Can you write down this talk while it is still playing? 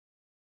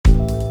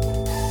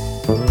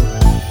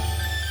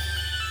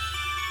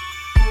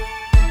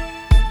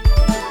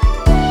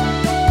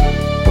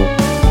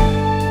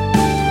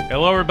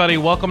everybody.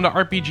 Welcome to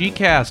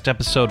RPGCast,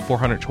 episode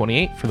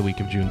 428 for the week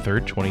of June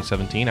 3rd,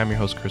 2017. I'm your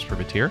host, Chris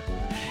Privateer.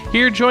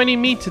 Here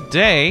joining me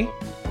today,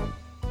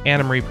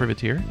 Anna Marie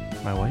Privateer,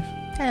 my wife.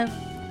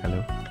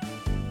 Hello.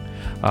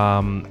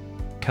 Hello.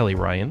 Kelly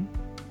Ryan.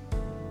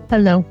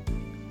 Hello.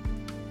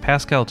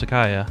 Pascal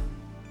Takaya.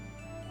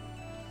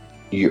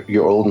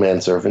 Your old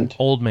man servant.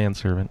 Old man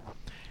servant.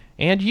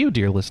 And you,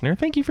 dear listener,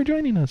 thank you for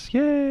joining us.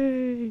 Yay!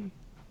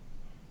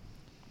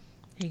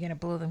 Are you going to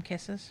blow them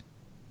kisses?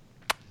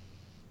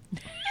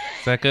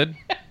 Is that good?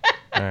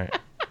 All right.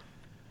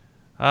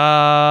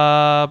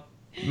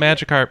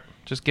 Magikarp.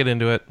 Just get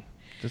into it.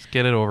 Just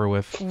get it over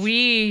with.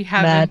 We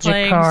have been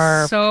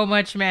playing so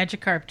much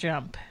Magikarp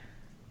Jump.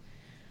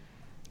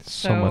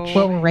 So much.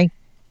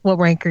 What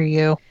rank are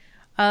you?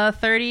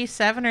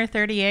 37 or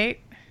 38.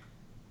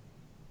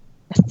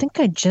 I think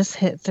I just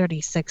hit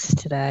 36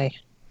 today.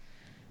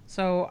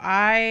 So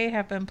I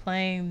have been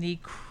playing the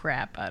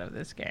crap out of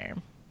this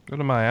game. What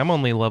am I? I'm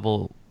only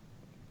level...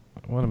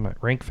 What am I?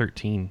 Rank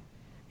 13.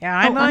 Yeah,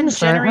 I'm on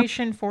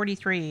Generation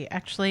 43.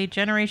 Actually,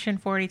 Generation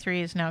 43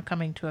 is now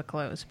coming to a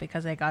close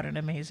because I got an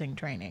amazing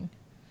training.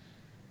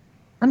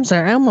 I'm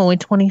sorry, I'm only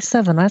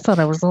 27. I thought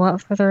I was a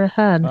lot further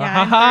ahead.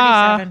 Yeah,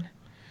 I'm 37.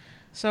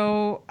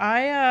 So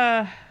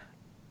I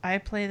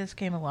play this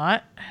game a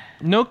lot.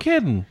 No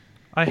kidding.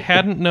 I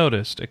hadn't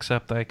noticed,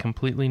 except I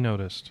completely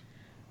noticed.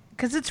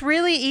 Because it's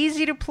really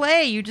easy to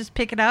play. You just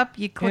pick it up,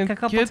 you click a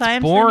couple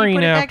times, it's boring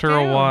then you put it after back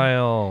a down.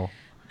 while.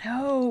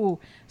 No.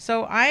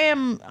 So I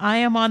am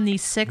on the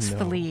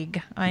 6th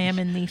league. I am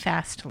in the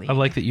fast league. I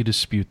like that you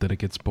dispute that it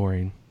gets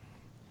boring.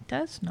 It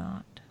does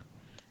not.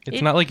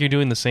 It's not like you're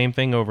doing the same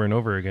thing over and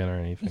over again or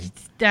anything.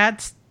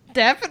 That's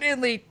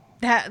definitely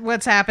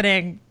what's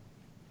happening.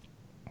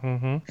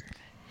 Mm-hmm.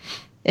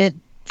 It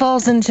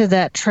falls into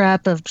that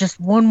trap of just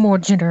one more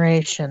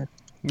generation.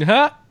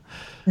 Yeah.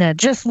 No,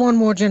 just one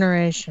more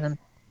generation.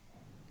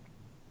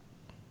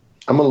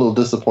 I'm a little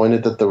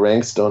disappointed that the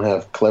ranks don't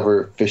have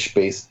clever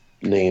fish-based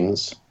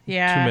names.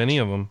 Yeah. Too many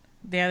of them.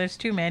 Yeah, there's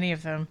too many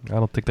of them. I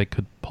don't think they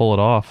could pull it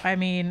off. I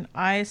mean,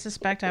 I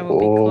suspect I will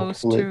be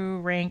close to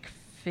rank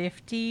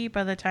 50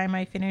 by the time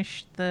I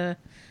finish the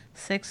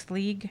 6th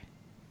league.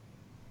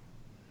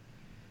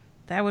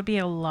 That would be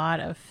a lot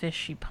of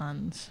fishy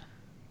puns.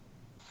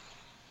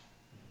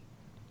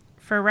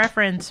 For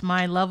reference,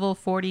 my level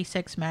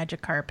 46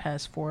 Magikarp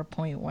has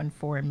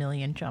 4.14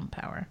 million jump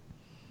power.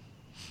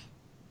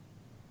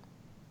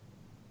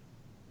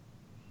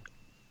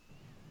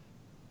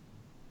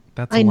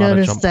 That's I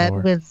noticed that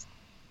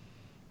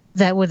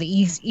with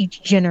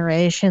each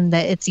generation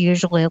that it's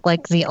usually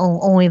like the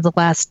only the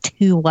last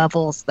 2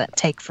 levels that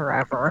take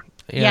forever.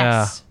 Yeah.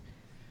 Yes.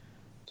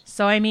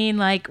 So I mean,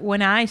 like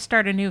when I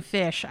start a new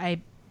fish,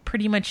 I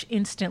pretty much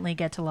instantly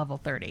get to level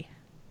 30.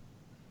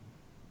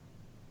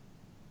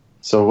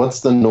 So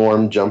what's the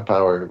norm jump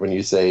power when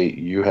you say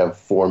you have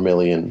 4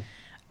 million?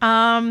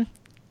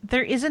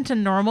 There isn't a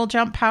normal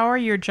jump power.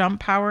 Your jump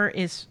power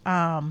is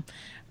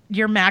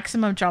your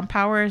maximum jump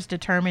power is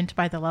determined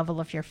by the level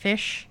of your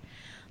fish.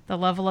 The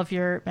level of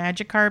your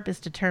Magikarp is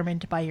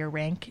determined by your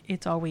rank.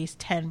 It's always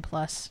 10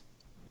 plus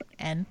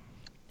N.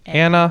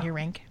 Anna, your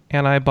rank.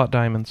 Anna, I bought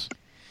diamonds.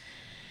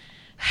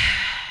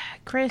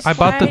 Chris, I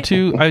bought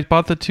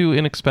the two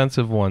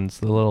inexpensive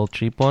ones, the little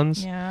cheap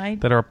ones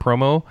that are a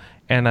promo,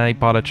 and I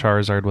bought a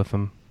Charizard with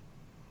them.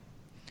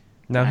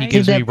 Now he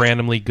gives me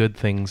randomly good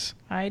things.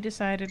 I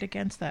decided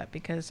against that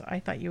because I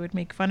thought you would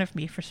make fun of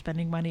me for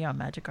spending money on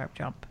Magikarp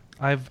Jump.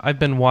 I've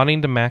been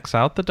wanting to max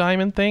out the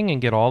diamond thing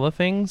and get all the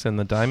things and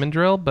the diamond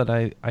drill, but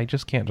I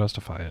just can't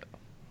justify it.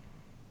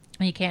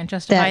 You can't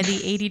justify the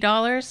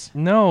 $80?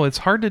 No, it's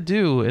hard to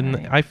do, and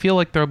right. I feel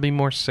like there'll be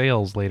more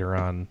sales later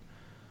on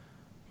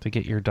to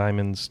get your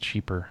diamonds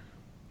cheaper.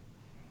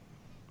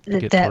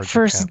 That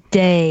first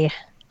day,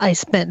 I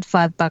spent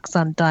 $5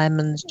 on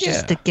diamonds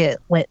just to get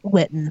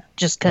Litten.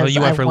 Just because. Oh,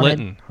 you went for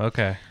Litten.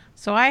 Okay.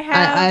 So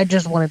I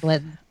just wanted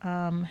Litten.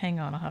 Hang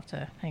on.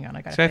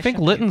 I got. See, I think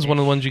Litten's one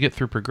of the ones you get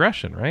through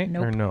progression, right?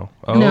 Nope. Or no?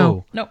 Oh.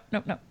 No.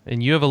 Nope.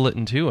 And you have a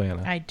Litten too,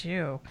 Anna. I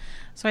do.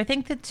 So I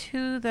think the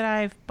 2 that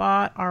I've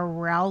bought are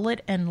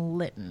Rowlet and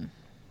Litten.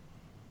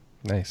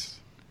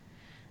 Nice.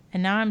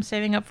 And now I'm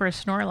saving up for a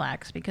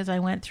Snorlax because I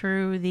went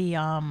through the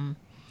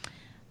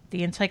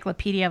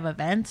encyclopedia of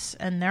events,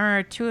 and there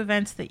are 2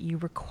 events that you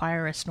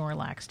require a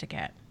Snorlax to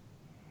get.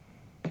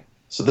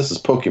 So this is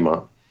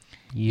Pokemon.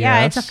 Yes.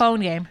 Yeah, it's a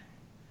phone game.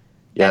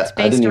 Yeah,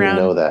 I didn't even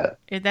know that.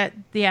 This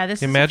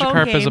is a phone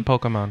Magikarp game. is a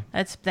Pokemon.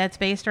 That's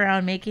based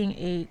around making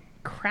a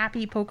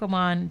crappy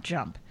Pokemon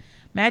jump.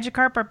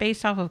 Magikarp are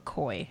based off of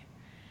Koi.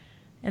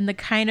 And the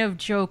kind of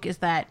joke is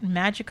that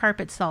Magikarp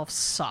itself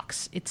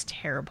sucks. It's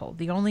terrible.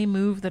 The only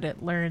move that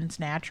it learns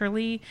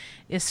naturally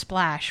is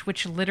Splash,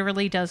 which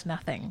literally does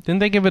nothing. Didn't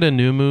they give it a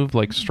new move,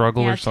 like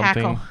Struggle or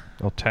something? Tackle.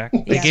 Oh,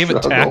 Tackle. They gave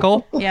it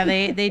Tackle? Yeah,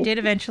 they did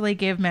eventually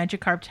give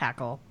Magikarp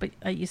Tackle, but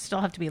you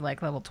still have to be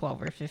like level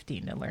 12 or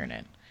 15 to learn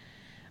it.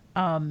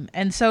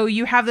 And so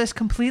you have this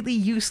completely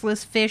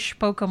useless fish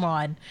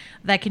Pokemon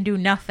that can do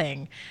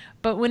nothing.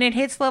 But when it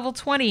hits level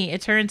 20,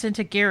 it turns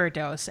into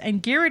Gyarados.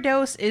 And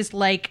Gyarados is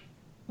like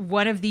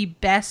one of the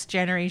best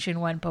Generation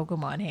 1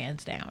 Pokemon,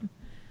 hands down.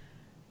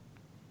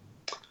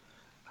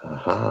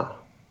 Uh-huh.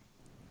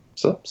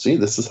 So, see,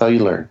 this is how you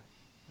learn.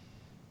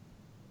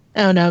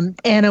 Oh no,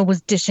 Anna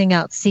was dishing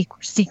out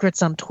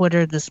secrets on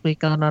Twitter this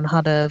week on how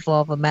to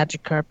evolve a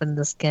Magikarp in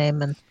this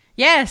game, and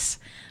yes,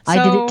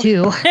 I did it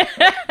too.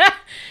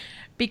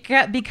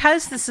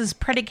 Because this is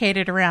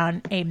predicated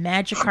around a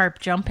Magikarp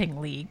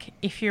jumping league,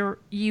 if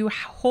you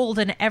hold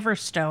an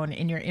Everstone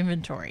in your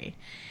inventory.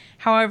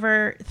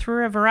 However,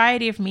 through a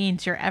variety of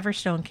means, your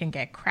Everstone can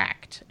get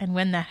cracked. And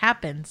when that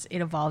happens,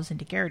 it evolves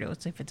into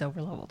Gyarados if it's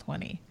over level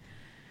 20.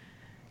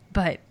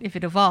 But if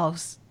it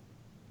evolves,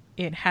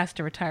 it has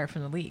to retire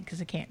from the league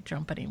because it can't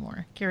jump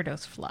anymore.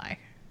 Gyarados fly.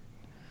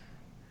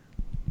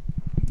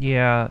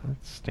 Yeah, it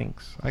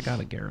stinks. I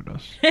got a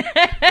Gyarados.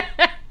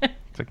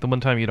 It's like the one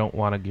time you don't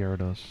want a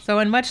Gyarados. So,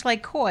 and much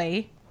like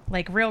Koi,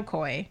 like real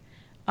Koi,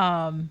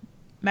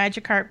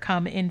 Magikarp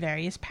come in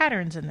various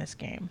patterns in this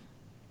game.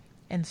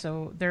 And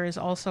so there is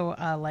also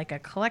like a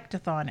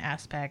collectathon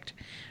aspect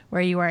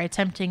where you are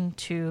attempting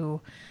to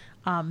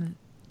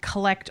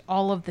collect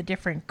all of the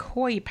different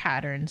Koi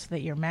patterns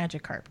that your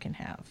Magikarp can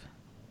have.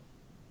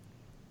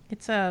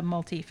 It's a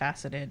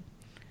multifaceted.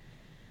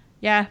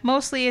 Yeah,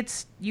 mostly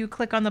it's you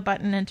click on the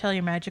button and tell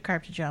your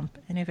Magikarp to jump.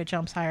 And if it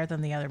jumps higher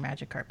than the other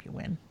Magikarp, you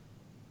win.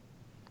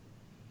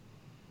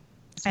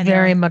 It's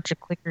very much a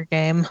clicker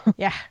game.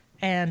 Yeah,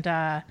 and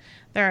there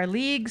are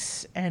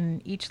leagues,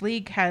 and each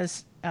league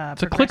has...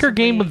 it's a clicker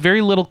game with very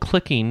little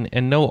clicking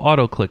and no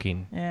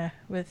auto-clicking. Yeah,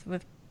 with...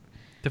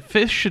 The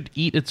fish should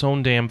eat its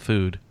own damn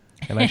food,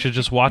 and I should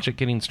just watch it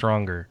getting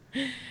stronger.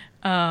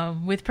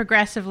 With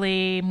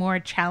progressively more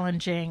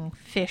challenging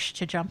fish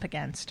to jump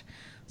against.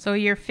 So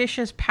your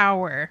fish's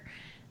power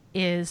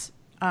is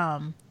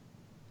done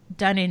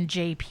in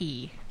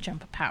JP,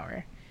 jump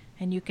power.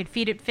 And you can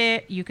feed it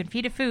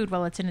food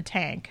while it's in a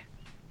tank.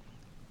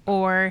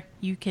 Or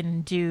you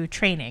can do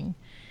training.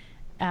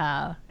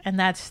 And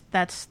that's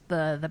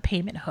the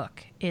payment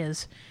hook,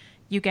 is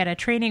you get a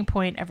training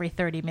point every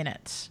 30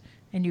 minutes.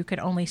 And you can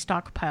only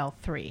stockpile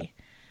 3.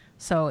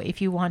 So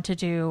if you want to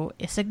do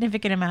a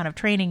significant amount of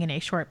training in a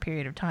short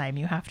period of time,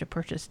 you have to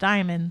purchase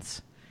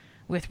diamonds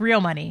with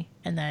real money,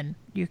 and then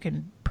you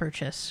can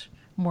purchase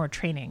more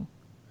training.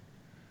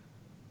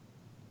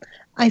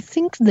 I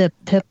think the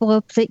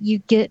Piplup that you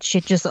get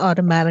should just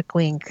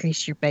automatically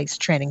increase your base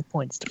training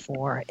points to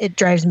 4. It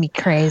drives me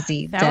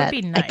crazy that would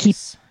be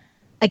nice.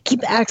 I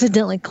keep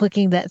accidentally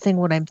clicking that thing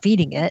when I'm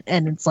feeding it,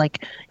 and it's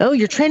like, oh,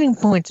 your training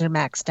points are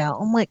maxed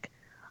out. I'm like,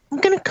 I'm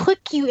going to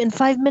click you in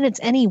 5 minutes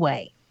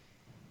anyway.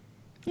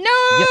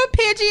 No, yep.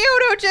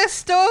 Pidgeotto just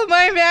stole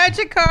my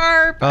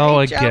Magikarp.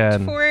 I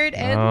jumped for it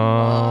and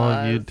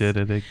lost. You did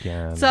it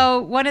again. So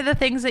one of the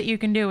things that you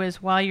can do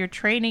is while you're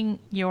training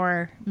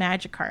your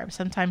Magikarp,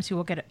 sometimes you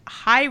will get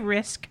high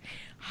risk,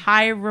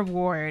 high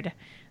reward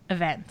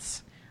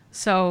events.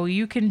 So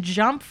you can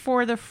jump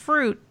for the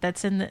fruit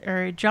that's in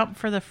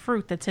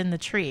the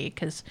tree,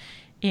 because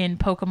in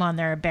Pokemon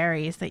there are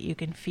berries that you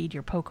can feed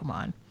your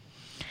Pokemon.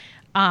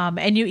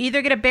 And you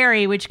either get a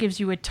berry, which gives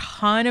you a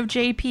ton of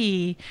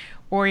JP,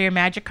 or your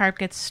Magikarp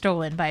gets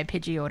stolen by a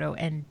Pidgeotto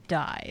and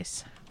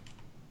dies.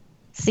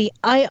 See,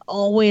 I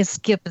always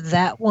skip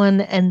that one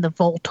and the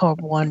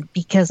Voltorb one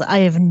because I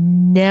have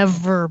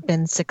never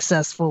been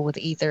successful with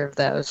either of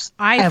those.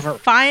 Ever.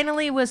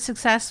 Finally was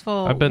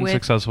successful. I've been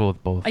successful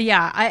with both.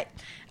 Yeah, I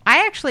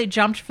actually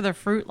jumped for the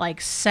fruit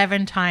like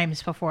 7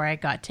 times before I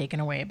got taken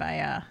away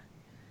by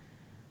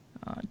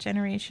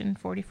Generation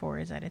 44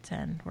 is at its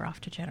end. We're off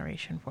to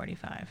Generation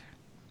 45.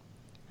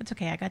 That's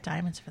okay. I got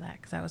diamonds for that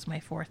because that was my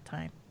 4th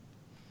time.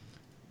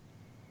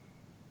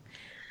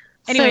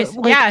 Anyways,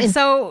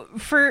 so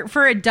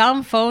for a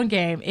dumb phone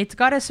game, it's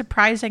got a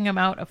surprising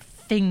amount of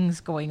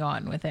things going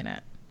on within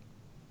it.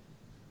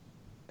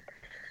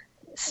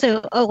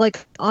 So,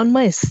 like, on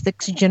my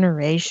 6th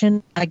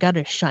generation, I got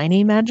a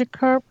shiny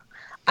Magikarp.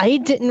 I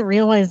didn't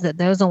realize that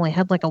those only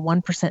had like a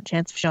 1%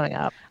 chance of showing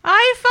up.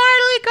 I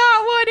finally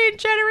got one in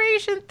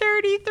Generation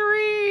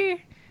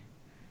 33.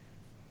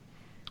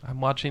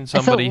 I'm watching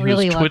somebody who's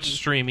really Twitch lucky.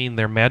 streaming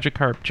their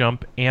Magikarp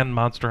jump and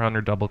Monster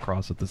Hunter Double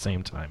Cross at the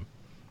same time.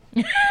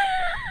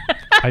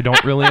 I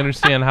don't really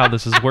understand how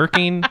this is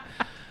working,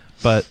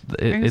 but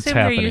it's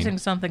happening. They're using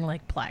something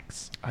like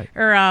Plex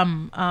or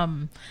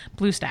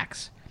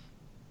BlueStacks.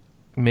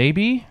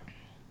 Maybe.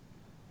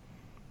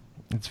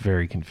 It's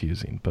very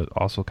confusing, but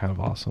also kind of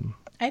awesome.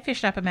 I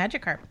fished up a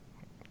Magikarp.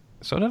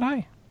 So did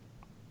I.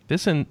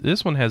 This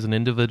one has an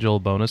individual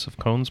bonus of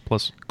coins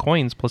plus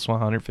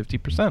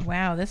 150%.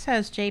 Wow, this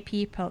has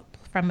JP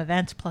from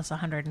events plus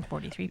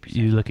 143%.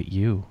 You look at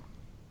you.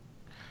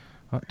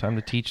 Oh, time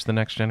to teach the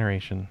next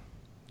generation.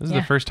 This is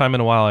the first time in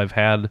a while I've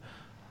had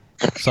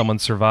someone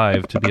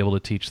survive to be able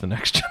to teach the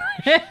next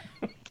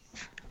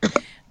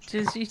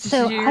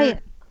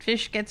generation.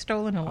 Fish get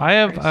stolen a lot. I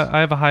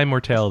have a high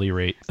mortality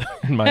rate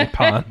in my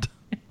pond.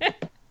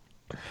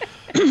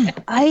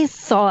 I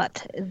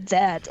thought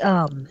that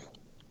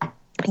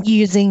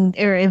using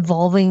or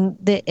evolving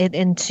it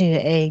into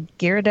a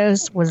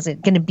Gyarados, was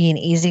it going to be an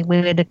easy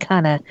way to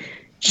kind of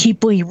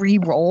cheaply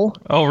re-roll?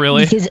 Oh,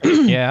 really? Because,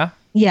 Yeah.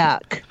 yeah.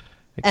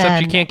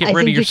 Except you can't get I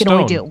rid think of your you can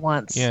stone. only do it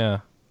once. Yeah.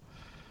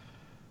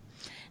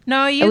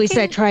 No, At least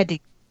I tried to.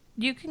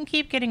 You can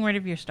keep getting rid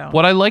of your stone.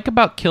 What I like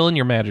about killing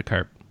your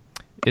Magikarp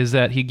is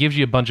that he gives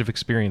you a bunch of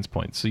experience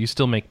points, so you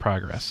still make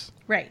progress.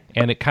 Right.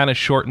 And it kind of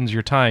shortens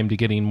your time to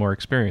getting more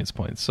experience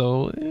points.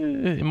 So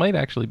it might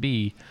actually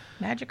be...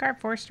 Magikarp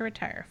forced to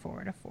retire.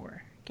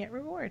 4/4. Get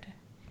reward.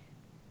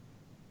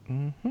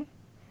 Mm-hmm.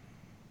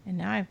 And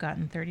now I've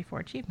gotten 34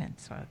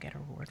 achievements, so I'll get a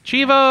reward. For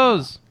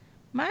Chivos!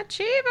 My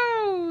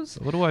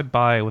Chivos! What do I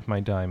buy with my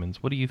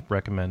diamonds? What do you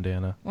recommend,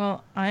 Anna?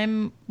 Well,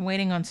 I'm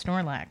waiting on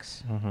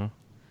Snorlax. Mm-hmm.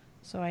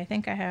 So I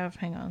think I have...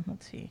 Hang on,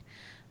 let's see.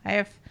 I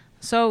have...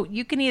 So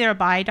you can either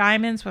buy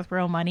diamonds with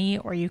real money,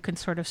 or you can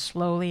sort of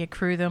slowly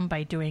accrue them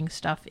by doing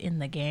stuff in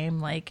the game,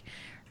 like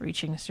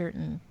reaching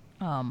certain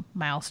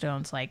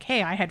milestones. Like,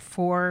 hey, I had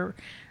 4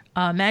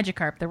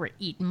 Magikarp that were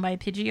eaten by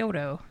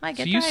Pidgeotto. I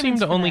get So you seem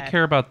diamonds to for only that.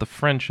 care about the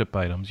friendship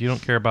items. You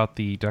don't care about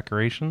the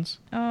decorations?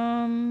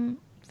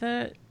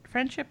 The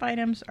friendship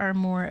items are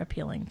more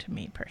appealing to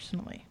me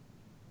personally.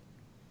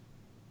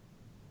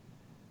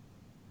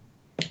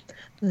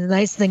 The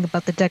nice thing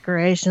about the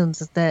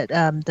decorations is that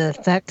the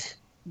effect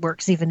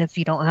works even if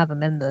you don't have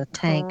them in the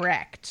tank.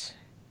 Correct.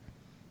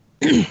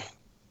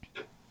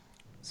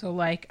 So,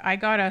 like, I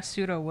got a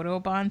pseudo widow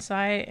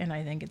bonsai, and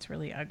I think it's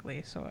really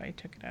ugly, so I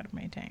took it out of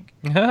my tank.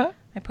 I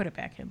put it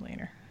back in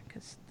later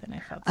because then I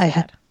felt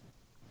sad.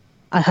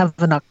 I have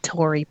an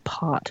octillery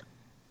pot.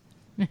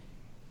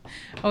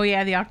 Oh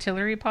yeah, the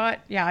octillery pot.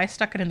 Yeah, I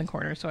stuck it in the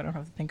corner so I don't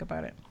have to think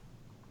about it.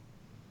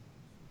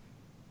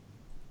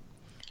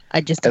 I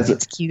just think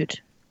it's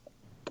cute.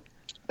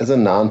 As a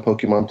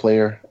non-Pokemon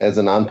player, as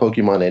a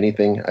non-Pokemon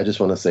anything, I just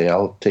want to say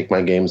I'll take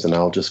my games and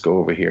I'll just go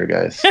over here,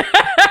 guys.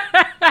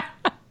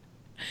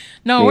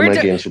 No,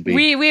 games will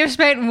be... we have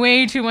spent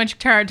way too much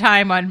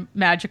time on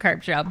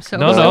Magikarp Jump. So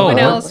No. someone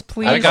else,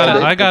 please. I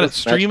got stop. it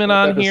streaming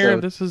on here.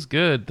 episode. This is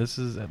good.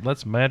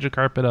 Let's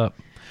Magikarp it up.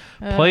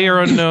 Player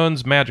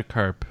Unknown's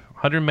Magikarp.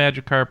 100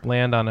 Magikarp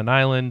land on an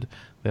island.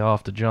 They all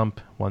have to jump.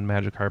 1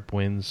 Magikarp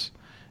wins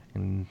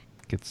and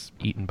gets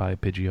eaten by a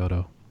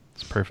Pidgeotto.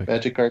 It's perfect.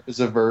 Magikarp is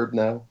a verb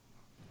now.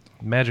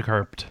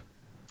 Magikarped.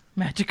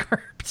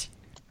 Magikarped.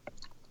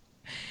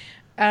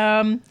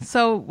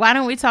 So why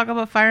don't we talk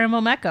about Fire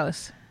Emblem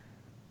Echoes?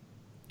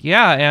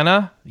 Yeah,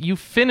 Anna, you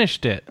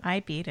finished it.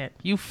 I beat it.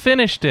 You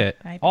finished it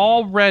I beat it.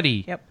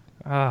 already.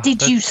 Yep.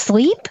 Did you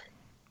sleep?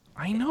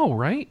 I know,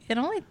 right?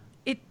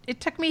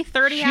 It took me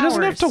 30 She hours.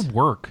 doesn't have to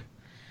work.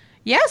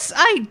 Yes,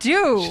 I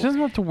do. She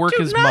doesn't have to work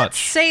do as not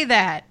much. Say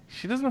that.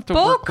 She doesn't have to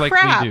Bull work like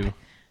crap. we do.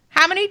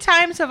 How many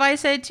times have I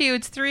said to you,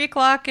 it's 3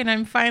 o'clock and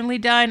I'm finally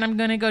done. I'm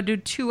going to go do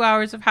 2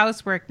 hours of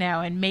housework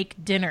now and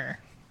make dinner.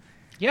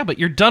 Yeah, but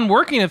you're done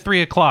working at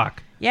 3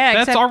 o'clock. Yeah,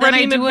 that's except already then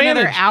I an do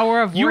advantage. another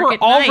hour of work You were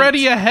at night.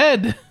 already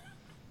ahead.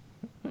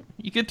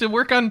 You get to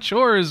work on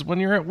chores when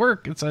you're at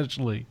work,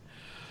 essentially.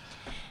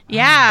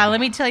 Yeah, let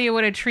me tell you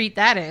what a treat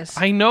that is.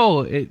 I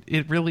know,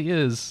 it really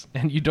is.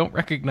 And you don't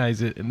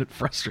recognize it, and it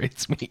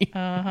frustrates me.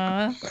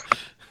 Uh-huh.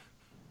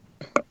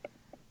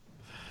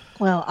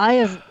 Well,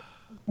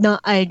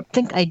 I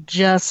think I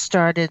just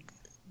started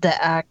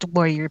the act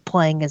where you're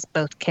playing as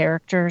both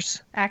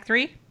characters. Act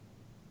 3?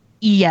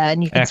 Yeah,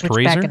 and you can Act switch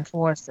Razor? back and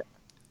forth.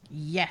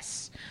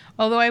 Yes.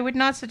 Although I would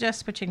not suggest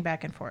switching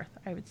back and forth.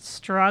 I would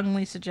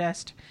strongly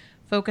suggest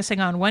focusing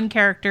on one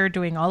character,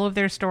 doing all of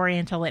their story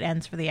until it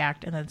ends for the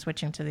act, and then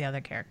switching to the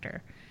other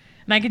character.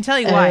 And I can tell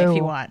you why if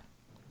you want.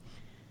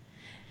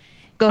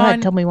 Go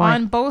ahead, tell me why.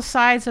 On both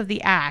sides of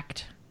the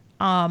act,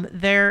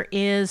 there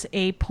is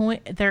a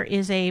point. There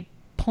is a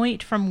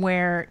point from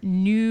where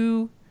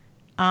new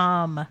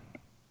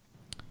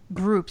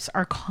groups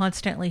are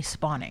constantly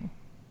spawning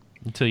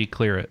Until you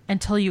clear it.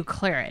 until you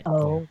clear it.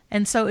 Oh.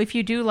 And so if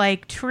you do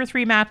like 2 or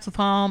 3 maps with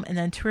Home and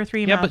then 2 or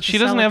 3 maps Yeah, but she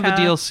with doesn't have the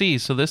Celica, DLC,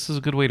 so this is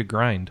a good way to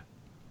grind.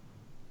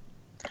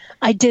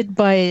 I did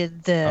buy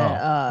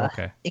the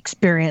okay.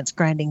 experience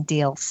grinding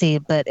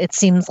DLC, but it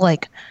seems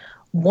like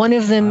one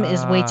of them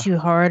is way too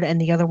hard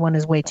and the other one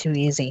is way too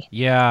easy.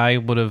 Yeah, I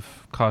would have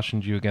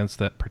cautioned you against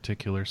that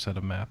particular set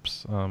of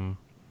maps.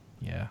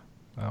 Yeah.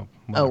 Oh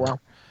whatever.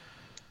 well.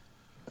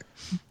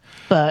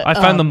 But I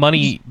find the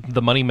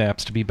money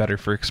maps to be better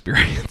for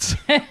experience.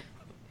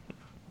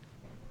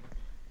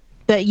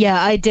 But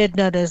yeah, I did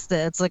notice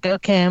that it's like,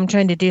 okay, I'm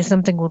trying to do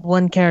something with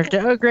one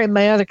character. Oh great,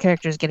 my other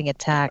character is getting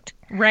attacked.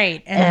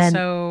 Right. And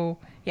so,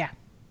 yeah.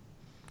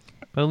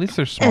 But at least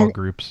there's small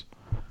groups.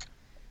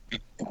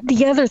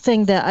 The other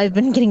thing that I've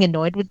been getting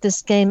annoyed with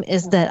this game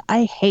is that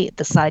I hate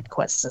the side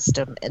quest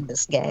system in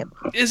this game.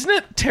 Isn't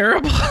it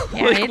terrible?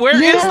 Yeah, like, where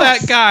is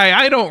that guy?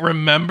 I don't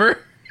remember.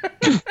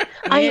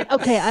 I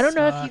don't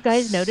know if you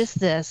guys noticed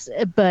this,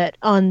 but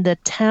on the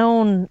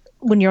town,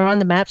 when you're on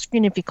the map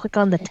screen, if you click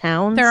on the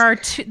towns, There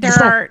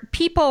are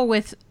people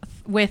with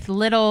with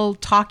little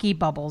talkie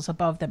bubbles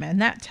above them,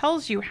 and that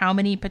tells you how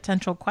many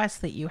potential quests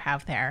that you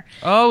have there.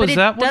 Oh, but is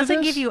that what it doesn't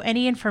is? give you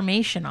any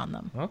information on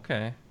them.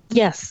 Okay.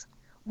 Yes.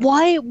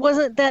 Why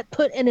wasn't that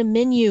put in a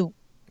menu?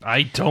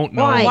 I don't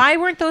know. Why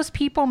weren't those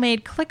people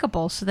made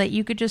clickable so that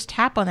you could just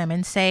tap on them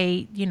and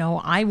say,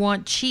 I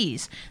want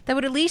cheese? That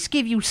would at least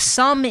give you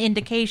some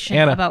indication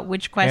about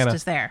which quest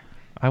is there.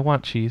 I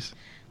want cheese.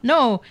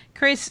 No,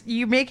 Chris,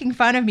 you're making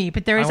fun of me,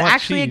 but there is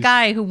actually a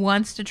guy who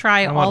wants to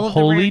try all of the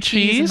holy rare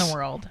cheese in the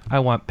world. I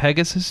want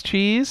Pegasus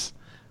cheese.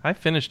 I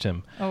finished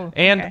him. Oh,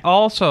 and okay.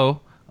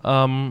 also,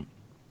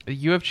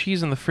 you have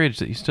cheese in the fridge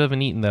that you still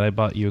haven't eaten that I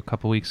bought you a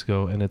couple weeks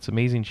ago, and it's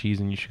amazing cheese,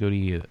 and you should go to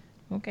eat it.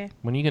 Okay.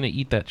 When are you going to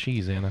eat that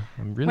cheese, Anna?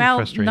 I'm really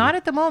frustrated. Well, not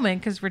at the moment,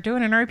 because we're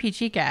doing an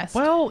RPG cast.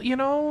 Well,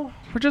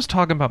 we're just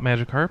talking about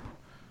Magikarp.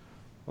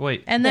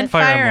 Wait. And then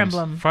Fire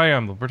Emblem. Fire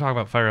Emblem. We're talking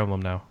about Fire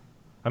Emblem now.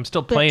 I'm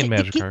still playing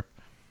Magikarp.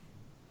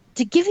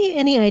 To give you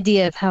any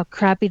idea of how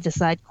crappy the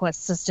side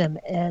quest system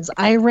is,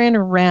 I ran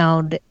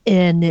around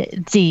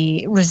in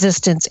the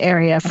resistance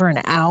area for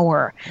an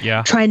hour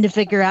trying to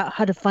figure out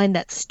how to find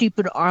that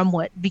stupid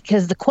armlet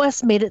because the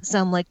quest made it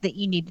sound like that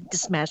you needed to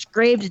smash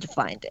graves to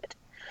find it.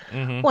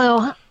 Mm-hmm.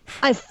 Well,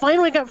 I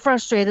finally got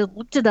frustrated,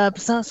 looked it up,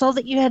 saw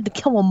that you had to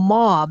kill a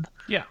mob.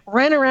 Yeah.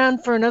 Ran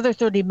around for another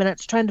 30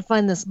 minutes trying to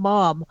find this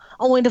mob,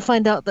 only to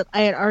find out that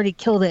I had already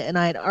killed it and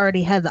I had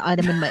already had the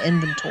item in my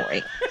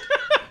inventory.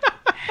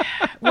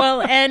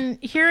 Well, and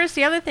here's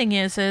the other thing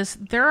is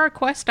there are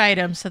quest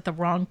items that the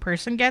wrong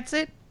person gets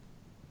it.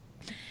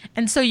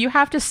 And so you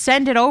have to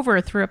send it over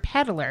through a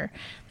peddler.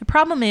 The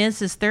problem is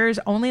there's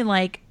only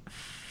like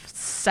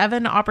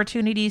 7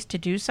 opportunities to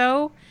do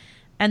so,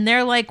 and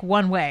they're like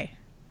one way.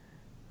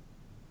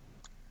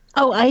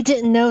 Oh, I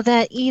didn't know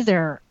that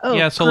either. Oh,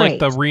 yeah, so great. like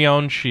the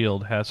Rion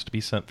shield has to be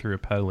sent through a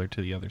peddler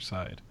to the other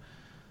side.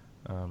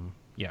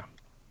 Yeah.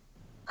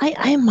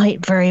 I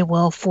might very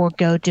well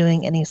forego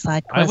doing any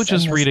side quests. I would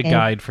just read a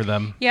guide for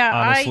them. Yeah,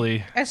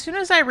 honestly. As soon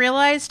as I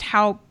realized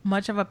how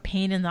much of a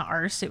pain in the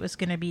arse it was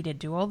going to be to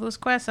do all those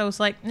quests, I was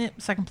like,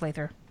 second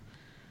playthrough.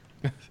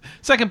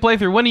 Second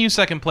playthrough? When are you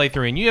second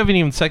playthrough? And you haven't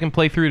even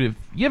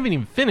you haven't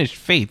even finished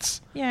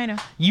Fates. Yeah, I know.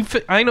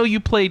 I know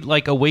you played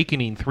like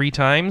Awakening 3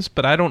 times,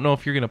 but I don't know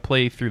if you're going to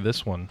play through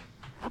this one.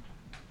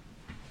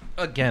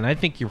 Again, I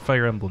think you're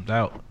Fire Emblemed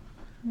out.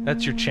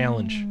 That's your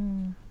challenge.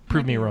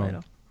 Prove me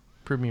wrong.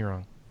 Prove me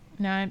wrong.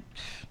 No,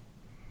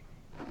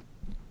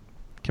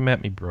 Come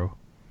at me, bro.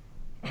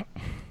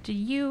 Do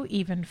you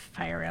even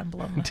Fire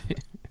Emblem?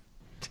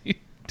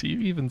 do you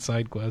even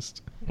side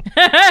quest?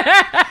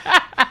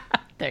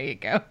 There you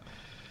go.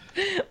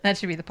 That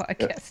should be the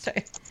podcast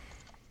title.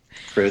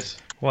 Chris,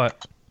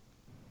 What?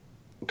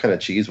 what kind of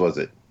cheese was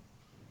it?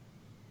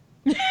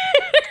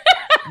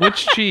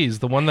 Which cheese?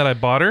 The one that I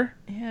bought her?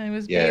 Yeah, it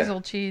was Yeah.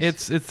 basil cheese.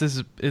 It's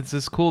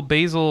this cool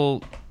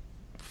basil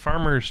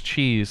farmer's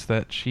cheese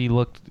that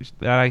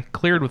I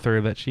cleared with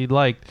her that she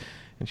liked,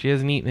 and she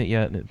hasn't eaten it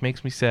yet, and it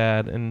makes me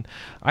sad. And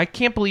I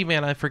can't believe,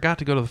 man, I forgot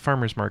to go to the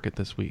farmer's market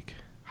this week.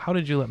 How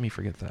did you let me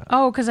forget that?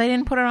 Oh, because I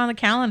didn't put it on the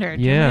calendar.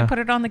 Did Yeah. I put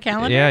it on the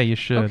calendar? Yeah, you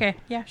should. Okay,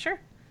 yeah, sure.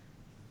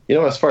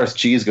 As far as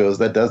cheese goes,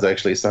 that does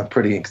actually sound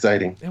pretty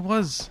exciting. It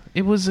was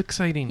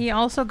exciting. He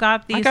also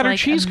got these. I got her like,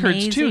 cheese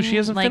curds too. amazing, She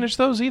hasn't like, finished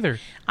those either.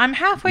 I'm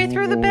halfway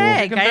through the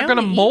bag. They're I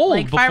gonna only eat, mold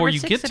like 5 before or you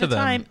 6 get at to a them.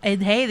 time.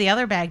 And hey, the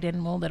other bag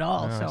didn't mold at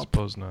all. No, I So,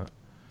 suppose not.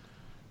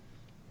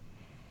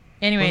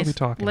 anyways, What are we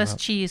talking less about?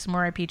 cheese,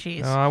 more IP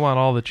cheese. I want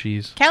all the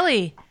cheese.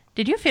 Kelly,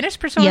 did you finish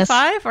Persona Yes.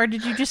 5, or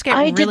did you just get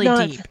I did really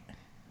not. deep?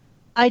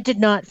 I did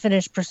not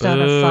finish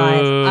Persona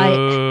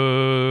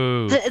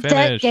 5.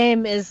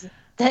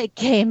 That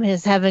game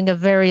is having a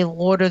very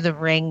Lord of the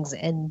Rings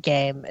end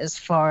game as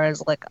far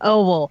as like,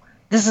 oh well,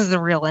 this is the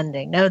real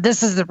ending. No,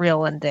 this is the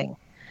real ending.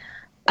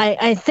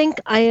 I think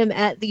I am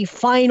at the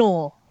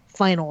final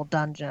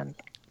dungeon.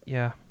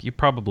 Yeah, you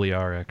probably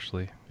are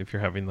actually if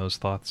you're having those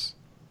thoughts.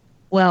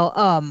 Well,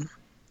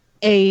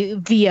 a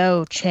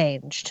VO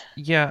changed.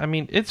 Yeah, I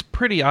mean it's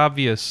pretty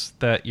obvious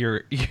that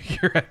you're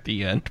at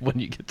the end when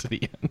you get to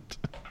the end.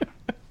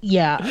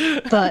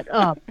 Yeah, but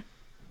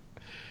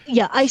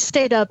yeah, I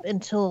stayed up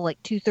until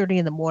like 2:30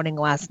 in the morning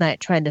last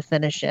night trying to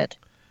finish it.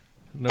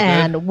 No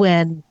And good?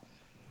 when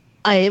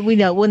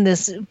when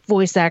this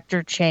voice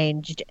actor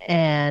changed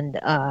and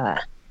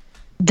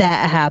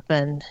that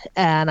happened,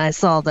 and I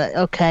saw that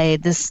okay,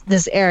 this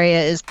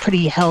area is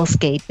pretty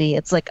hellscapey.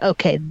 It's like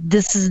okay,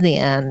 this is the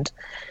end.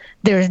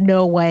 There's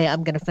no way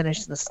I'm gonna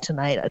finish this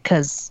tonight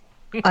because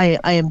I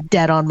am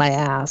dead on my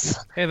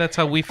ass, Hey, that's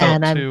how we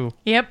felt And too.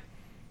 Yep.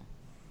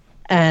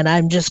 and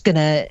I'm just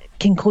gonna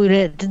conclude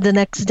it the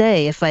next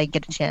day if I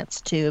get a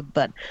chance to.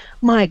 But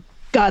my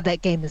God,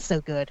 that game is so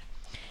good.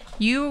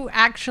 You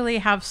actually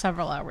have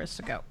several hours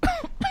to go.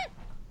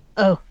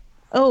 Oh,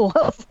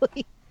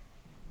 hopefully.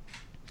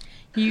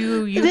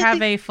 You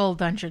have a full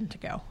dungeon to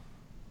go.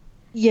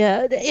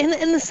 Yeah,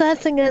 and the sad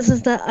thing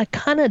is that I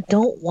kind of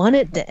don't want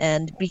it to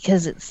end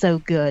because it's so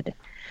good.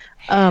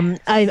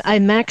 I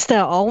maxed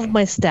out all of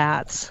my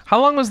stats. How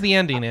long was the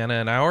ending, Anna?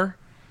 An hour?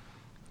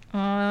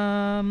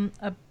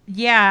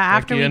 Yeah,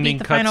 after the we ending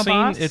beat the final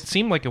boss. It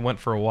seemed like it went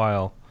for a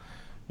while.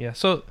 Yeah,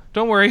 so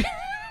don't worry.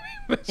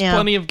 There's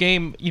plenty of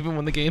game even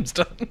when the game's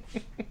done.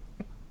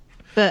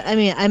 But, I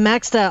mean, I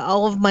maxed out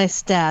all of my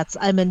stats.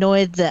 I'm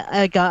annoyed that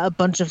I got a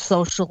bunch of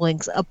social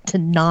links up to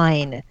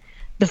 9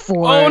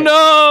 before... Oh,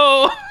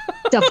 no!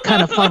 Stuff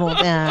kind of funneled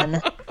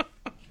in.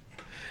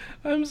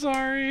 I'm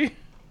sorry.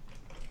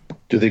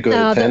 Do they go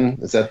to 10?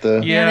 Is that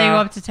the... Yeah, they go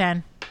up to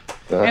 10.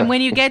 And when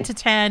you get to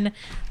 10,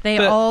 they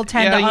all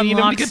tend to unlock you need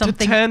them to get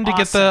something to 10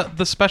 awesome. to get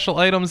the special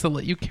items that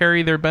let you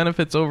carry their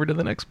benefits over to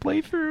the next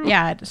playthrough.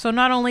 Yeah, so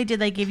not only did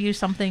they give you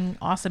something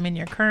awesome in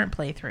your current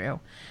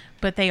playthrough,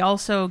 but they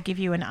also give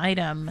you an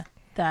item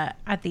that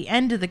at the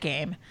end of the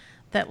game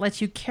that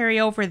lets you carry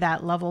over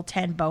that level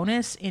 10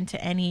 bonus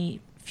into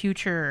any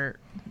future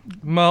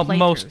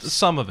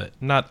some of it,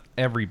 not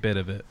every bit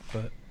of it,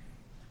 but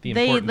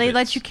they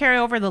let you carry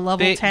over the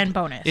level 10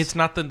 bonus. It's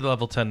not the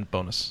level 10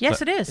 bonus. Yes,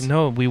 it is.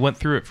 No, we went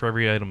through it for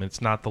every item.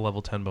 It's not the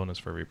level 10 bonus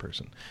for every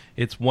person.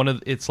 It's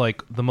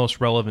like the most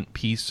relevant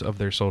piece of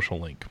their social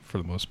link for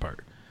the most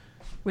part,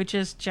 which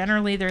is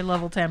generally their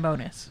level 10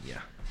 bonus. Yeah.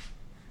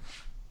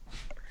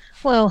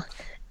 Well,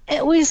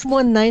 at least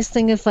one nice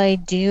thing if I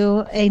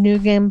do a New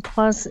Game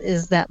Plus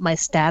is that my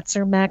stats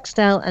are maxed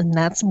out, and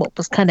that's what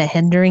was kind of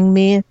hindering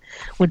me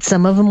with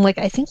some of them. Like,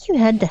 I think you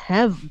had to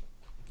have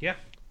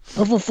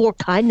level 4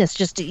 kindness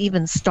just to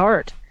even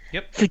start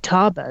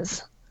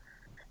Futaba's.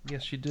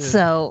 Yes, you did.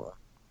 So,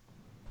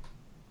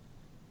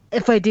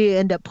 if I do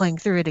end up playing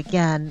through it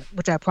again,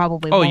 which I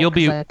probably won't, you'll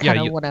be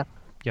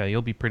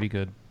you'll be pretty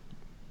good.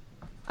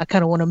 I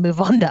kind of want to move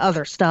on to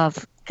other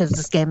stuff because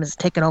this game has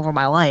taken over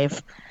my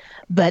life.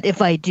 But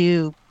if I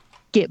do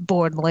get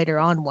bored later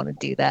on, want to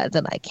do that,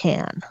 then I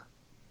can.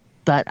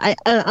 But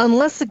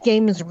unless the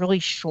game is really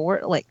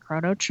short, like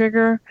Chrono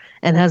Trigger,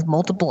 and has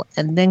multiple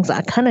endings,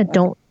 I kind of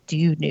don't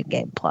do New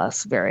Game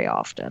Plus very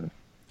often.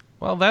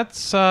 Well,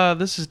 this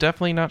is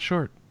definitely not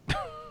short.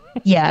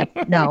 Yeah,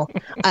 no.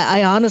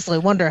 I honestly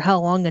wonder how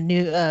long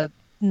another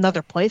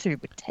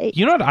playthrough would take.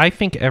 You know what I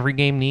think every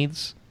game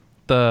needs?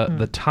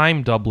 The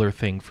time doubler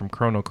thing from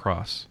Chrono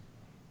Cross.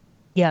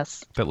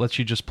 Yes. That lets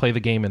you just play the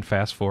game and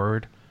fast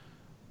forward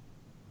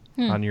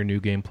on your New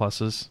Game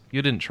Pluses.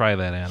 You didn't try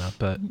that, Anna,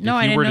 but no,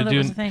 if you were I didn't know to that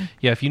was a thing.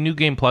 Yeah, if you New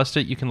Game Plused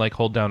it, you can like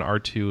hold down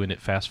R2 and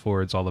it fast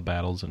forwards all the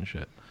battles and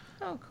shit.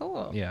 Oh,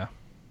 cool. Yeah.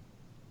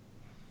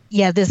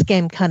 Yeah, this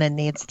game kind of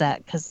needs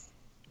that because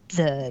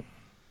the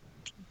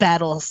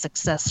battle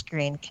success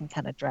screen can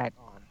kind of drag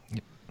on.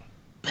 Yep.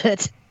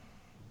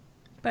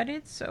 But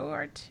it's so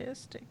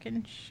artistic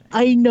and shit.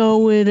 I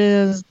know it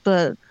is,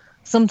 but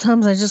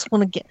sometimes I just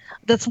want to get...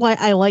 That's why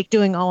I like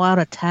doing all-out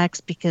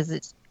attacks, because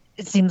it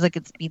seems like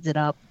it speeds it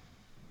up.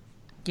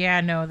 Yeah,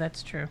 no,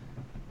 that's true.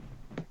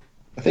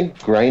 I think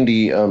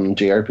grindy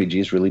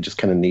JRPGs really just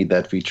kind of need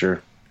that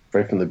feature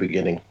right from the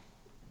beginning.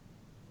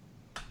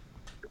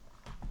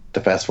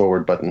 The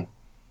fast-forward button.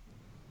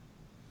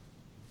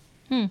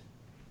 That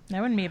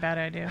wouldn't be a bad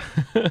idea.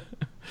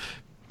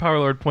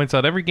 Powerlord points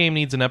out every game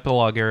needs an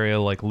epilogue area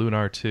like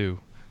Lunar 2,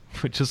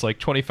 which is like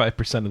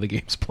 25% of the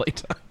game's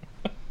playtime.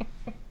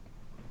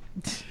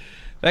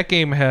 That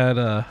game had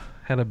a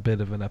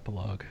bit of an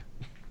epilogue.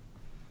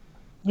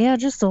 Yeah,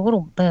 just a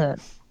little bit.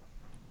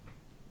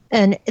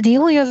 And the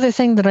only other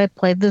thing that I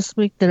played this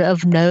week that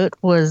of note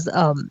was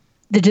the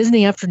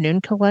Disney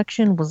Afternoon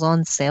Collection was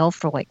on sale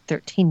for like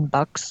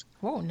 $13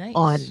 nice.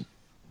 On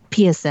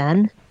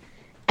PSN.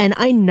 And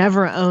I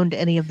never owned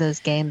any of those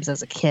games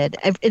as a kid.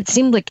 It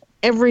seemed like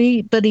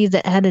everybody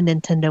that had a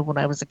Nintendo when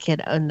I was a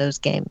kid owned those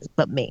games,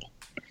 but me.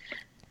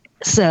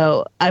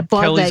 So I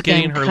bought Kelly's that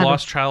game. Kelly's getting her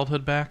lost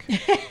childhood back?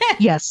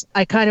 Yes,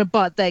 I kind of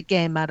bought that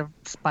game out of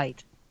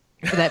spite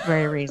for that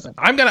very reason.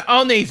 I'm going to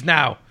own these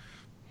now.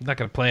 I'm not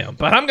going to play them,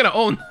 but I'm going to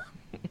own them.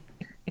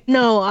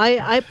 No,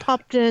 I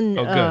popped in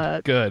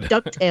good.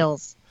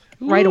 DuckTales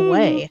right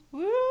away.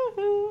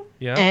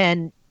 Yeah.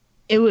 And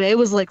it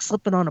was like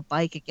slipping on a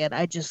bike again.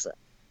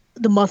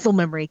 The muscle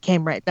memory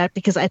came right back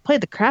because I played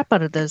the crap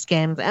out of those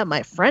games at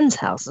my friends'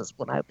 houses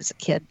when I was a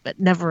kid, but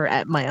never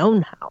at my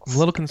own house. I'm a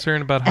little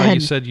concerned about how you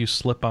said you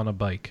slip on a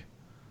bike.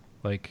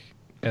 Like,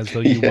 as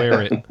though you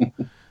wear it.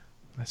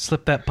 I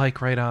slip that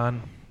bike right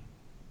on.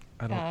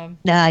 I don't...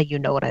 Nah, you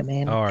know what I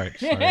mean. All right,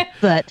 sorry.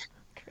 But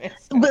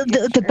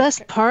the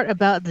best part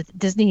about the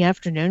Disney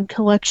Afternoon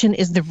Collection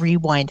is the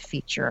rewind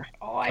feature.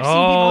 Oh, I've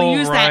seen people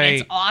use that.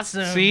 It's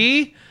awesome.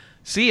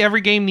 See,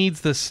 every game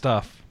needs this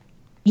stuff.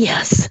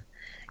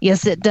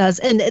 Yes, it does.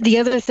 And the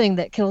other thing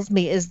that kills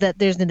me is that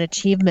there's an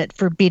achievement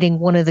for beating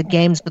one of the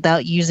games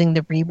without using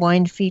the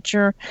rewind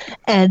feature.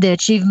 And the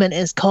achievement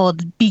is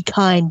called Be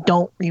Kind,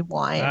 Don't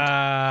Rewind.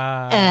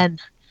 And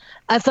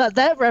I thought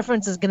that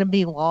reference is going to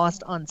be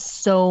lost on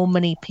so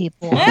many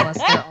people unless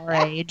they're our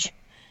age.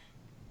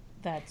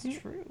 That's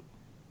true.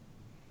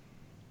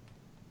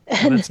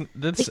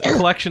 This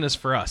collection is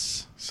for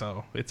us,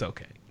 so it's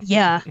okay.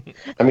 Yeah.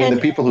 I mean,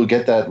 the people who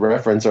get that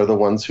reference are the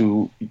ones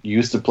who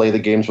used to play the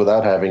games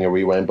without having a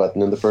rewind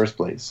button in the first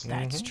place.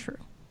 That's true.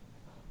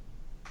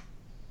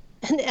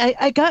 And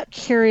I got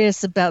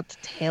curious about the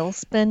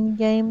Tailspin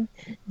game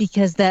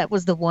because that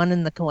was the one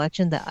in the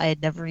collection that I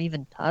had never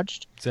even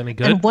touched. Is it any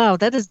good? And wow,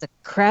 that is the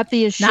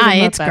crappiest shit. Nah,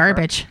 it's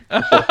garbage.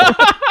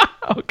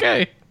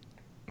 Okay.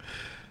 I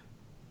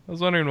was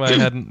wondering why I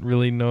hadn't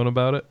really known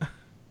about it.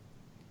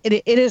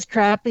 It is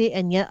crappy,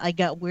 and yet I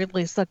got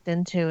weirdly sucked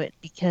into it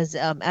because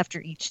after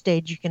each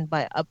stage you can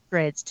buy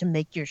upgrades to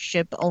make your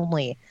ship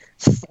only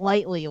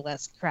slightly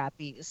less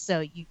crappy. So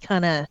you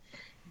kind of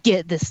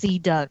get the Sea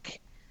Duck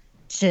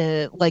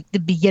to like the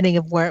beginning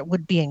of where it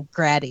would be in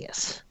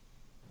Gradius.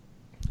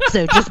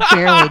 So just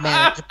barely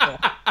manageable.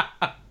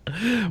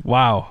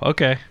 Wow.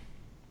 Okay.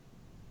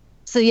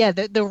 So yeah,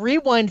 the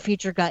rewind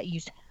feature got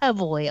used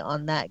heavily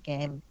on that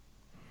game.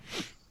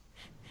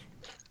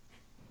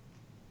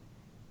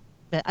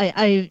 But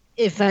I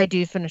if I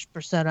do finish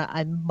Persona,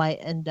 I might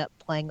end up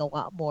playing a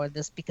lot more of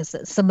this because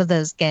some of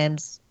those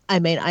games, I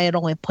mean, I had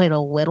only played a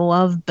little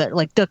of, but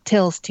like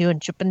DuckTales 2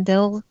 and Chip 'n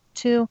Dale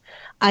 2,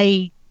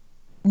 I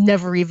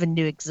never even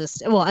knew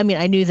existed. Well, I mean,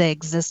 I knew they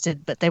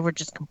existed, but they were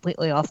just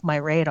completely off my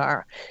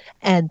radar.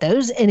 And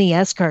those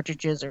NES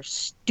cartridges are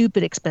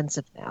stupid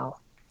expensive now.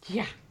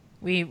 Yeah.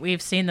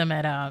 We've seen them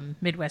at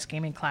Midwest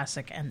Gaming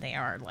Classic, and they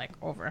are like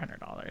over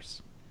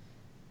 $100.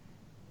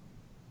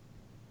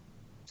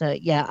 So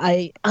yeah,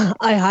 I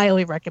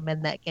highly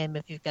recommend that game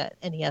if you've got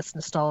NES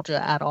nostalgia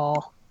at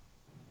all.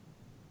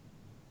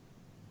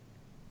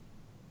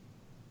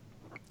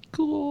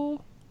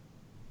 Cool.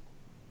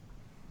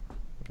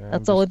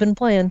 That's all I've been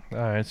playing. All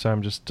right, so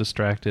I'm just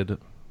distracted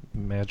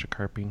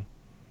Magikarping.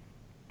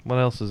 What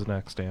else is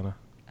next, Anna?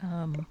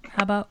 How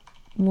about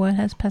what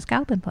has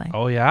Pascal been playing?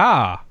 Oh,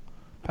 yeah.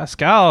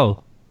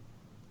 Pascal.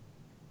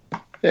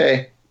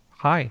 Hey,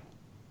 Hi.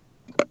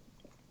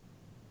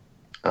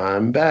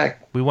 I'm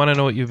back. We want to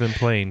know what you've been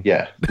playing.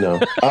 Yeah,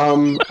 no.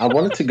 I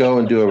wanted to go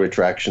and do a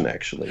retraction,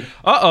 actually.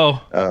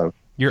 Uh-oh.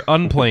 You're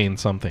unplaying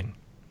something.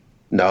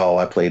 No,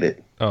 I played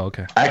it. Oh,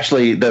 okay.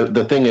 Actually,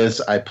 the thing is,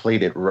 I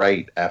played it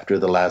right after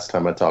the last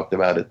time I talked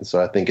about it,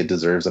 so I think it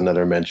deserves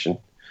another mention.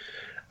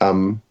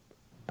 I'm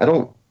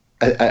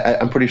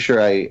pretty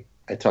sure I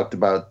talked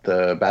about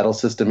the battle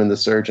system in the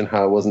Surge and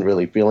how I wasn't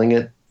really feeling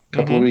it a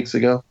couple of weeks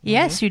ago.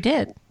 Yes, you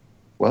did.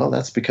 Well,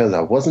 that's because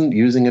I wasn't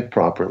using it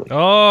properly.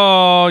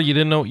 Oh, you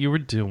didn't know what you were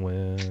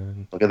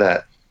doing. Look at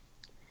that.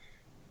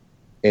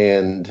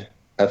 And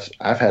I've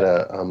had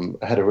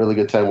I had a really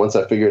good time once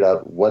I figured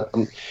out what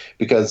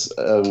because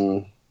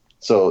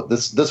so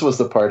this was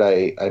the part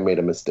I made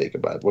a mistake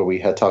about, where we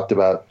had talked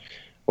about,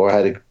 or I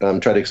had to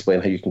try to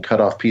explain how you can cut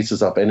off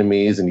pieces off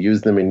enemies and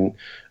use them in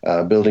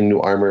building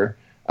new armor,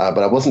 but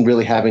I wasn't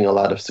really having a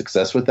lot of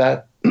success with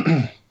that.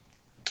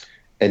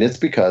 And it's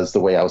because the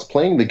way I was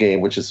playing the game,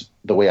 which is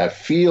the way I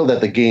feel that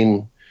the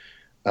game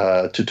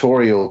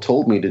tutorial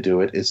told me to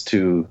do it, is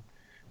to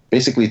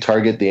basically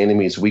target the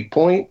enemy's weak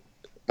point,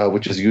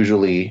 which is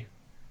usually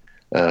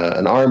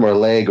an arm or a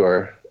leg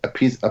or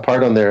a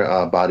part on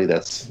their body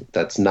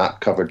that's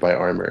not covered by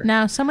armor.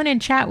 Now, someone in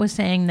chat was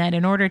saying that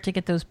in order to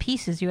get those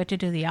pieces, you had to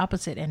do the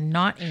opposite and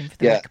not aim for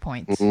the weak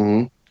points.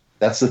 Mm-hmm.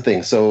 That's the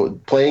thing. So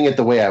playing it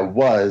the way I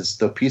was,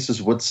 the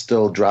pieces would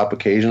still drop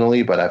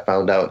occasionally, but I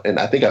found out, and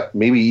I think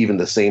maybe even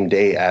the same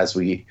day as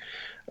we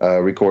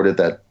recorded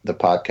the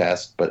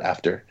podcast, but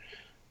after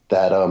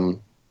that,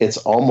 it's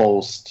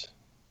almost,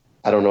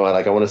 I don't know,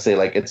 like I want to say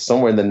like it's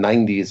somewhere in the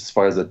 90s as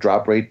far as the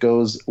drop rate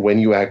goes when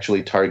you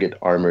actually target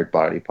armored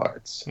body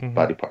parts.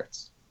 But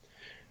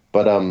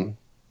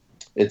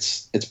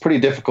it's pretty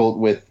difficult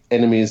with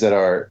enemies that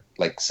are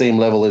like same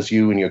level as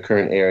you in your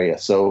current area.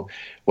 So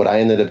what I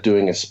ended up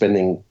doing is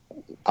spending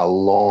a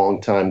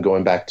long time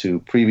going back to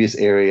previous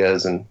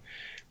areas and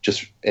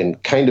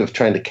kind of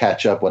trying to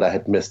catch up what I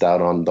had missed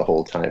out on the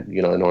whole time,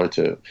 in order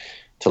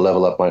to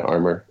level up my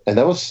armor. And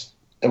it was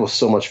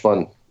so much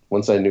fun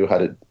once I knew how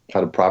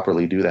to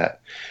properly do that.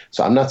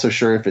 So I'm not so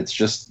sure if it's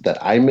just that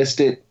I missed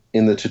it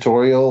in the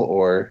tutorial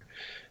or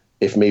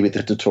if maybe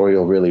the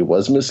tutorial really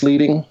was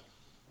misleading,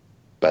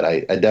 but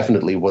I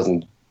definitely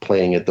wasn't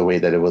playing it the way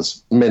that it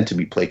was meant to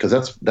be played,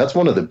 because that's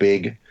one of the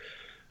big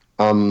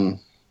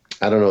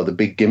the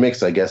big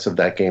gimmicks, I guess, of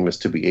that game is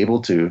to be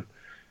able to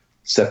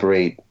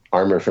separate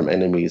armor from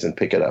enemies and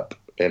pick it up,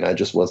 and I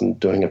just wasn't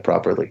doing it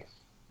properly.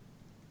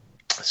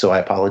 So I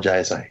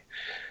apologize. I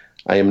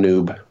am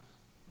noob.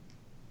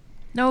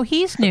 No,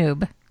 he's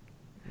noob.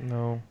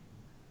 No.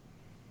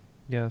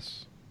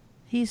 Yes.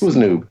 Who's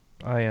noob?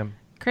 I am.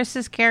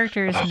 Chris's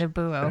character is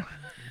Nobuo.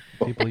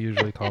 People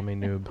usually call me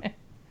noob.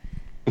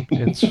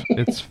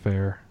 It's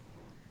fair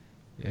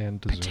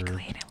and deserved.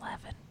 Particularly at 11.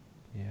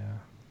 Yeah.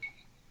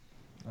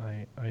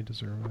 I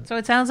deserve it. So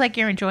it sounds like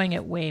you're enjoying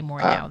it way more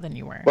now than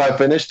you were. Well, I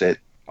finished it.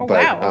 Oh,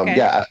 but, wow. Okay.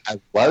 Yeah, I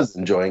was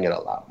enjoying it a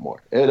lot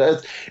more.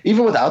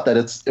 Even without that,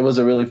 it was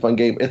a really fun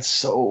game.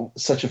 It's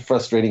such a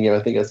frustrating game. I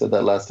think I said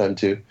that last time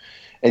too.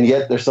 And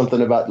yet there's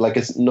something about, like,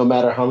 it's no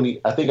matter how many,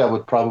 I think I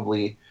would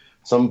probably,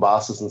 some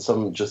bosses and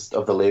some just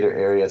of the later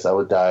areas, I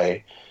would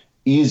die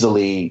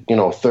easily,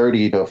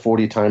 30 to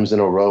 40 times in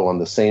a row on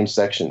the same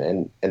section.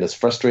 And as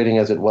frustrating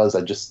as it was,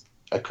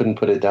 I couldn't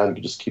put it down.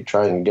 You just keep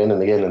trying again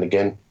and again and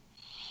again.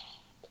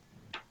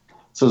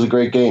 So it was a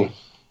great game.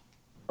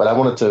 But I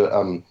wanted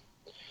to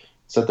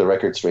set the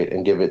record straight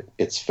and give it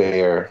its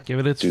fair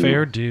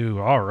fair due.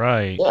 All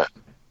right. Yeah.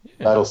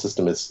 Battle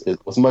system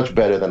was much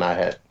better than I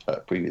had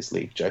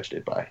previously judged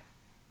it by.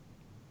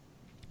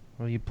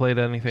 Well, you played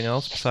anything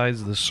else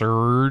besides the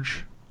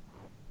Surge,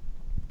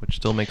 which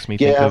still makes me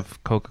think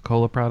of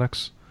Coca-Cola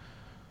products?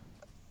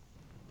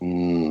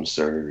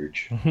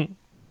 Surge.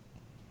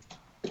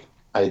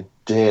 I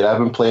did. I've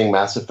been playing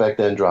Mass Effect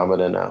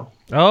Andromeda now.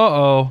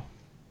 Uh-oh.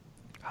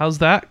 How's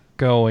that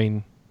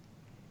going?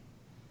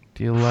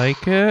 Do you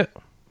like it?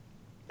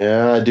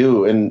 Yeah, I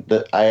do. And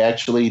I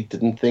actually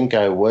didn't think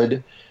I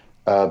would.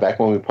 Back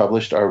when we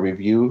published our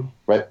review,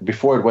 right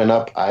before it went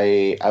up,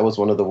 I was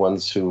one of the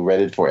ones who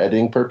read it for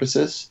editing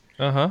purposes.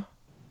 Uh-huh.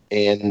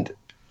 And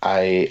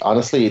I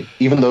honestly,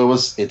 even though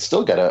it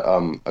still got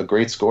a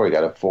great score, it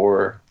got a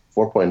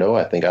 4.0,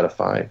 I think, out of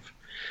 5.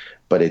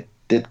 But it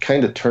did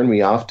kind of turn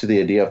me off to the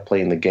idea of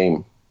playing the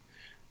game.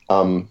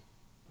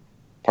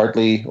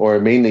 Partly, or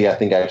mainly, I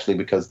think, actually,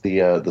 because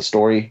the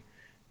story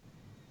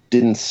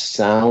didn't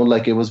sound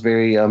like it was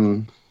very, I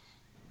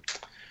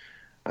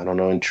don't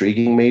know,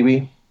 intriguing,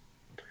 maybe.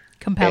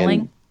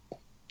 Compelling?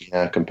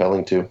 Yeah,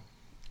 compelling, too.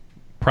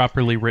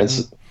 Properly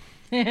written?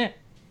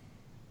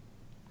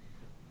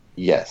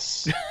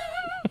 Yes.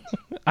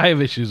 I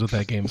have issues with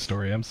that game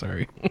story. I'm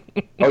sorry.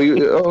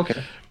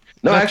 Okay.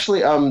 No,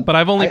 actually, but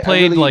I've only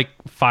played like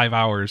 5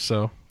 hours,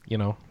 so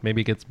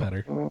maybe it gets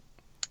better.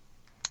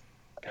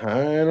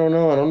 I don't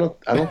know.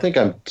 I don't think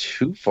I'm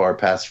too far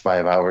past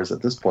 5 hours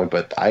at this point,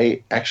 but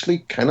I actually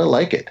kind of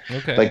like it.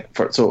 Okay.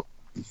 So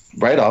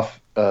right off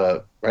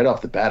the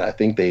bat, I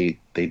think they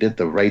did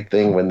the right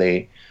thing when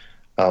they,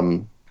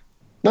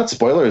 not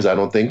spoilers, I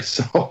don't think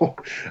so.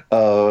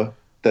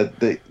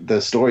 That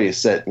the story is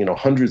set,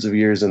 hundreds of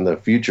years in the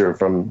future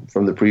from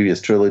the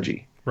previous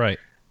trilogy. Right.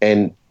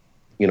 And,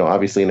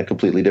 obviously in a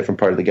completely different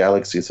part of the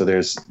galaxy. So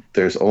there's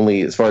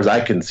only, as far as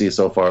I can see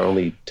so far,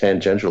 only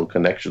tangential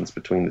connections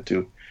between the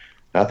two.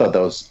 I thought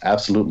that was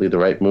absolutely the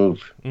right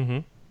move. Mm-hmm.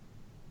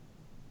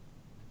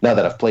 Now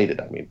that I've played it,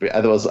 I mean, I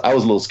was a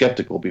little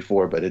skeptical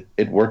before, but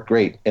it worked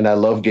great. And I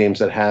love games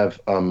that have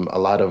a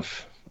lot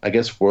of, I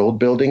guess, world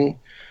building.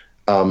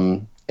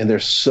 And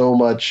there's so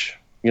much,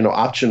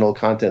 optional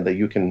content that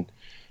you can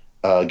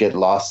get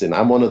lost in.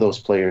 I'm one of those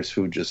players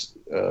who just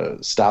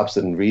stops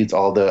and reads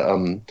all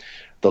the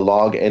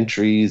log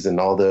entries and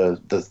all the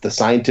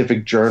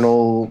scientific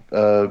journal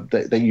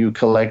that you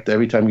collect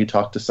every time you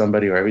talk to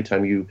somebody or every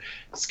time you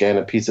scan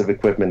a piece of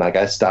equipment. Like,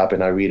 I stop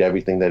and I read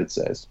everything that it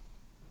says.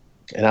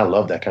 And I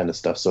love that kind of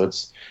stuff. So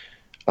it's,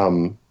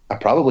 I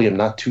probably am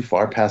not too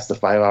far past the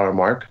 5-hour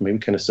mark, maybe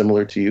kind of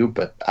similar to you,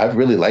 but I've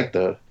really liked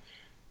the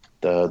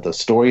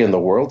story and the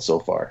world so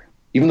far.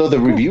 Even though the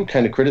review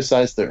kind of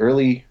criticized the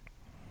early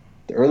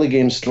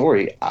game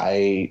story,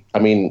 I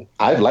mean,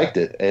 I've liked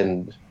it.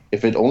 And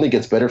if it only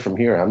gets better from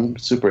here, I'm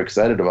super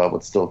excited about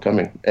what's still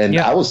coming. And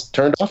I was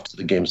turned off to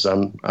the game,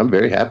 so I'm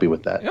very happy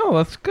with that. Oh,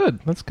 that's good.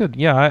 That's good.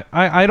 Yeah,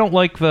 I don't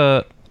like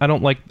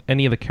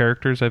any of the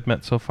characters I've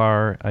met so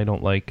far. I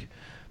don't like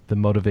the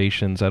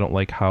motivations. I don't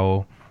like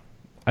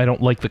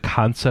the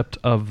concept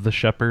of the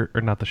shepherd,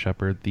 or not the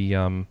shepherd,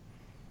 the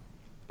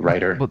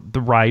Rider.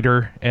 The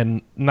rider,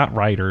 and not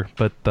rider,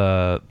 but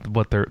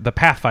the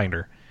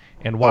Pathfinder,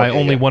 and why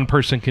only one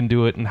person can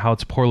do it, and how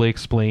it's poorly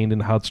explained,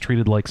 and how it's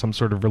treated like some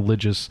sort of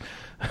religious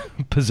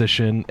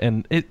position,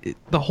 and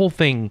the whole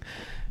thing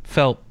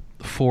felt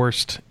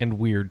forced and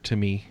weird to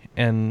me,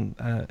 and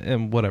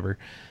whatever.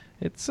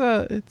 It is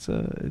what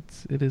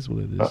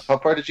it is. How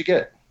far did you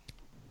get?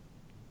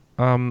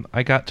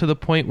 I got to the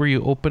point where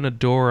you open a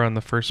door on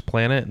the first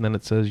planet, and then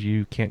it says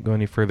you can't go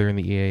any further in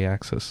the EA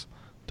Access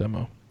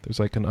demo. There's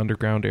like an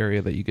underground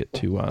area that you get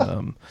to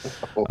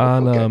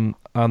on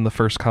the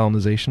first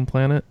colonization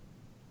planet.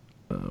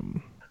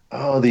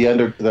 The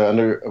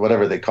under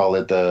whatever they call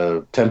it,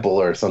 the temple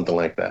or something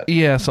like that.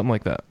 Yeah, something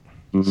like that.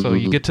 Mm-hmm. So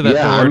you get to that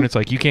door, and it's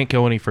like you can't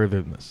go any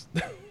further than this.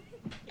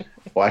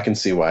 Well, I can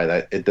see why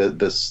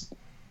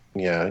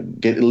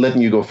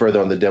letting you go further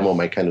on the demo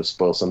might kind of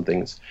spoil some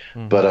things.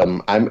 Mm-hmm. But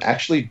I'm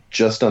actually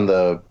just on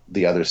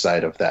the other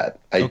side of that.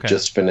 I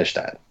just finished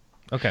that.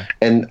 Okay.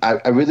 And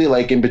I really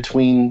like in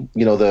between,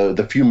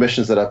 the few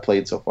missions that I've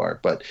played so far.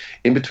 But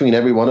in between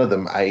every one of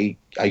them, I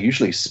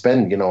usually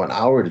spend, an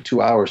hour to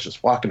 2 hours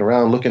just walking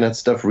around, looking at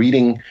stuff,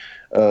 reading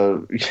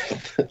all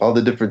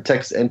the different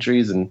text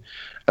entries. And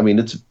I mean,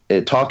 it's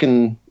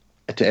talking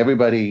to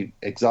everybody,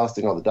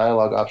 exhausting all the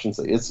dialogue options.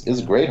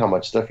 It's great how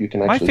much stuff you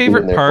can actually do. My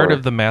favorite part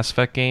of the Mass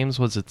Effect games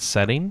was its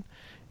setting,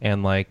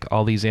 and like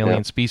all these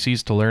alien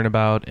species to learn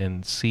about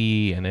and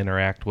see and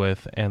interact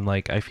with, and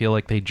like I feel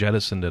like they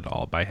jettisoned it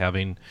all by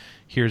having,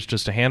 here's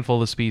just a handful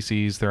of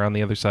species, they're on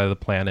the other side of the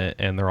planet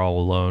and they're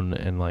all alone,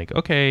 and like,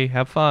 okay,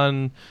 have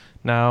fun.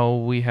 Now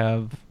we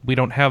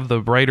don't have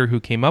the writer who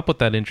came up with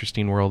that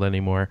interesting world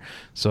anymore,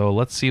 so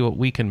let's see what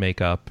we can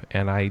make up.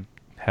 And I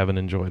haven't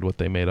enjoyed what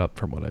they made up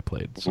from what I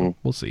played, so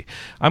we'll see.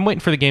 I'm waiting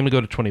for the game to go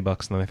to $20 and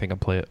then I think I'll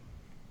play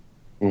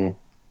it.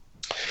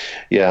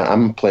 Yeah,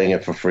 I'm playing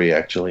it for free,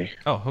 actually.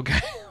 Oh, okay.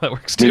 That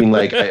works too. Meaning,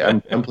 like,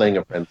 I'm playing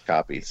a friend's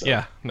copy. So.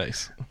 Yeah,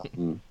 nice.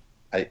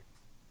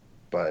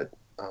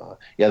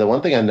 Yeah, the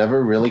one thing I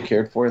never really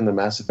cared for in the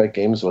Mass Effect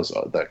games was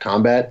the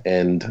combat,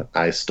 and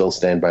I still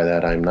stand by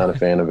that. I'm not a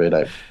fan of it.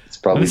 It's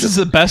probably this is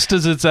the best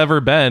as it's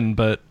ever been,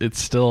 but it's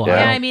still.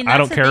 Yeah. I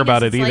don't care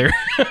about it either.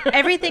 Like,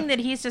 everything that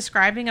he's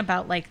describing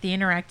about like the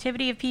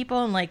interactivity of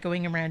people and like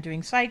going around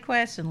doing side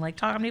quests and like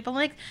talking to people,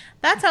 like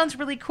that sounds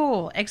really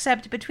cool.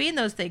 Except between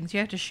those things, you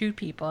have to shoot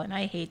people, and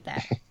I hate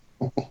that.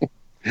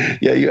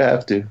 Yeah, you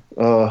have to.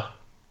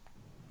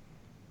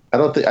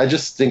 I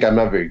just think I'm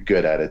not very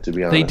good at it, to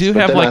be honest. They do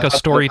have like a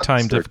story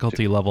time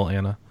difficulty level,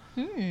 Anna.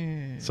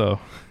 So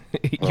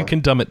you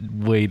can dumb it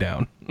way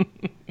down.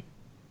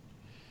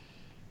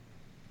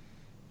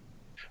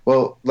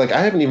 Well, like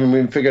I haven't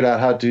even figured out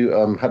how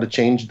to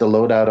change the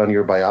loadout on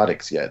your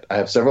biotics yet. I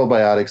have several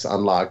biotics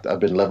unlocked. I've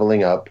been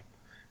leveling up,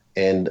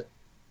 and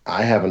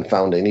I haven't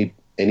found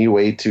any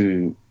way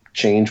to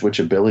change which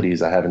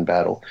abilities I have in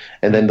battle.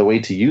 And then the way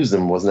to use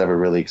them was never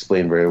really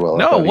explained very well.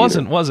 No, it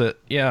wasn't, was it?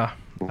 Yeah.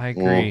 I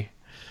agree.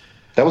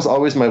 That was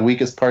always my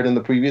weakest part in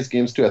the previous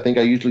games too. I think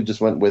I usually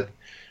just went with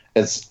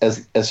as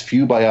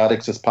few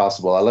biotics as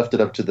possible. I left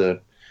it up to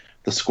the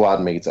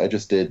squad mates. I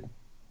just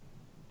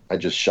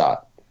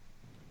shot.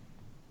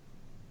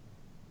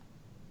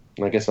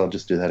 And I guess I'll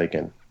just do that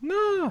again.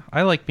 No,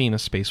 I like being a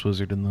space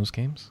wizard in those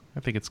games. I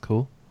think it's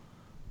cool.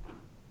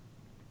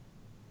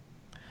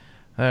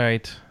 All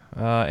right.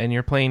 And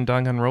you're playing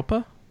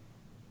Danganronpa?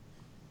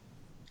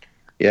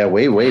 Yeah,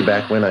 way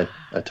back when I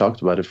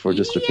talked about it for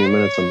just a few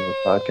minutes on the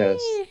podcast.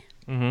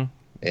 Mm-hmm.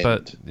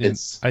 But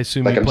it's I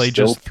assume like you played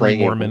just 3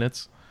 more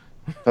minutes.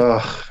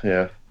 Oh,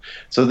 yeah.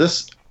 So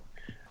this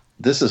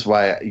is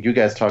why you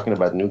guys talking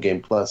about New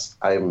Game Plus,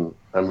 I'm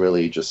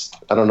really just,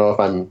 I don't know if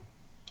I'm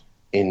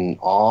in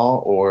awe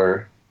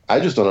or I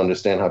just don't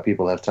understand how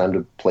people have time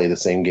to play the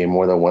same game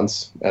more than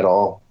once at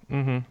all.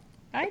 Mm-hmm.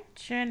 I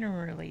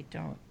generally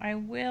don't. I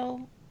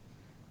will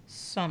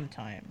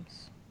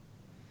sometimes.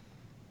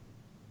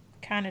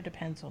 Kind of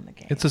depends on the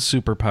game. It's a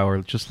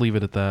superpower. Just leave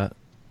it at that.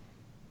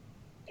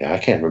 Yeah, I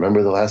can't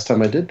remember the last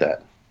time I did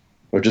that,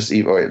 or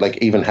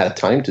even had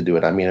time to do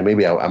it. I mean,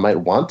 maybe I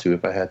might want to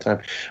if I had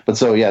time. But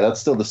so yeah, that's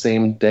still the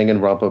same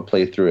Danganronpa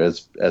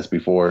playthrough as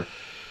before.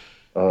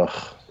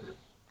 Ugh,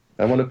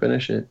 I want to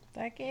finish it.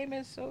 That game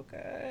is so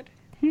good.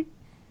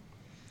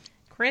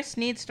 Chris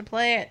needs to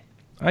play it.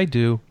 I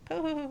do.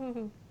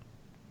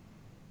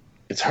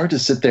 It's hard to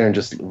sit there and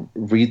just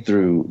read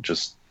through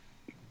just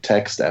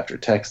text after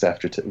text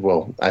after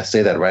well, I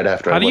say that right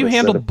after. How do you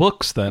handle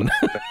books then?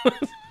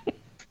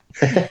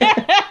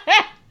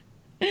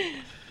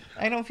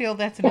 I don't feel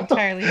that's an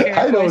entirely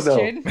fair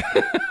question.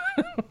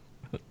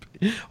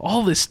 Know.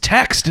 All this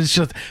text is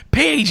just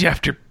page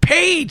after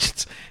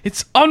page.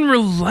 It's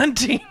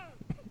unrelenting.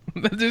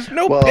 There's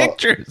no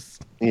pictures.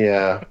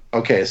 Yeah.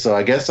 Okay, so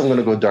I guess I'm going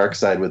to go dark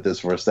side with this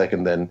for a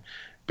second then,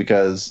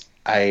 because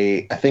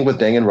I think with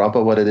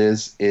Danganronpa what it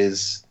is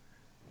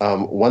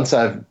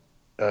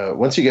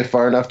once you get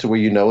far enough to where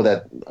you know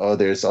that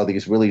there's all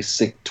these really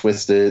sick,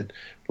 twisted,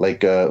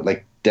 like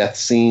death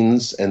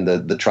scenes and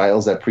the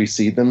trials that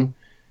precede them,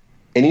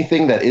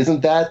 anything that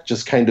isn't that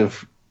just kind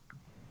of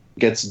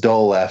gets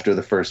dull after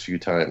the first few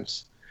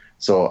times.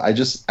 So I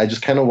just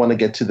kind of want to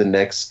get to the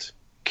next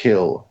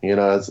kill. You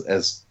know,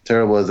 as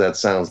terrible as that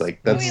sounds,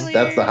 like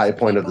that's the high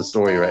point of the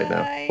story right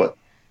now.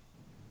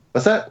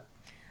 What's that?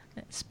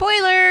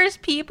 Spoilers!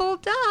 People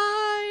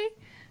die.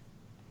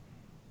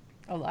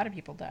 A lot of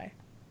people die.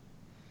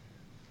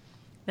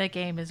 That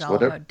game is all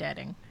about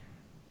deading.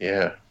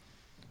 Yeah.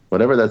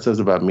 Whatever that says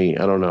about me,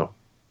 I don't know.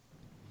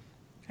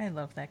 I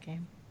love that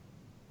game.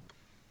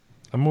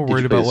 I'm more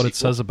worried about what it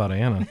says about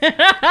Anna.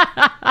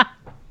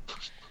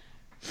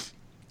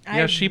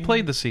 Yeah, she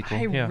played the sequel.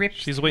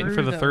 She's waiting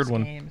for the third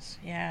one. Games.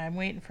 Yeah, I'm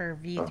waiting for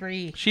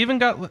V3. She even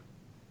got...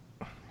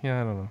 Yeah,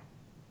 I don't know.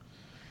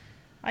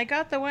 I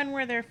got the one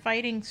where they're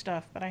fighting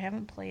stuff, but I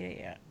haven't played it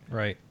yet.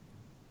 Right.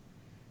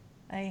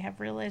 I have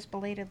realized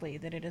belatedly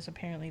that it is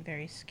apparently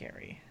very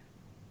scary.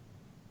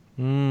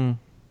 Probably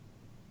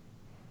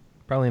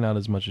not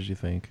as much as you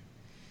think.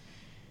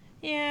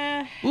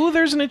 Yeah. Ooh,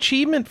 there's an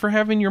achievement for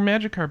having your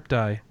Magikarp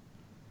die.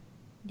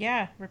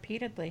 Yeah,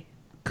 repeatedly.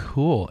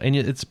 Cool. And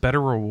it's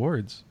better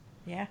rewards.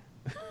 Yeah.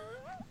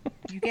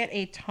 You get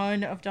a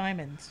ton of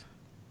diamonds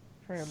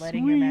for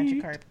letting your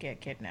Magikarp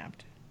get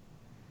kidnapped.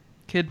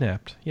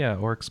 Kidnapped, yeah,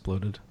 or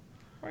exploded.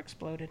 Or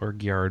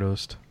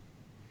Gyarados.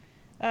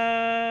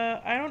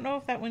 I don't know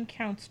if that one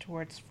counts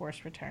towards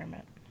forced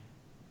retirement.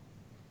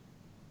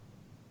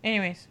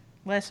 Anyways,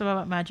 less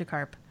about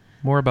Magikarp.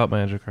 More about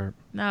Magikarp.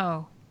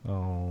 No.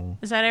 Oh.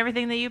 Is that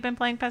everything that you've been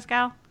playing,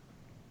 Pascal?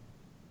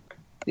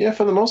 Yeah,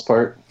 for the most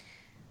part.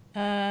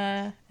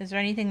 Is there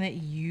anything that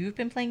you've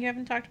been playing you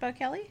haven't talked about,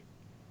 Kelly?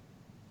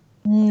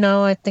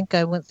 No, I think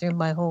I went through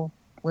my whole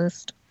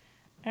list.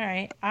 All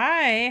right.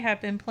 I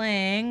have been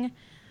playing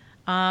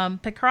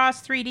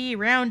Picross 3D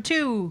Round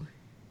 2.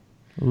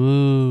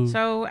 Ooh.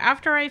 So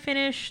after I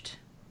finished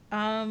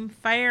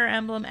Fire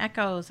Emblem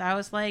Echoes. I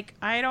was like,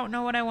 I don't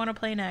know what I want to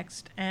play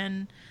next.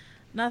 And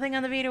nothing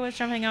on the Vita was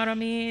jumping out at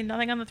me.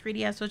 Nothing on the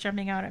 3DS was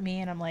jumping out at me.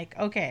 And I'm like,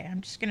 okay,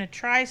 I'm just going to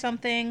try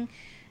something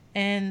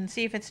and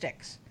see if it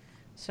sticks.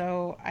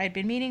 So I'd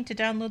been meaning to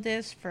download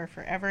this for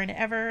forever and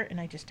ever, and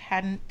I just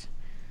hadn't.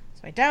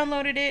 So I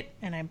downloaded it,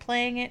 and I'm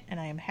playing it, and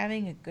I am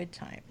having a good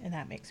time. And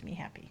that makes me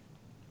happy.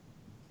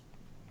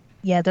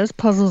 Yeah, those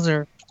puzzles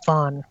are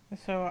fun.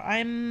 So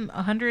I'm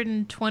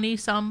 120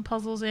 some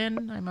puzzles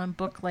in. I'm on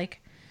book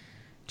like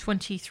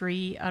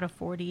 23 out of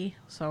 40.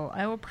 So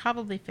I will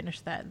probably finish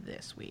that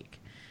this week.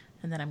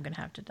 And then I'm going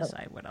to have to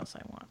decide what else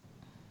I want.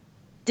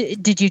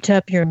 Did you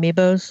tap your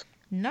amiibos?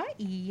 Not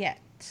yet.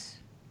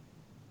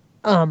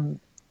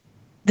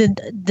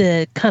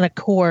 The kind of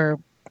core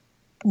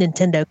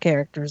Nintendo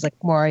characters like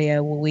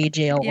Mario,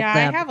 Luigi, all of them. Yeah,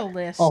 I have a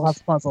list. All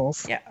have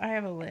puzzles. Yeah, I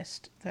have a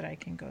list that I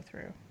can go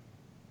through.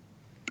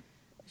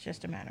 It's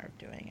just a matter of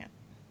doing it.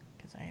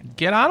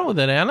 Get on with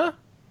it, Anna.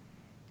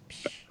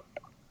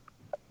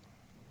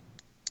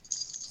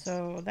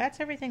 So that's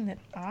everything that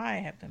I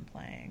have been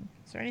playing.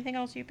 Is there anything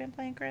else you've been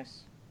playing,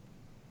 Chris?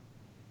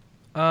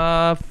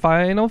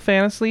 Final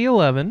Fantasy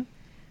 11.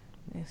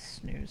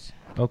 Snooze.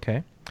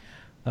 Okay.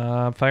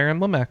 Fire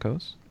Emblem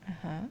Echoes.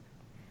 Uh-huh.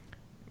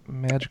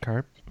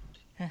 Magikarp.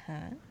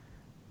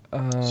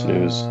 Uh-huh.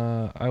 Snooze.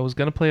 I was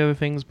going to play other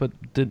things, but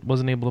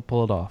wasn't able to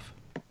pull it off.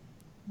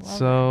 Well,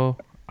 so,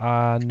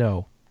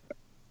 no.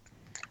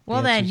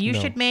 Well, then, you no.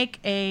 should make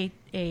a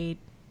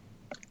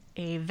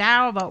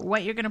vow about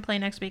what you're going to play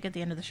next week at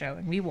the end of the show,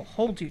 and we will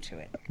hold you to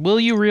it. Will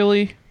you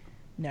really?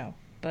 No,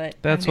 but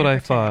that's what I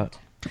thought.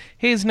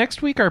 Hey, is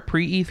next week our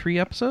pre-E3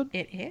 episode?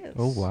 It is.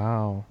 Oh,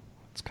 wow.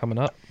 It's coming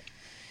up.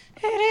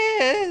 It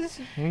is.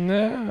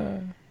 Nah.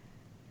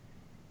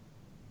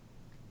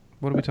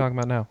 What are we talking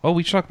about now? Oh,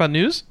 we should talk about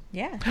news?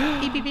 Yeah.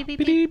 Beep, beep, beep, beep,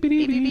 beep,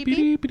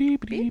 beep,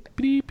 beep,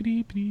 beep,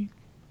 beep, beep.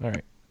 All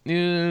right.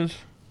 News.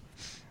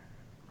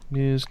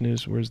 Where's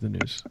the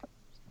news?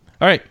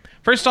 All right.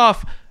 First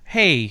off,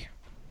 hey,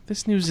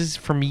 this news is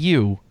from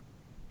you.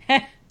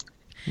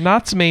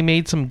 Natsume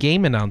made some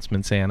game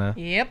announcements, Anna.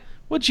 Yep.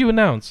 What'd you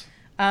announce?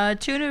 2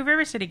 new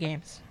River City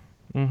games.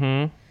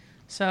 Mm-hmm.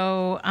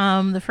 So,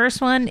 the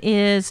first one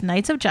is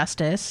Knights of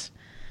Justice,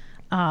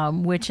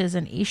 which is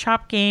an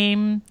eShop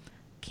game.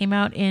 Came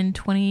out in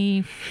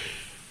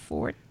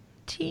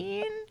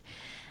 2014.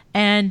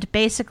 And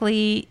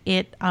basically,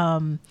 it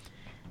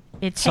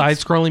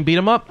side-scrolling beat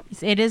 'em up?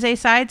 It is a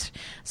side...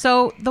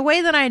 So, the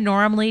way that I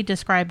normally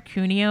describe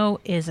Kunio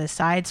is a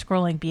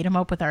side-scrolling beat 'em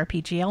up with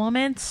RPG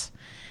elements.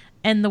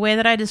 And the way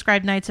that I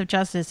describe Knights of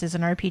Justice is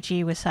an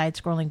RPG with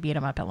side-scrolling beat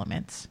 'em up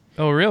elements.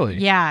 Oh, really?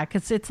 Yeah,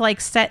 because it's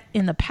like set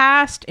in the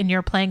past, and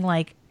you're playing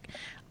like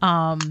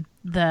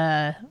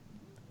the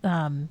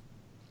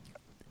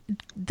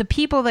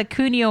people that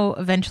Kunio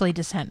eventually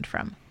descend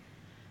from.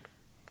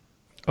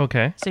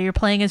 Okay. So you're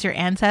playing as your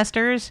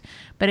ancestors,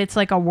 but it's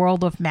like a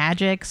world of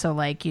magic. So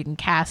like you can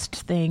cast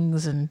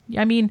things, and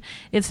I mean,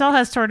 it still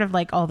has sort of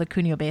like all the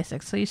Kunio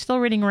basics. So you're still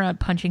running around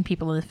punching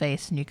people in the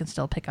face, and you can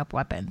still pick up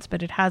weapons,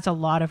 but it has a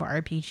lot of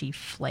RPG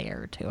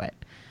flair to it.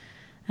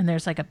 And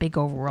there's like a big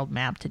overworld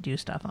map to do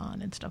stuff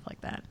on and stuff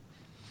like that.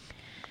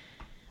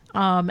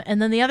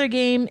 And then the other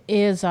game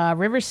is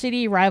River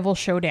City Rival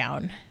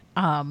Showdown,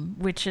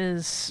 which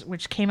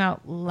came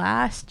out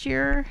last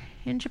year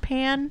in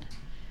Japan.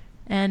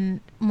 And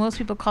most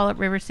people call it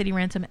River City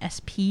Ransom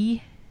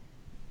SP.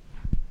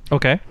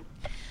 Okay.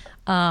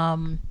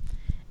 And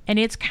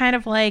it's kind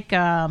of like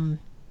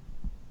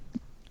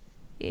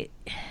it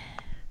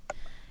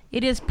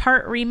is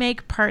part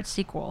remake, part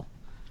sequel.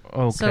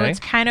 Okay. So it's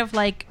kind of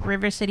like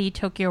River City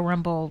Tokyo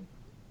Rumble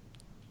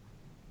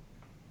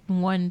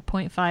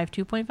 1.5,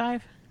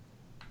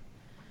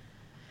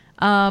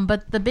 2.5.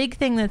 But the big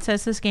thing that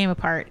sets this game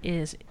apart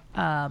is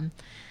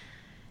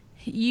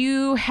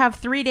you have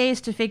 3 days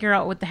to figure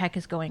out what the heck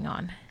is going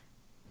on.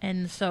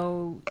 And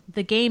so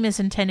the game is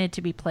intended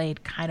to be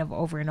played kind of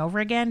over and over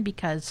again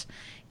because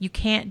you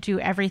can't do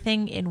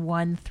everything in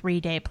one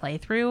 3-day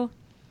playthrough.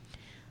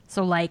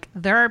 So, like,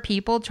 there are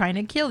people trying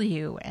to kill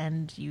you,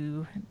 and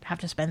you have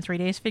to spend 3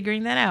 days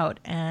figuring that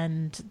out.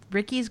 And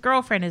Ricky's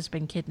girlfriend has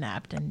been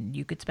kidnapped, and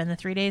you could spend the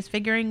 3 days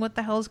figuring what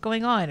the hell is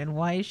going on, and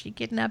why is she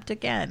kidnapped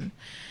again?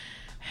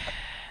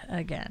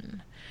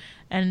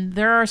 And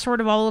there are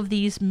sort of all of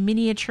these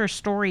miniature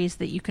stories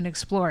that you can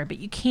explore, but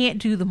you can't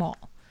do them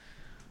all.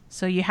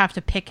 So you have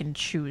to pick and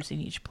choose in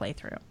each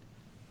playthrough.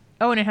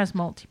 Oh, and it has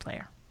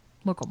multiplayer,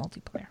 local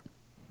multiplayer.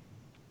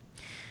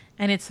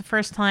 And it's the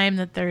first time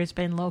that there's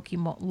been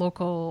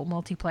local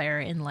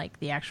multiplayer in, like,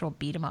 the actual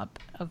beat-em-up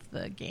of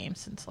the game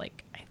since,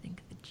 like, I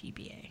think the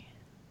GBA.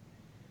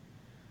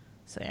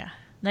 So, yeah.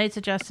 Knights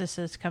of Justice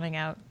is coming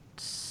out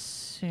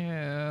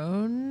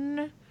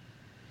soon.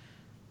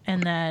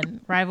 And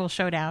then Rival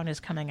Showdown is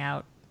coming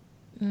out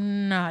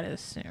not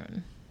as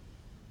soon.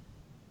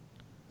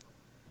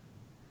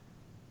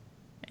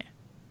 Yeah.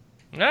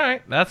 All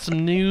right. That's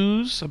some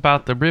news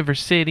about the River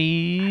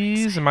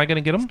Cities. Am I going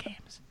to get them? Games.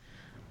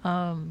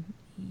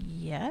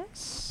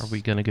 Yes. Are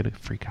we going to get a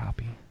free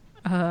copy?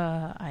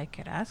 I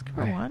could ask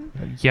for one.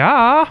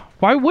 Yeah,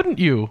 why wouldn't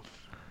you?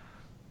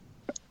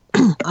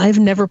 I've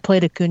never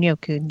played a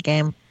Kunio-kun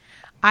game.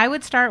 I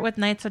would start with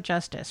Knights of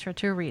Justice for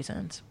 2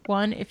 reasons.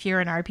 1, if you're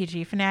an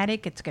RPG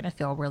fanatic, it's going to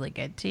feel really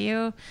good to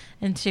you.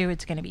 And 2,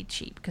 it's going to be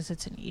cheap because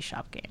it's an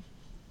eShop game.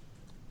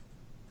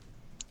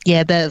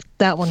 Yeah,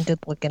 that one did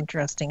look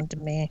interesting to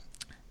me.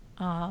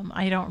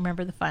 I don't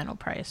remember the final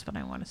price, but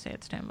I want to say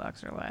it's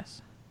 $10 or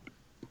less.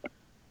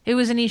 It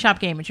was an eShop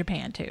game in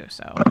Japan too,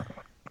 so.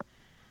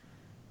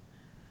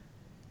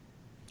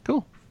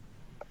 Cool.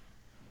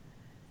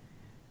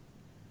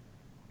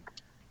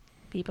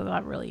 People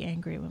got really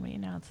angry when we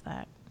announced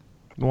that.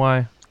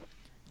 Why?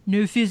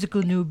 No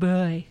physical, no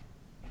buy.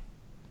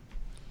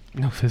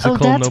 No physical,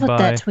 that's no what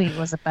buy. that tweet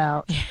was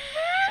about. It's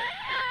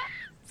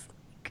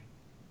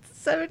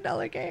like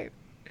 $7 game.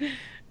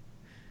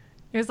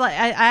 It was like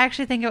I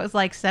actually think it was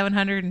like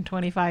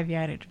 725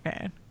 yen in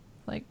Japan.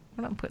 Like,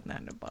 we're not putting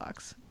that in a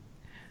box.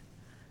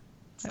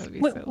 That would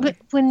be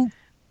silly.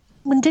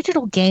 When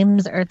digital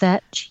games are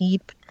that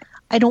cheap,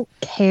 I don't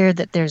care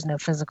that there's no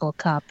physical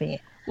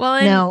copy.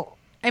 Well, now,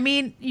 I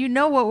mean, you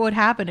know what would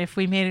happen if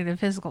we made it a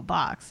physical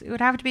box? It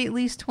would have to be at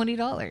least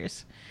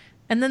 $20.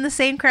 And then the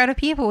same crowd of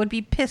people would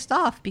be pissed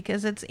off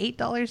because it's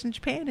 $8 in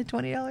Japan and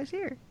 $20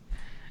 here.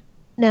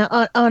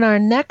 Now, on our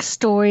next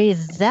story,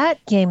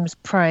 that game's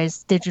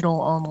price,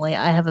 digital only,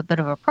 I have a bit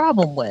of a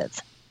problem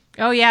with.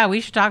 Oh, yeah,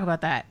 we should talk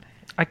about that.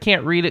 I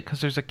can't read it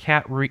because there's a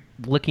cat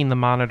licking the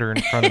monitor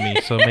in front of me,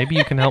 so maybe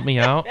you can help me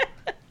out.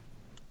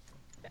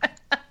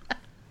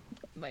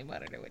 My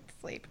monitor went to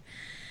sleep.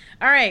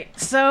 All right,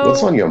 so...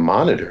 What's on your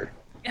monitor?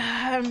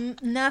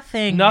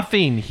 Nothing.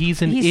 Nothing.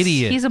 He's an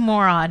idiot. He's a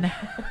moron.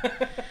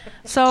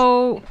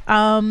 So,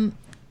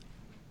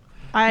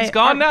 he's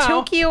gone now.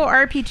 Tokyo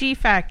RPG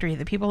Factory,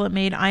 the people that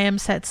made I Am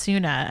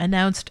Setsuna,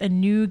 announced a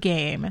new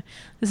game.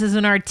 This is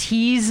an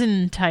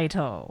artisan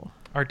title.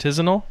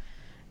 Artisanal?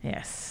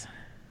 Yes.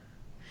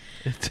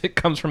 It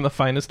comes from the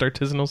finest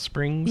artisanal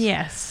springs?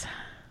 Yes.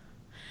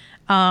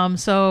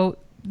 So,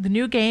 the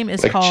new game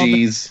is like called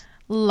cheese.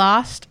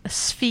 Lost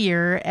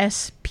Sphere,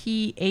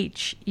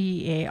 Sphear.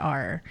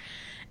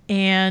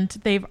 And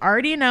they've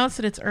already announced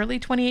that it's early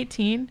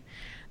 2018.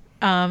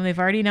 They've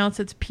already announced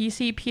it's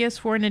PC,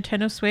 PS4,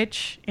 Nintendo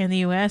Switch. In the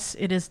US,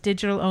 it is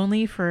digital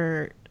only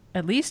for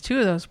at least 2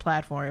 of those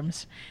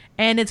platforms.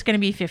 And it's going to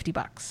be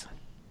 $50.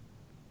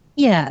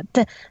 Yeah,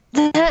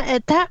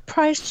 at that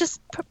price, just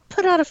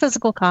put out a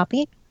physical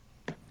copy.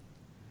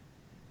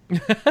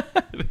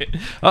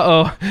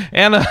 Uh-oh.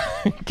 Anna,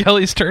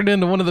 Kelly's turned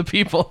into one of the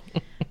people.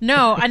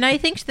 No, and I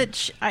think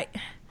that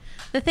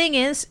the thing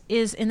is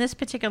in this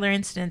particular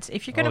instance,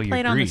 if you're going to play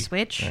it on the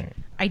Switch, right.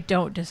 I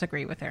don't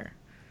disagree with her.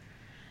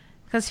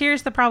 Because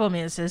here's the problem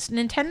is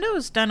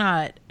Nintendo's done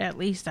at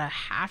least a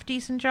half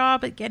decent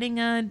job at getting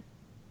a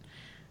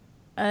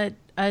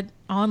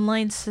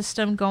online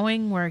system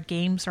going where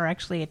games are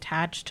actually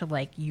attached to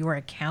like your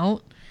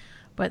account,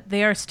 but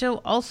they are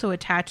still also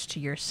attached to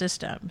your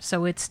system,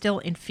 so it's still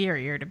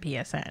inferior to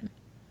PSN.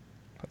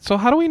 So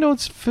how do we know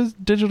it's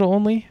digital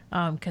only?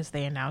 Because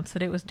they announced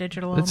that it was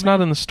digital only. It's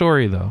not in the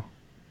story though.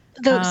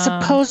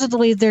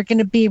 Supposedly they're going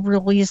to be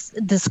released.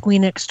 The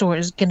Squeenix store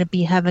is going to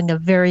be having a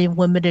very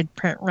limited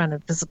print run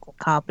of physical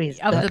copies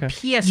of the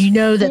PS4. You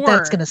know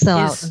that's going to sell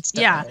out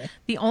instantly. Yeah,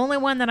 the only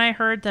one that I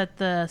heard that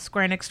the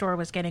Square Enix store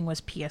was getting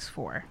was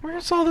PS4.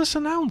 Where's all this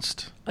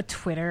announced? A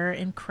Twitter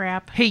and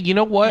crap. Hey, you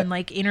know what? And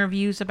like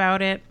interviews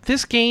about it.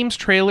 This game's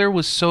trailer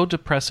was so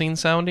depressing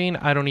sounding.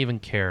 I don't even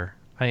care.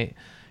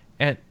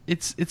 And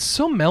it's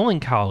so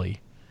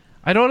melancholy.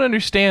 I don't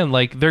understand.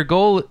 Like their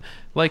goal.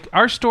 Like,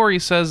 our story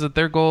says that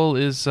their goal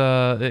is,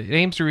 it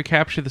aims to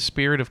recapture the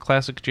spirit of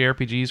classic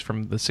JRPGs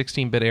from the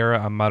 16-bit era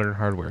on modern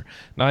hardware.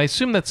 Now, I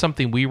assume that's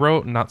something we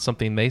wrote and not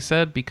something they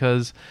said,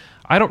 because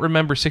I don't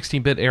remember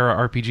 16-bit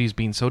era RPGs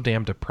being so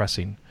damn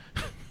depressing.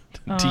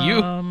 Do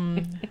you?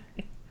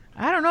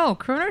 I don't know.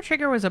 Chrono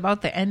Trigger was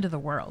about the end of the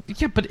world.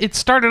 Yeah, but it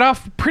started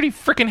off pretty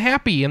freaking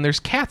happy, and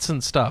there's cats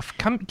and stuff.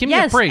 Give me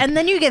a break. Yes, and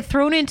then you get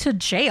thrown into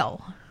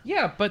jail.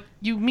 Yeah, but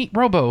you meet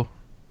Robo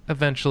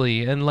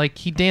eventually, and like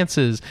he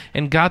dances,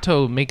 and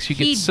Gato makes you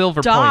get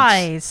silver points. He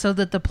dies so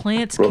that the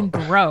plants can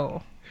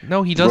grow.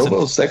 No, he doesn't.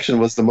 Robo's section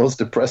was the most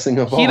depressing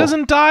of all. He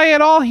doesn't die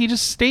at all. He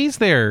just stays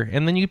there,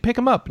 and then you pick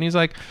him up, and he's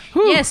like,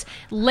 whew, yes,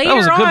 later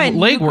was a good on,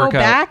 leg you workout. Go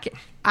back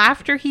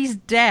after he's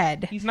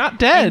dead. He's not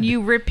dead. And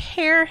you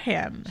repair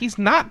him. He's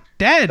not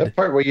dead. That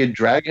part where you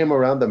drag him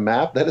around the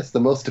map, that is the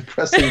most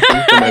depressing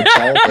thing from my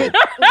childhood.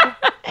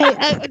 Hey,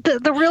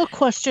 the real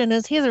question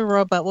is, he's a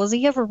robot. Was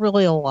he ever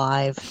really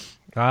alive?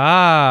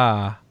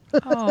 Ah.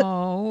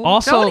 Oh,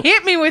 also, don't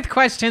hit me with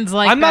questions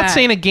like that. I'm not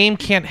saying a game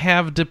can't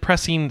have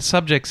depressing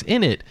subjects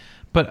in it,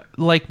 but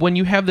like when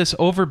you have this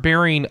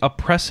overbearing,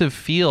 oppressive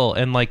feel,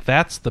 and like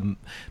that's the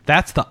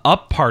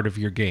up part of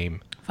your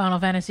game. Final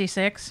Fantasy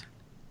VI.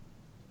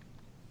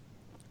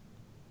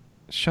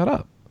 Shut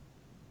up.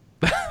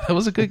 That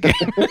was a good game.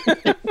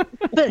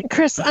 But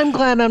Chris, I'm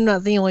glad I'm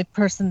not the only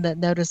person that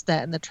noticed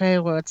that in the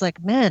trailer. It's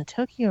like, man,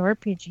 Tokyo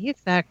RPG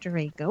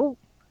Factory, go.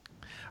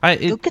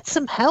 Go get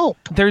some help.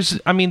 There's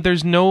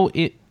no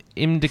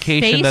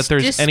indication that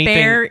there's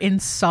despair anything in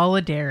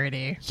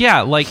solidarity.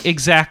 Yeah, like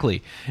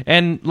exactly.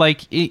 And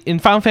like in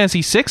Final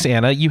Fantasy VI,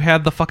 Anna, you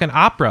had the fucking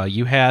opera,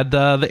 you had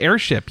the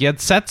airship, you had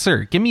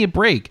Setzer. Give me a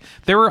break.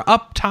 There were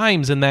up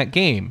times in that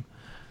game.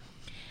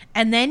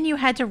 And then you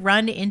had to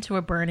run into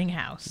a burning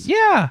house.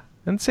 Yeah,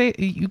 and say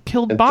you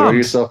killed and bombs. Throw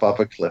yourself off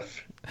a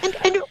cliff.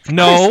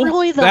 No,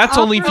 really that's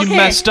only if you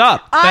messed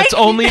up. That's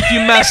only if you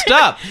messed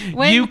up.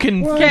 You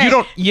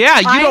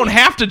don't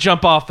have to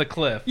jump off the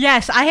cliff.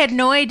 Yes, I had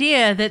no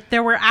idea that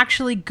there were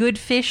actually good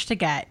fish to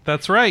get.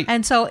 That's right.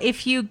 And so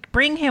if you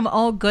bring him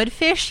all good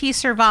fish, he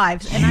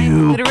survives. And I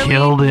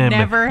literally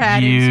never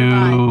had him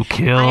survive. You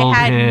killed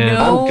him. I had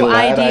no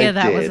idea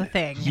that was a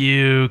thing.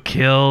 You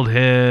killed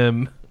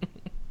him.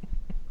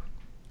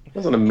 It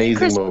was an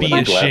amazing moment. Be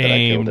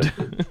ashamed.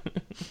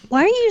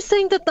 Why are you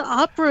saying that the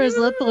opera is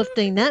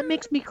uplifting? That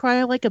makes me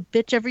cry like a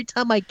bitch every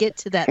time I get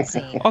to that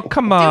scene. Oh,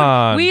 come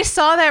on. Dude, we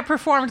saw that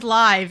performed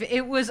live.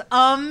 It was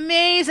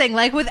amazing,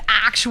 like with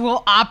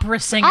actual opera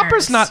singers.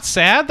 Opera's not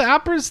sad.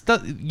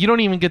 You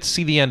don't even get to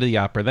see the end of the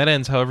opera. That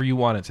ends however you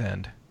want it to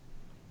end.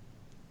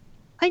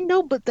 I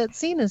know, but that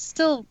scene is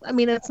still,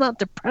 it's not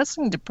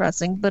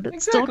depressing, but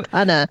it's still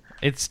kind of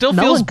It still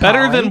feels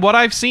better than what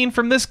I've seen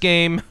from this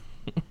game.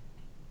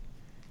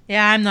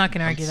 Yeah, I'm not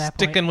going to argue that point.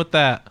 Sticking with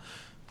that.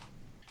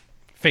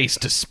 Face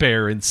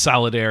despair in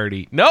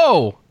solidarity.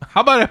 No! How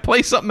about I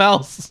play something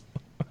else?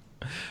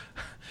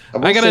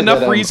 I got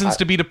enough reasons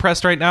to be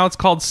depressed right now. It's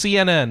called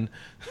CNN.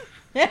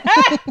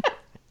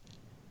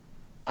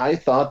 I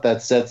thought that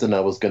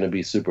Setsuna was going to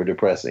be super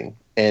depressing.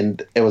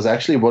 And it was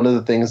actually one of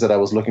the things that I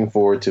was looking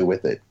forward to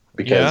with it.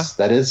 Because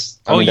that is,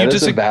 that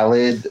is a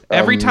valid...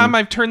 Every time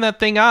I've turned that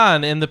thing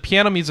on and the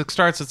piano music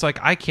starts, it's like,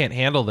 I can't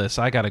handle this.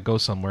 I got to go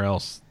somewhere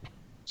else.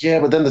 Yeah,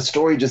 but then the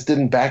story just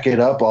didn't back it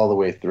up all the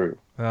way through.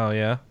 Oh,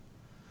 yeah?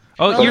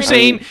 Oh, you're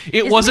saying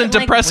it wasn't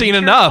depressing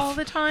enough. All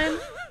the time?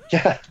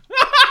 Yeah.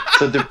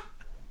 So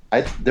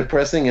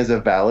depressing is a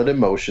valid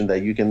emotion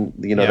that you can,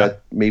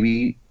 that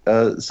maybe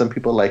some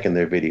people like in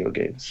their video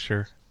games.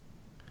 Sure.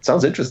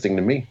 Sounds interesting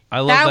to me. I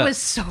love that. That was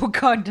so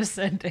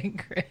condescending,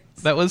 Chris.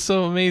 That was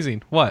so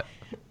amazing. What?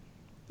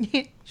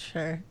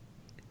 Sure.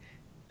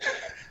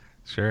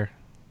 Sure.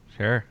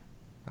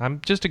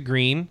 I'm just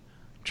agreeing.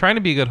 Trying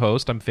to be a good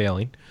host. I'm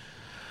failing.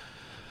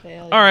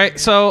 All right,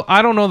 so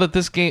I don't know that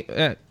this game...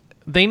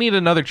 they need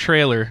another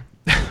trailer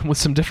with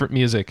some different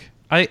music.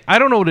 I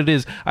don't know what it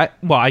is.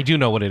 I do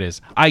know what it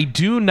is. I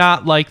do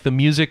not like the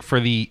music for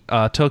the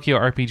Tokyo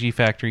RPG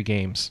Factory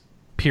games,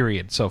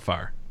 period, so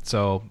far.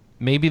 So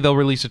maybe they'll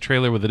release a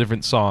trailer with a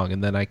different song,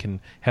 and then I can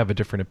have a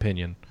different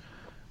opinion.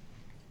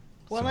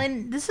 Well,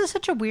 and this is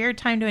such a weird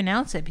time to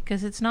announce it,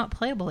 because it's not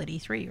playable at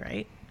E3,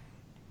 right?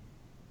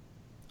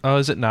 Oh,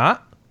 is it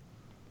not?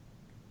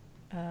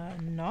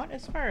 Not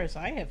as far as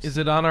I have seen. Is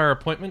it on our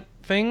appointment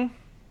thing?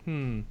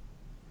 I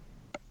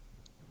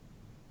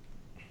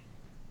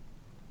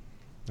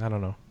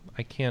don't know.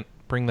 I can't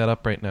bring that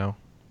up right now.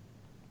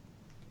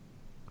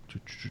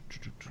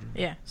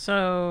 Yeah,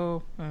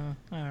 so... I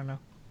don't know.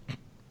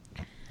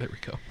 There we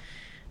go.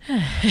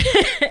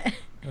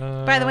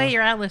 By the way,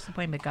 your Atlas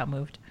appointment got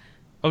moved.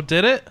 Oh,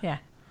 did it? Yeah.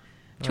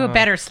 To a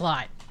better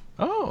slot.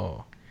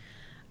 Oh.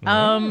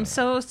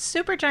 So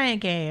Supergiant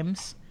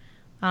Games...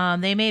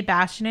 they made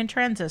Bastion and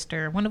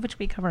Transistor, one of which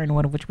we cover and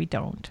one of which we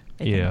don't.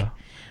 I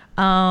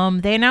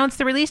think. They announced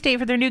the release date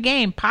for their new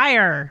game,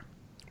 Pyre.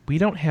 We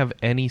don't have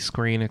any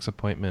Square Enix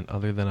appointment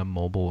other than a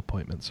mobile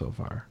appointment so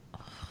far.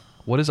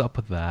 What is up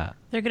with that?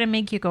 They're going to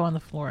make you go on the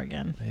floor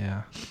again.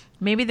 Yeah.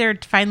 Maybe they're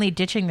finally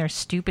ditching their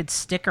stupid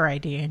sticker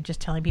idea and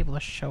just telling people to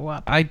show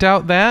up. I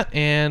doubt that,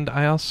 and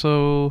I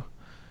also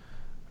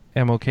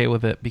am okay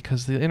with it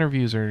because the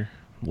interviews are...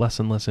 less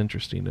and less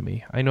interesting to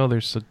me. I know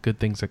there's some good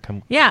things that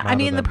come. Yeah, I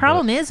mean the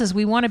problem is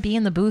we want to be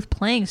in the booth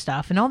playing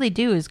stuff, and all they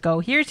do is go,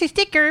 "Here's your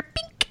sticker,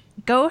 pink,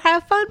 go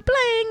have fun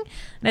playing."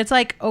 And it's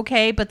like,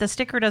 okay, but the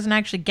sticker doesn't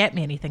actually get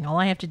me anything. All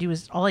I get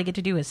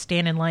to do is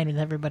stand in line with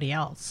everybody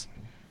else.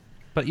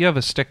 But you have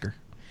a sticker.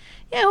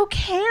 Yeah, who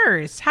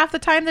cares? Half the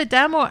time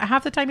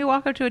you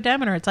walk up to a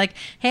demoner, it's like,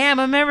 "Hey, I'm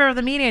a member of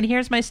the media, and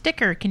here's my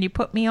sticker. Can you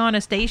put me on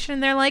a station?"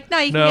 And they're like, "No,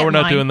 you can get we're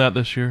not mine." doing that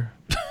this year.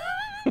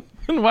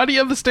 Why do you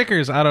have the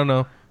stickers? I don't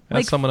know.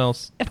 That's someone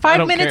else.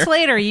 5 minutes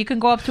later, you can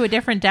go up to a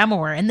different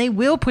demoer, and they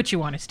will put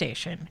you on a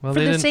station for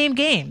the same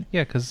game.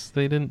 Yeah, because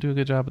they didn't do a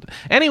good job with it.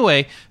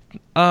 Anyway,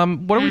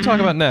 what are we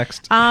talking about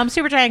next?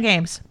 Supergiant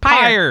Games.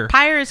 Pyre.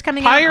 Pyre is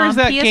coming out on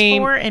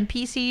PS4 and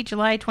PC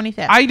July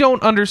 25th. I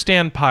don't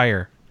understand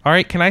Pyre. All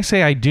right, can I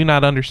say I do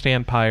not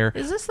understand Pyre?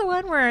 Is this the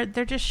one where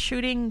they're just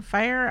shooting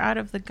fire out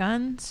of the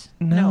guns?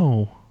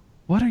 No.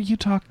 What are you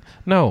talking?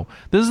 No.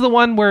 This is the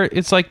one where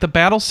it's like the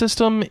battle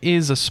system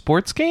is a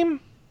sports game?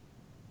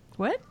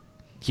 What?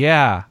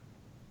 Yeah.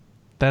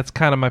 That's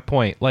kind of my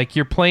point. Like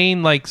you're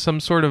playing like some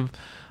sort of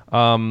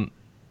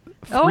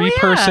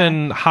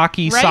three-person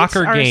hockey Rights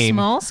soccer are game.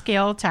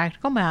 Small-scale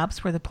tactical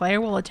maps where the player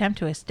will attempt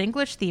to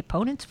extinguish the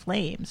opponent's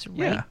flames.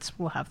 Rights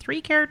will have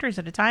 3 characters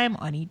at a time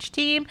on each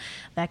team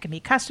that can be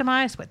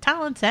customized with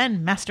talents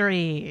and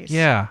masteries.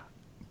 Yeah,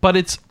 but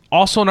it's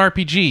also an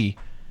RPG,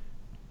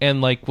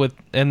 and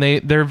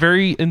they're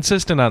very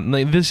insistent on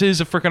this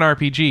is a freaking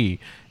RPG.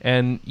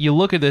 And you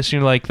look at this, and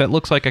you're like, that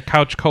looks like a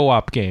couch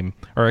co-op game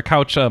or a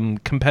couch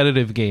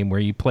competitive game where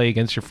you play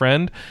against your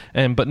friend.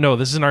 But no,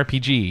 this is an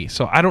RPG,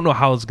 so I don't know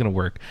how it's going to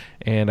work.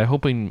 And I'm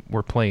hoping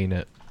we're playing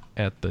it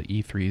at the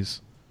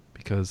E3s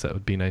because that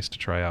would be nice to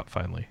try out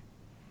finally.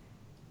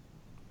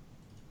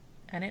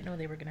 I didn't know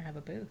they were going to have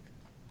a booth.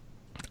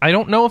 I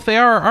don't know if they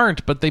are or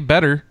aren't, but they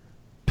better.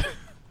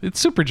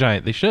 It's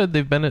Supergiant. They should.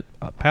 They've been at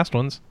past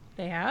ones.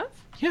 They have?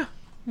 Yeah.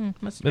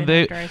 Must have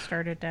been after I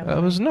started down. It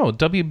was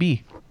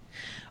WB.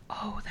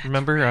 Oh, that's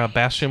Remember, right.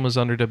 Bastion was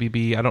under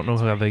WB. I don't know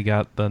how they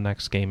got the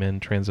next game in,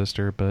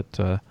 Transistor,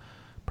 but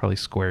probably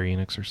Square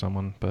Enix or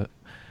someone. But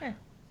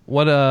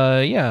what?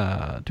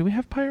 Do we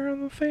have Pyre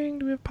on the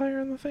thing?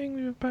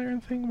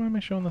 Why am I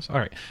showing this? All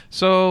right.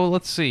 So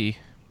let's see.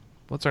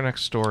 What's our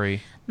next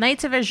story?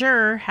 Knights of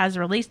Azure has a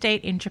release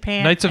date in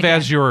Japan. Knights of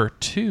Azure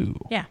 2.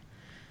 Yeah.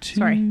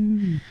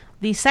 Sorry.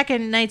 The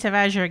second Knights of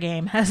Azure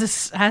game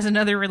has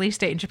another release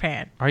date in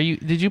Japan.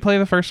 Did you play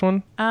the first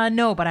one?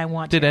 No, but I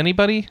want to. Did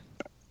anybody?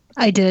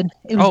 I did.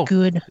 It was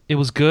good. It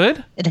was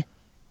good? It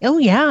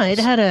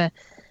had a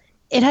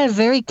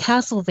very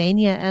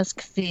Castlevania-esque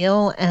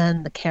feel,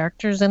 and the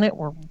characters in it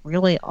were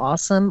really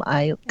awesome.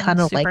 I kind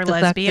of like the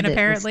fact that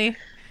apparently.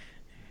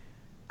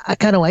 I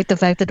kind of like the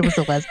fact that it was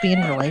a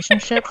lesbian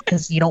relationship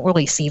because you don't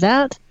really see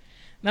that.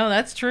 No,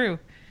 that's true.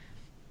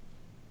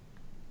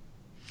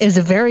 It was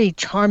a very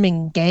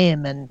charming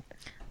game and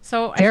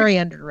very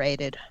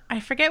underrated. I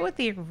forget what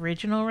the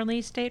original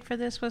release date for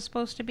this was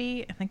supposed to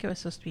be. I think it was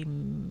supposed to be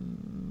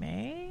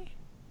May.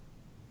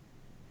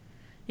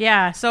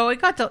 Yeah, so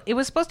it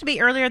was supposed to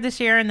be earlier this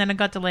year, and then it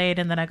got delayed,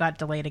 and then it got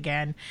delayed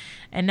again.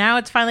 And now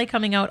it's finally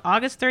coming out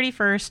August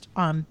 31st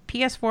on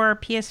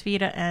PS4, PS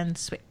Vita, and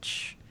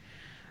Switch.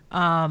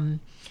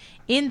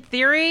 In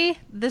theory,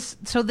 this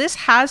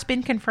has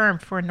been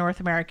confirmed for a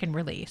North American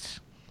release.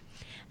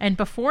 And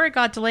before it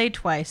got delayed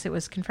twice, it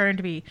was confirmed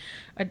to be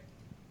a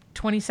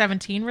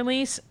 2017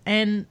 release.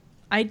 And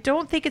I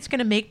don't think it's going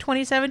to make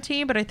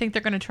 2017, but I think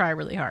they're going to try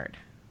really hard.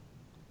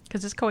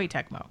 Because it's Koei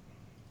Tecmo.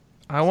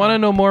 I want to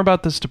know more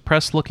about this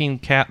depressed-looking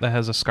cat that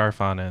has a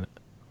scarf on it.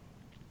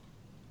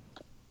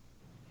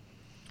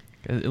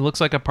 It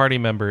looks like a party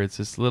member. It's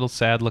this little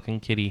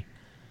sad-looking kitty.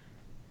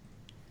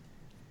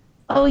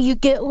 Oh, you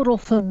get little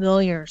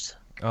familiars.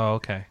 Oh,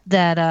 okay.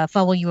 That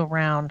follow you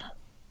around.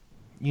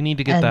 You need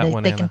to get that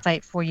one, They Anna. can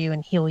fight for you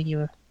and heal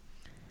you.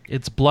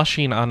 It's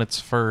blushing on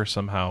its fur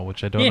somehow,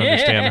 which I don't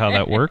understand how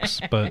that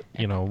works, but,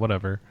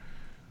 whatever.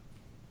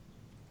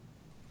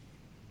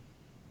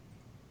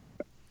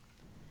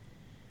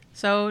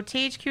 So,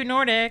 THQ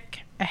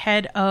Nordic,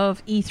 ahead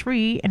of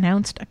E3,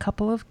 announced a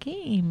couple of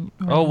games.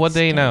 Oh, what'd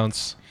they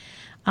announce?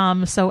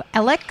 So,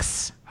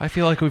 Alex. I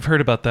feel like we've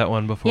heard about that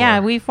one before. Yeah,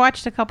 we've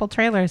watched a couple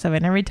trailers of it,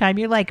 and every time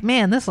you're like,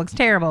 man, this looks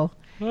terrible.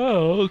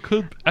 Oh,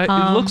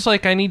 it looks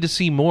like I need to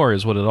see more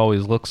is what it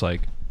always looks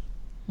like.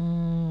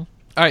 All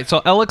right,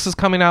 so Alex is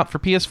coming out for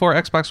PS4,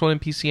 Xbox One, and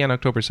PC on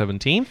October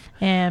 17th.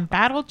 And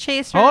Battle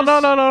Chasers... Oh,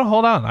 no,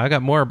 hold on. I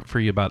got more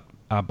for you about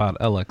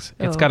Alex.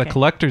 It's got a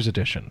collector's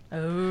edition.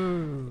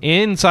 Oh.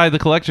 Inside the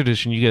collector's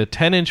edition, you get a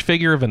 10-inch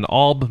figure of an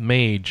Alb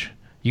Mage.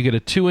 You get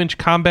a 2-inch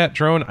combat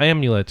drone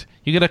amulet.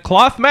 You get a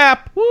cloth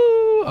map,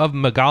 of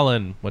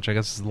Magalan, which I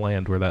guess is the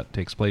land where that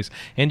takes place.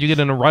 And you get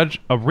an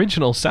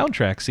original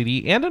soundtrack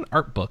CD and an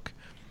art book.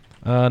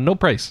 No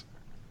price.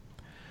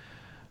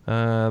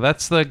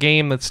 That's the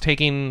game that's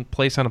taking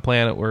place on a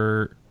planet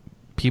where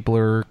people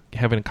are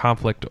having a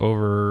conflict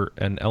over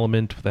an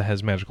element that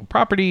has magical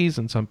properties,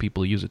 and some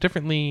people use it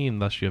differently,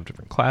 and thus you have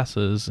different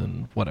classes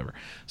and whatever.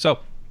 So,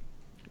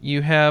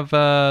 you have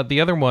the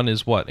other one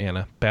is what,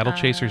 Anna? Battle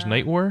Chasers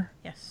Night War?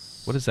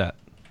 Yes. What is that?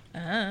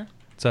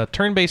 It's a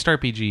turn-based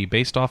RPG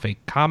based off a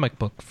comic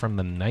book from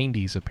the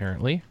 90s,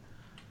 apparently.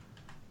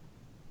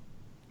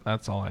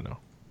 That's all I know.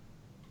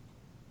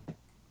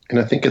 And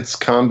I think its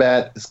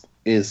combat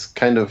is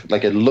kind of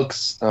like it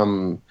looks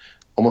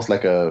almost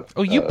like a.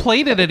 Oh, you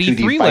played it at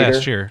E3 fighter.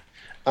 last year.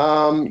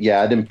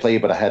 Yeah, I didn't play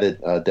it, but I had it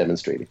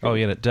demonstrated. Oh,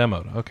 you had it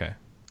demoed. Okay.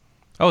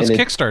 Oh, it's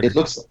Kickstarter. It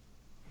looks.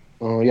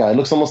 Oh yeah, it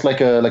looks almost like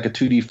a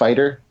 2D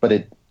fighter, but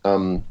it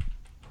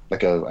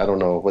like a I don't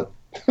know what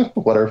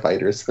what are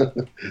fighters,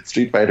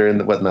 Street Fighter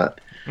and whatnot.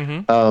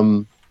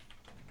 Mm-hmm.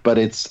 But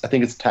I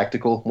think it's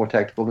more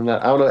tactical than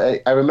that. I don't know.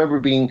 I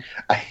remember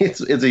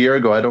it's a year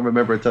ago. I don't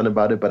remember a ton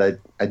about it, but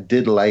I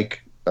did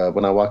like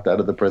when I walked out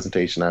of the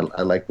presentation.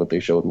 I liked what they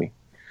showed me.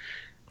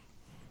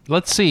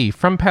 Let's see.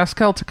 From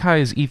Pascal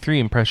Takai's E3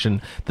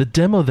 impression, the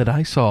demo that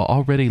I saw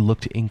already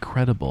looked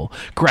incredible.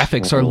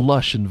 Graphics are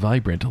lush and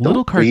vibrant, a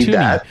little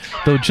cartoony,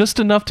 though just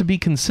enough to be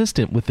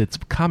consistent with its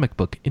comic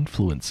book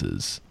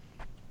influences.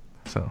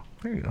 So,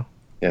 there you go.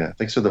 Yeah,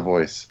 thanks for the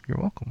voice. You're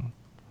welcome.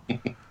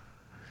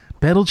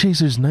 Battle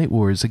Chasers Night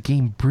War is a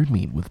game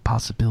brimming with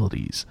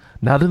possibilities,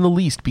 not in the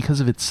least because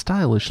of its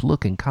stylish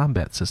look and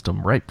combat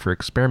system ripe for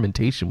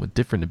experimentation with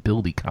different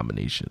ability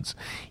combinations.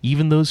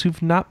 Even those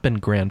who've not been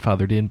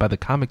grandfathered in by the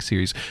comic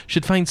series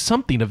should find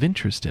something of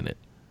interest in it.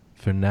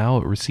 For now,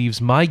 it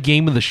receives my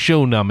Game of the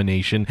Show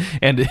nomination,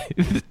 and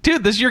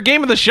dude, this is your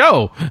Game of the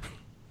Show!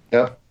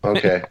 Yep,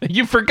 okay.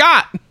 You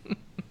forgot!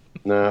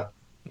 Nah.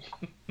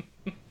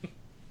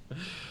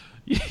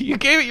 You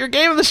gave it your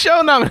Game of the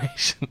Show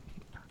nomination.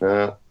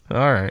 Nah.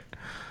 All right.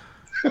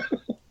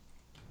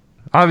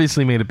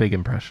 Obviously made a big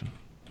impression.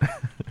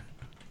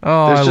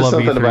 Oh, There's I just love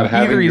something E3. about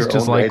having E3's your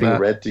just own like writing that.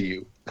 read to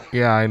you.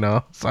 Yeah, I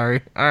know.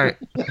 Sorry. All right.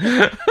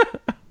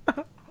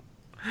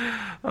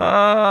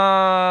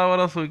 What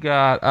else we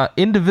got?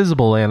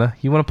 Indivisible, Anna.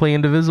 You want to play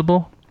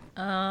Indivisible?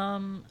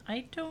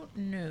 I don't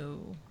know.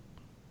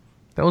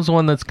 That was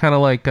one that's kind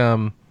of like,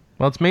 well,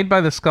 it's made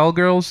by the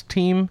Skullgirls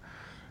team,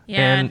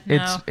 and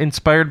it's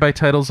inspired by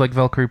titles like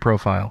Valkyrie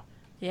Profile.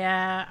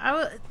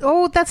 Yeah.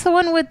 That's the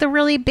one with the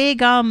really big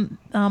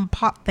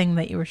pot thing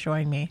that you were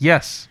showing me.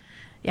 Yes.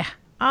 Yeah.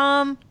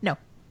 No.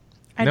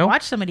 I'd No?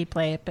 watch somebody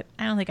play it, but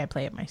I don't think I'd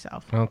play it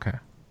myself. Okay.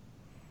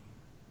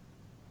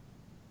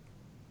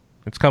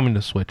 It's coming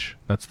to Switch.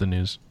 That's the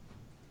news.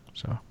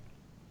 So.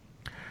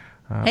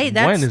 Hey,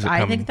 when is it I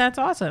coming? think that's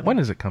awesome. When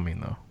is it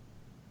coming, though?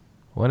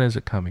 When is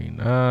it coming?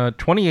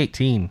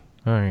 2018.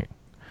 All right.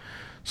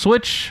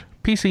 Switch,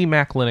 PC,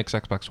 Mac, Linux,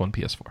 Xbox One,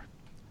 PS4.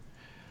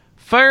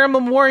 Fire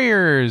Emblem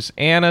Warriors.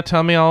 Anna,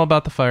 tell me all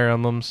about the Fire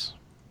Emblems.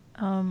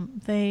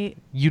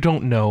 You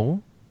don't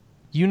know?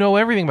 You know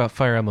everything about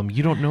Fire Emblem.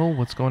 You don't know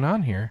what's going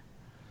on here.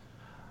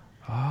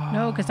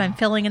 No, because I'm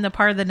filling in the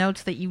part of the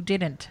notes that you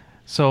didn't.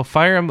 So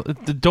Fire Emblem,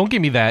 don't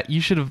give me that.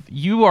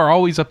 You are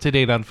always up to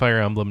date on Fire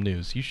Emblem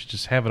news. You should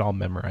just have it all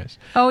memorized.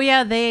 Oh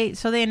yeah, they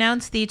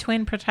announced the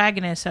twin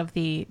protagonists of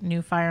the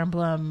new Fire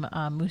Emblem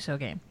Musou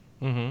game.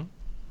 Mm-hmm.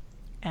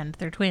 And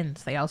they're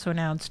twins. They also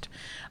announced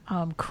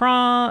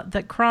Crom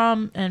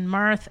and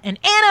Marth and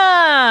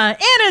Anna.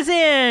 Anna's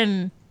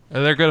in.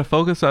 And they're going to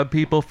focus on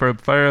people from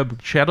Fire Emblem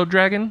Shadow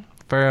Dragon,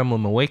 Fire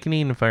Emblem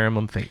Awakening, and Fire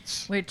Emblem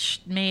Fates.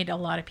 Which made a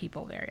lot of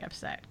people very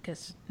upset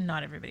because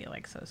not everybody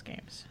likes those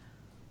games.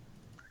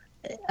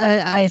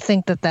 I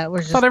think that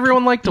was just I thought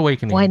everyone liked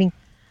Awakening. whining.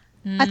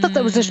 I thought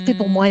that was just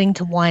people whining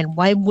to whine.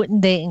 Why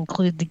wouldn't they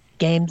include the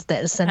games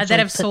that essentially that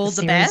have put sold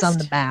the the series best on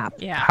the map?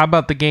 Yeah. How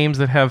about the games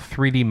that have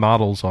 3D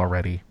models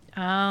already?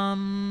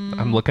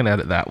 I'm looking at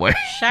it that way.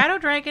 Shadow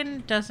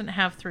Dragon doesn't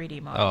have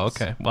 3D models.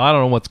 Oh, okay. Well, I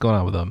don't know what's going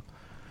on with them.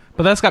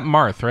 But that's got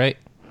Marth, right?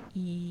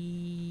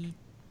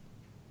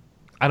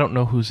 I don't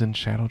know who's in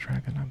Shadow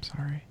Dragon. I'm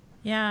sorry.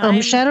 Yeah.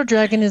 Shadow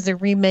Dragon is a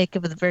remake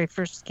of the very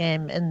first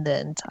game in the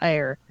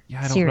entire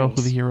I don't series. know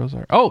who the heroes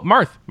are. Oh,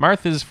 Marth.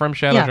 Marth is from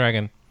Shadow Yeah.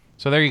 Dragon.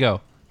 So there you go.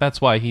 That's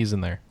why he's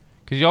in there.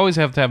 Because you always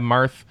have to have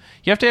Marth.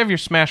 You have to have your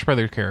Smash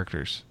Brothers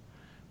characters.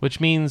 Which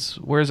means,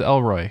 where's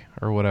Elroy?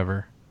 Or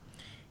whatever.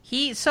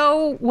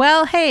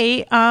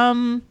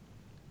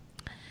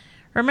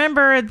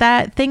 Remember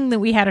that thing that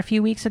we had a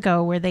few weeks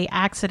ago where they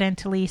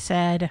accidentally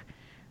said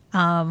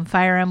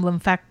Fire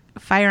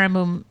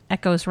Emblem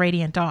Echoes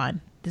Radiant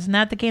Dawn. Isn't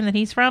that the game that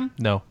he's from?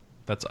 No,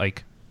 that's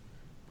Ike.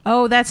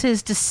 Oh, that's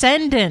his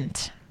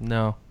descendant.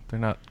 No, they're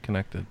not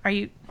connected.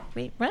 Wait,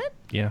 what?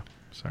 Yeah,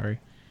 sorry.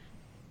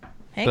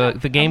 Hang on.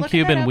 The I'm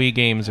looking GameCube that and up. Wii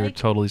games are Ike-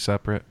 totally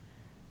separate.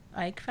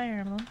 Ike Fire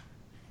Emblem.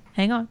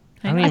 Hang on.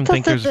 I don't even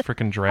think there's a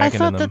freaking I dragon in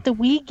thought them. that the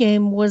Wii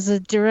game was a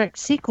direct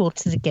sequel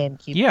to the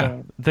GameCube Yeah,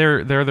 game.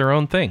 they're their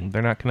own thing.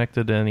 They're not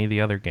connected to any of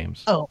the other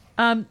games. Oh,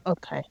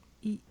 okay.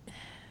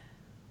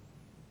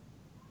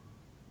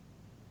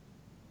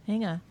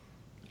 Hang on.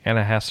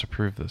 Anna has to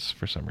prove this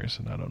for some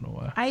reason. I don't know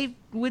why. I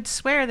would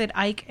swear that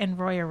Ike and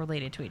Roy are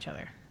related to each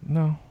other.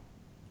 No.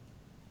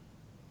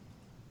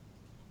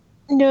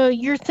 No,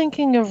 you're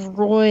thinking of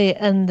Roy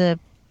and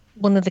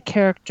one of the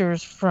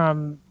characters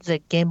from the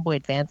Game Boy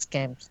Advance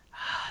games.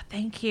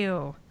 Thank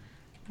you.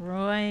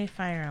 Roy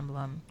Fire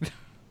Emblem.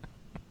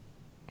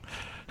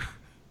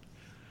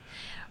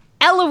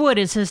 Ellawood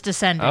is his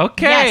descendant.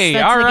 Okay,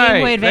 yes, that's all the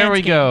Game Boy right. Advance There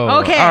we game. go.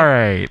 Okay. All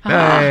right.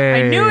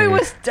 I knew he Hey.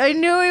 was.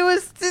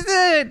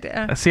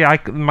 See,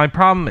 my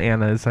problem,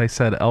 Anna, is I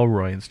said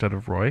Elroy instead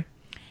of Roy.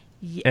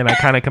 Yeah. And I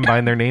kind of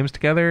combined their names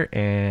together,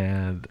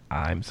 and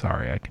I'm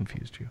sorry I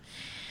confused you.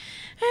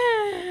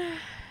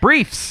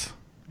 Briefs!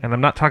 And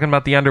I'm not talking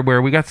about the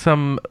underwear. We got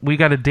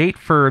a date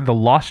for The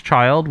Lost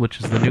Child, which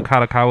is the new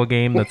Kadokawa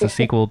game that's a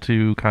sequel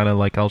to kind of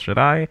like El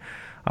Shaddai.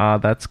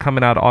 That's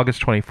coming out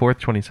August 24th,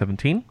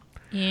 2017.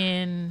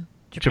 In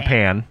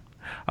Japan.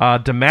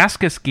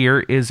 Damascus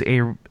Gear is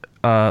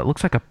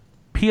looks like a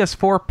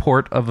PS4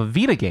 port of a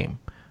Vita game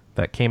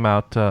that came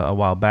out a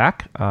while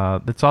back.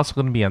 It's also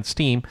going to be on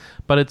Steam,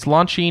 but it's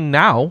launching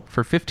now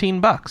for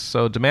 $15.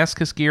 So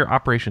Damascus Gear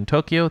Operation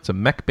Tokyo. It's a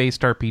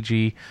mech-based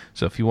RPG.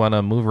 So if you want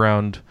to move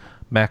around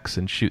mechs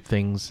and shoot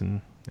things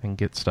and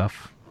get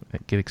stuff,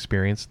 get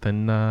experience,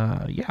 then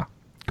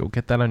go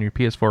get that on your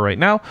PS4 right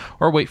now,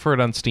 or wait for it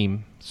on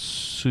Steam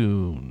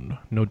soon.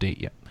 No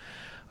date yet.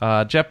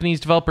 Japanese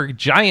developer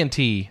Giant.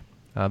 They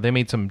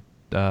made some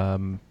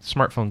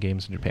smartphone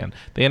games in Japan.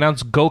 They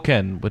announced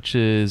Goken, which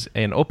is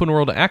an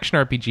open-world action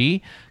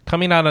RPG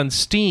coming out on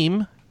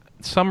Steam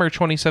summer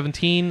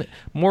 2017.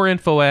 More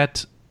info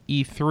at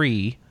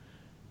E3.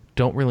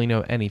 Don't really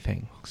know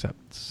anything except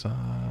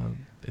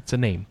it's a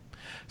name.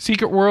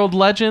 Secret World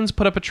Legends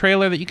put up a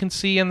trailer that you can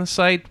see on the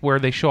site where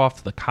they show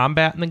off the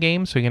combat in the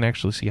game, so you can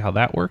actually see how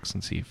that works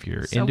and see if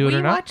you're into it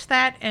or not. So we watched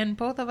that, and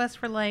both of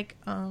us were like,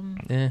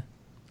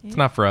 It's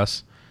not for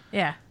us.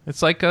 Yeah.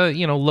 It's like a,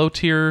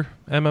 low-tier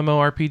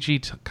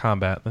MMORPG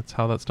combat. That's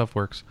how that stuff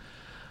works.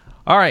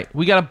 All right,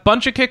 we got a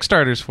bunch of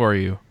Kickstarters for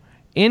you.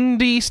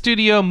 Indie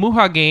studio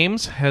Muha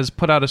Games has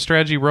put out a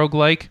strategy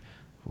roguelike.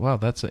 Wow,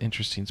 that's an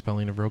interesting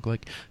spelling of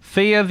roguelike.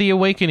 Thea the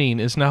Awakening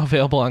is now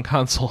available on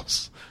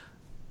consoles.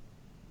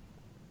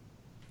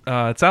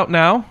 It's out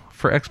now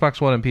for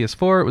Xbox One and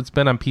PS4. It's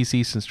been on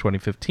PC since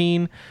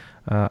 2015.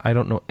 I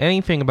don't know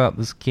anything about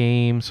this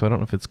game, so I don't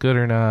know if it's good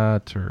or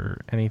not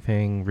or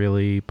anything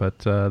really, but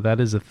that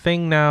is a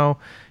thing now,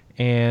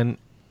 and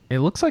it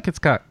looks like it's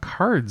got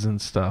cards and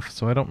stuff,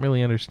 so I don't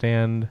really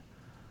understand.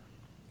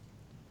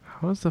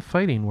 How does the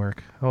fighting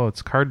work? Oh,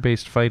 it's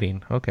card-based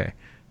fighting. Okay,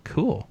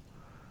 cool.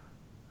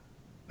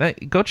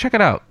 Go check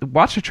it out.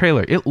 Watch the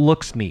trailer. It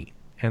looks neat,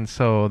 and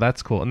so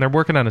that's cool, and they're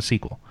working on a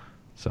sequel.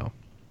 So,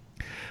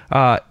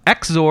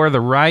 Exor the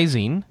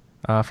Rising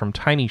from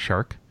Tiny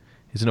Shark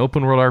is an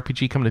open-world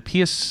RPG coming to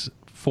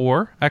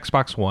PS4,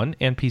 Xbox One,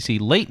 and PC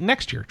late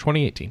next year,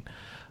 2018.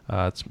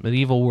 It's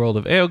medieval world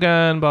of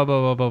Aegon, blah,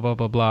 blah, blah, blah,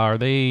 blah, blah, blah.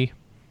 Is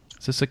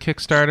this a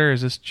Kickstarter?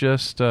 Is this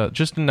just an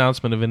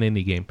announcement of an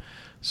indie game?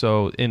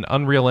 So, in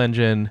Unreal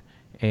Engine,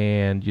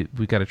 and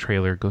we got a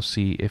trailer. Go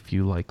see if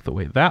you like the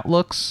way that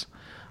looks.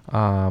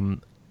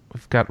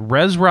 We've got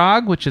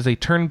Resrog, which is a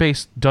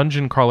turn-based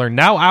dungeon crawler,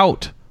 now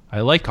out. I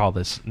like all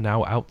this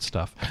now out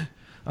stuff.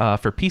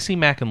 For PC,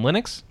 Mac, and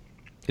Linux.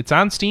 It's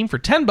on Steam for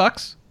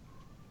 $10.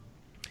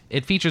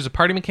 It features a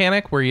party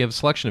mechanic where you have a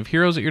selection of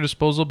heroes at your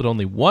disposal, but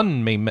only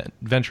one may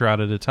venture out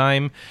at a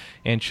time.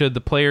 And should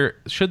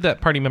that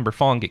party member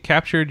fall and get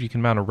captured, you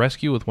can mount a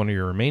rescue with one of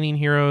your remaining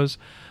heroes.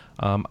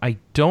 I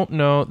don't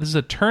know. This is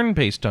a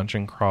turn-based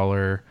dungeon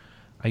crawler.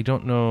 I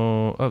don't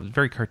know. Oh,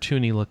 very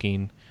cartoony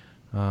looking.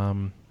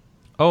 And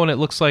it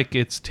looks like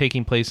it's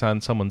taking place on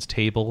someone's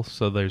table.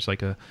 So there's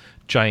like a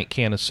giant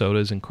can of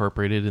sodas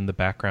incorporated in the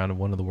background of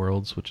one of the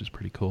worlds, which is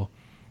pretty cool.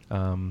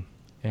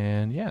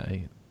 And yeah,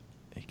 I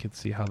can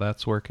see how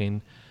that's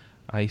working.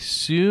 I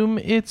assume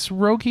it's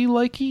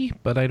roguelike-y,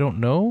 but I don't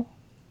know.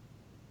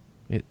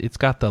 It's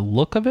got the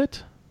look of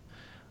it.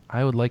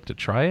 I would like to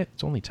try it.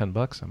 It's only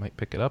 $10. I might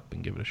pick it up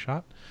and give it a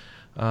shot.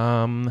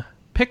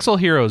 Pixel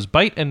Heroes,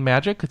 Bite and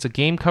Magic. It's a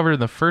game covered in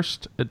the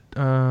first...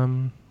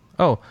 Pixel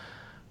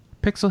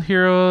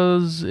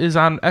Heroes is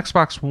on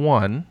Xbox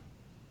One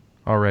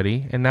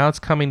already, and now it's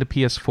coming to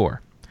PS4.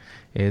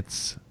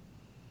 It's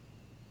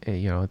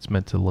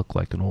meant to look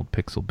like an old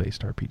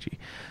pixel-based RPG.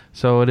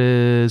 So it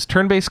is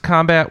turn-based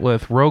combat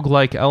with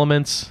roguelike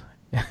elements,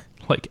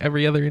 like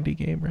every other indie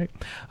game, right?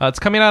 It's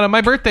coming out on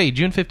my birthday,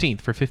 June 15th,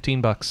 for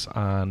 $15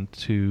 on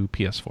to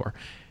PS4.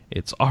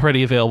 It's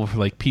already available for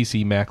like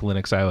PC, Mac,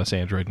 Linux, iOS,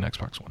 Android, and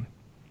Xbox One.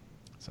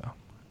 So,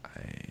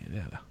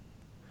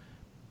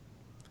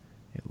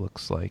 it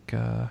looks like,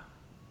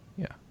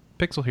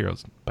 Pixel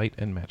Heroes, Bite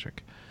and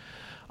Magic.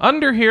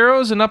 Under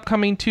Heroes, an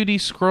upcoming 2D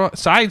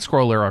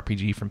side-scroller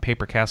RPG from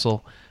Paper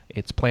Castle.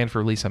 It's planned for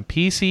release on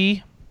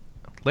PC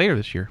later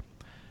this year.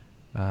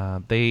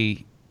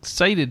 They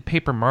cited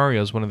Paper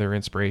Mario as one of their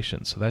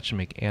inspirations, so that should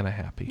make Anna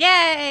happy.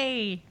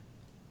 Yay!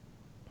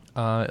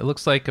 It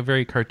looks like a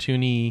very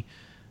cartoony,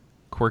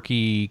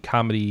 quirky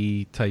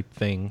comedy type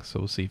thing, so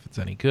we'll see if it's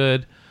any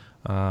good.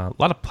 A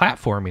lot of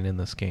platforming in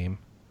this game,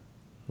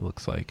 it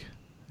looks like,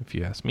 if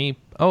you ask me.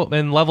 Oh,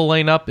 and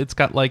leveling up, it's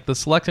got like the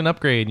select and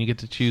upgrade, and you get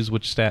to choose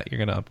which stat you're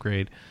going to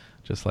upgrade,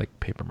 just like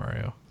Paper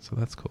Mario. So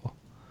that's cool.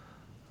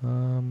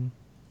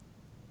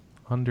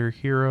 Under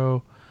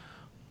Hero.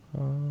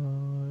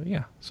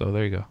 So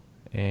there you go.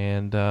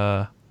 And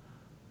I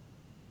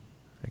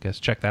guess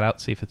check that out,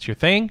 see if it's your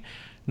thing.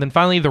 And then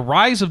finally, The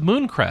Rise of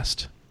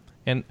Mooncrest.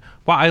 And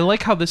wow, I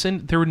like how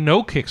there were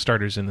no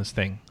Kickstarters in this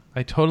thing.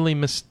 I totally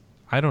missed.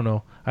 I don't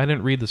know. I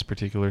didn't read this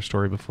particular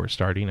story before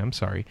starting. I'm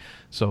sorry.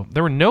 So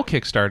there were no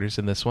Kickstarters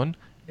in this one.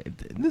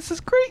 This is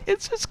great.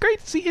 It's just great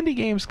to see indie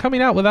games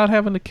coming out without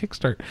having to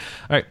kickstart.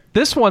 All right,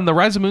 this one, The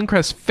Rise of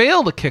Mooncrest,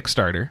 failed a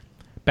Kickstarter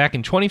back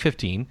in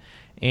 2015,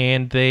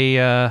 and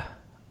they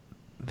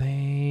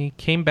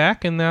came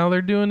back, and now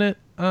they're doing it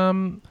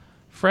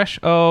fresh.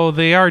 Oh,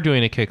 they are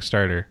doing a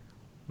Kickstarter.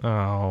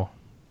 Oh,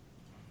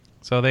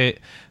 so they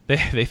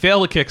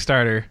failed a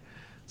Kickstarter,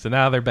 so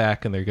now they're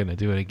back, and they're going to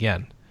do it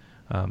again.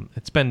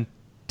 It's been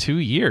 2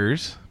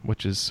 years,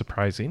 which is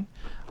surprising.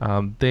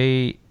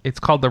 It's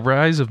called The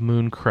Rise of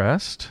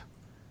Mooncrest.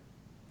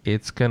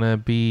 It's gonna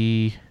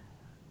be.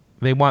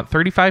 They want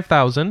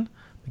 35,000.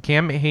 The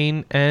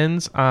campaign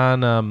ends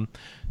on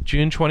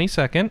June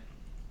 22nd.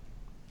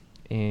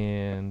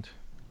 And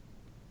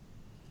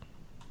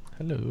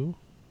hello,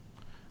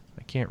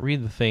 I can't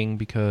read the thing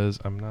because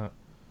I'm not.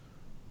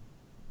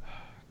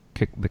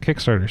 the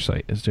Kickstarter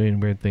site is doing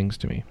weird things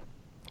to me.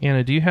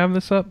 Anna, do you have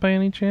this up by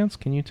any chance?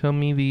 Can you tell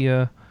me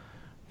the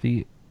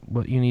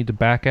what you need to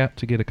back at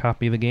to get a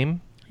copy of the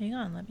game? Hang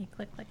on, let me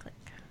click.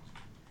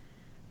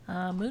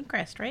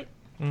 Mooncrest, right?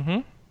 Mm-hmm.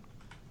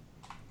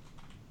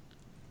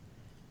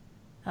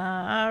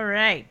 All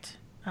right.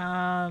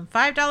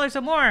 $5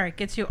 or more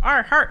gets you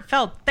our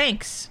heartfelt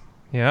thanks.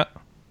 Yeah.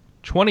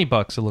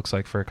 $20 it looks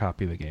like for a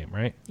copy of the game,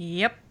 right?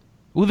 Yep.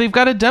 Ooh, they've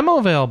got a demo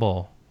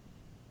available.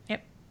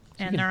 Yep.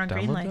 So And they're on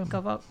Greenlight.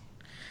 Go vote.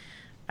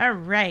 All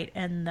right.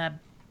 And the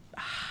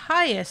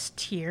highest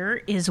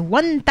tier is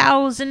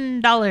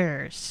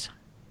 $1,000.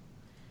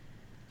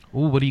 Ooh,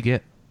 what do you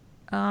get?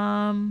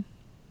 All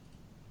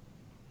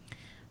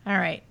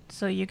right.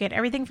 So you get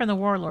everything from the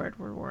Warlord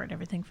reward,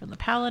 everything from the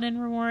Paladin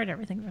reward,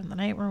 everything from the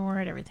Knight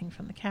reward, everything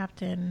from the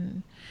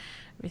Captain,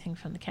 everything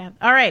from the Cap.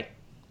 All right.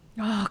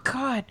 Oh,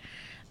 God.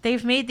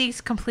 They've made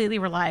these completely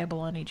reliable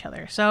on each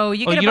other. So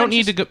you get you don't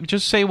need to go,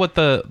 just say what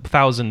the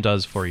 1,000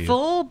 does for you.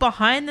 Full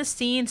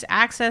behind-the-scenes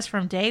access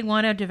from day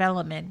one of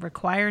development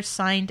requires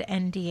signed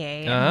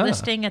NDA and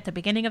listing at the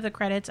beginning of the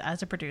credits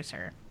as a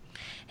producer.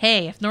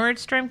 Hey, if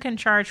Nordstrom can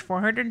charge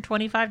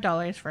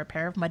 $425 for a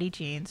pair of muddy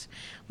jeans,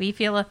 we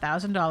feel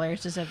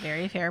 $1,000 is a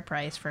very fair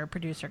price for a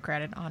producer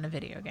credit on a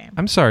video game.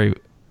 I'm sorry,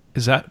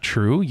 is that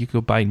true? You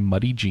go buy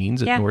muddy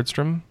jeans at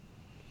Nordstrom?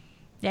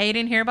 Yeah, you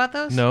didn't hear about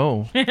those?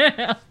 No.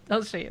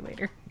 I'll show you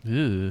later.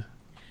 Ew.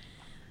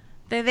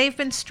 They've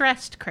been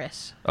stressed,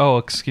 Chris. Oh,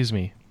 excuse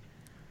me.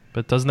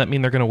 But doesn't that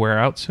mean they're going to wear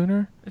out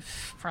sooner?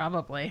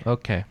 Probably.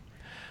 Okay.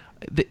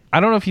 I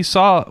don't know if you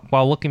saw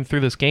while looking through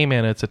this game,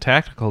 Anna, it's a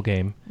tactical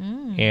game.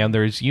 And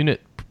there's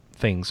unit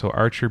things. So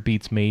Archer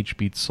beats Mage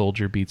beats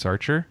Soldier beats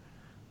Archer.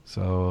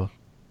 So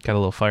got a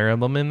little Fire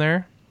Emblem in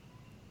there.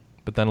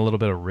 But then a little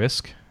bit of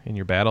Risk in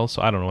your battle.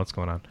 So I don't know what's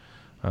going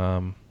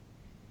on.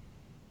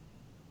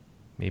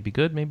 Maybe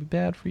good, maybe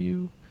bad for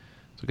you.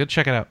 So go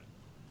check it out.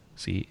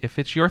 See if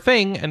it's your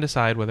thing and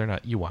decide whether or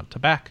not you want to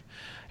back.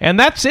 And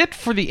that's it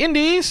for the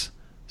indies.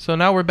 So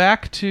now we're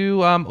back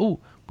to...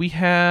 we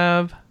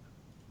have...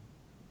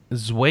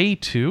 Zwei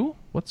 2?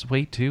 What's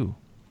Zwei 2?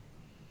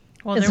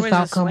 Well, It's there a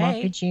was a Falcom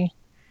Sway.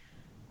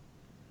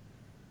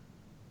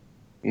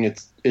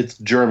 RPG. It's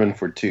German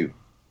for two.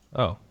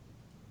 Oh.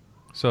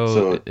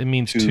 So it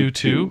means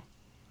 2-2?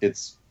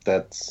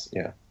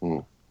 Yeah.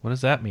 Mm. What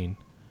does that mean?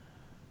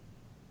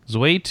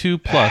 Zwei 2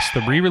 Plus,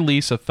 the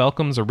re-release of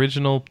Falcom's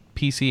original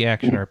PC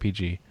action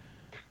RPG.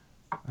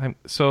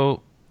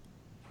 So,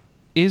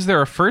 is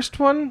there a first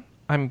one?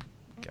 I'm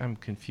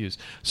confused.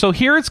 So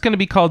here it's going to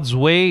be called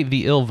Zwei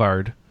the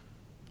Ilvard.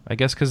 I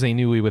guess because they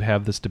knew we would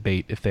have this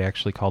debate if they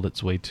actually called it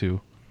Zwei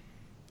 2.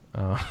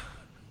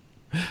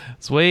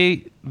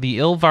 Zwei the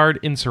Ilvard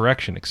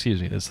Insurrection.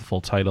 Excuse me, that's the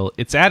full title.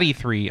 It's at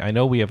E3. I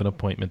know we have an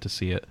appointment to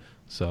see it,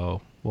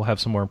 so we'll have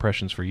some more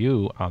impressions for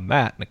you on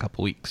that in a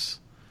couple weeks.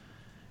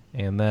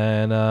 And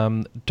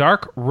then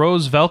Dark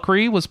Rose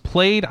Valkyrie was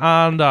played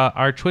on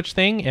our Twitch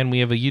thing, and we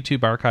have a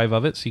YouTube archive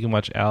of it, so you can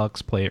watch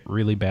Alex play it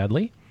really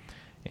badly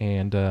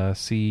and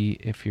see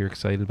if you're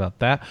excited about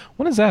that.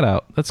 When is that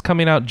out? That's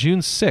coming out June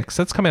 6th.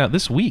 That's coming out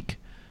this week.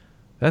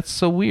 That's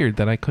so weird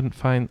that I couldn't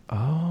find...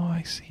 Oh,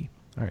 I see.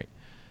 All right.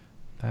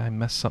 I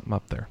messed something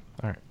up there.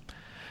 All right.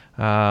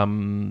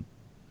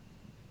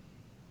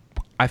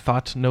 I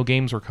thought no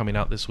games were coming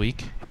out this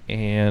week,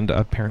 and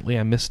apparently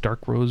I missed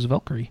Dark Rose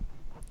Valkyrie.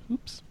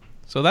 Oops.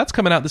 So that's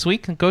coming out this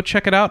week. Go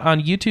check it out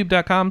on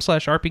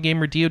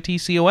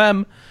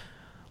youtube.com/rpgamerdotcom.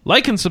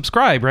 Like and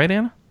subscribe, right,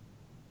 Anna?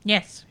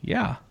 Yes.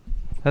 Yeah.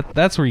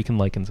 That's where you can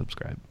like and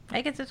subscribe.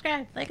 Like and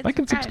subscribe.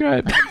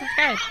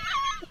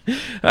 All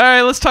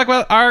right, let's talk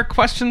about our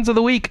questions of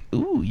the week.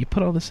 Ooh, you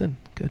put all this in.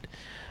 Good.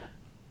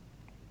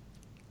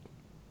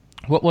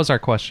 What was our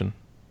question?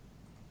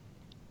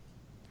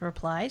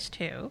 Replies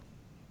to...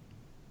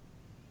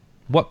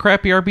 What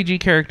crappy RPG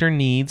character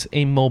needs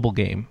a mobile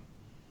game?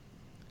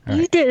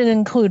 You didn't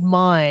include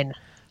mine.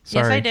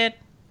 Sorry. Yes, I did.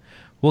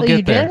 We'll get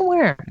you there. did?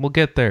 Where? We'll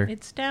get there.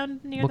 It's down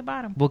near the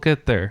bottom. We'll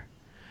get there.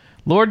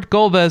 Lord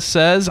Golbez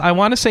says, I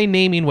want to say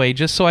Naming Way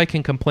just so I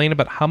can complain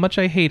about how much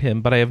I hate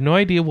him, but I have no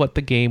idea what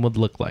the game would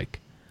look like.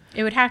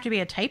 It would have to be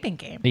a typing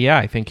game. Yeah,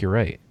 I think you're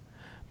right.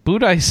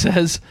 Budai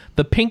says,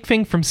 the pink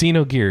thing from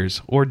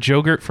Xenogears, or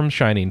Jogurt from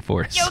Shining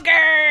Force.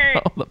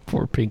 Yogurt! Oh, the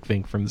poor pink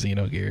thing from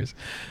Xenogears.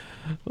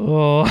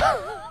 Oh,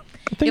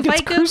 I think If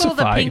it's I Google crucified.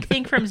 the pink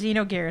thing from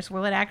Xenogears,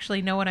 will it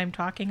actually know what I'm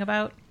talking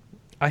about?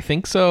 I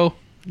think so.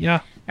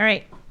 Yeah. All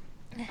right.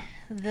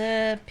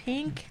 The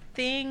pink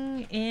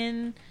thing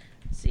in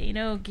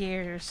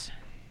Xenogears.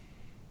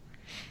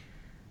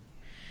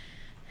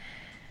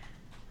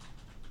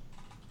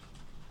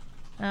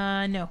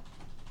 No.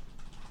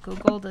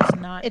 Google does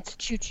not. It's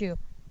Choo Choo.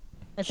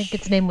 I think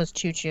its name was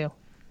Choo Choo.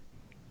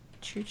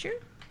 Choo Choo?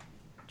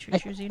 Choo I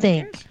Choo Xenogears?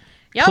 think.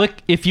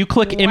 Yep. If you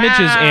click images,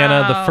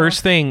 Anna, the Wow.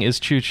 first thing is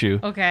Choo Choo.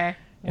 Okay.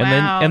 And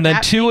then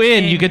that two pink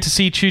in, you thing. get to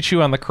see Choo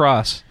Choo on the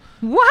cross.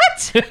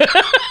 What?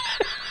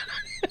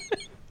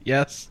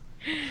 Yes.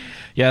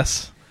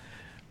 Yes.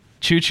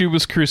 Choo Choo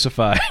was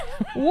crucified.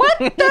 What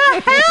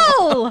the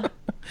hell?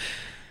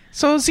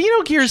 So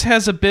Xenogears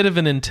has a bit of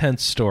an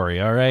intense story,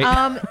 all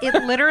right? It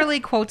literally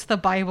quotes the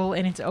Bible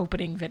in its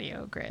opening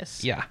video,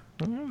 Chris. Yeah.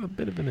 A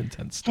bit of an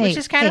intense story. Which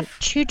is kind of...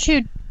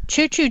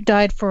 Choo-Choo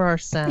died for our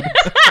sins.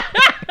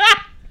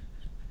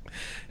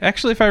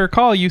 Actually, if I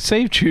recall, you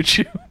saved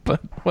Choo-Choo, but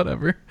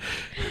whatever.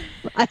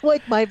 I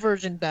like my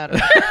version better.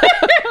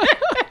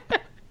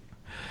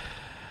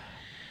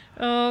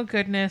 Oh,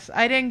 goodness.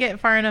 I didn't get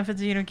far enough in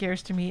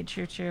Xenogears to meet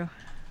Choo-Choo.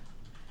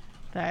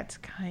 That's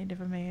kind of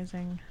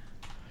amazing.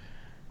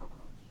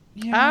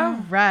 Yeah.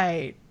 All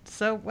right.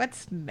 So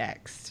what's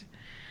next?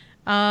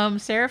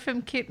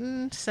 Seraphim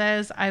Kitten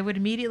says, I would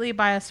immediately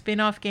buy a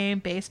spin-off game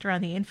based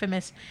around the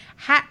infamous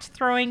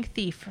hat-throwing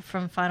thief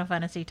from Final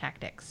Fantasy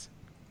Tactics.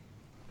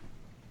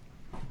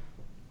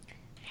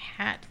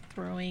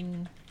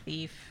 Hat-throwing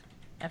thief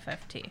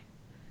FFT.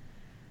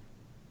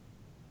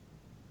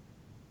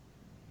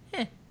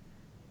 Heh.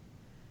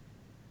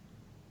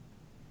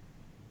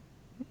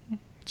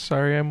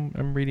 Sorry,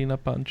 I'm reading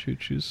up on Choo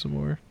Choo some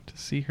more to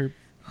see her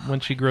when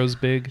she grows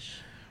big.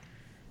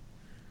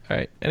 All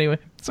right. Anyway,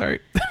 sorry.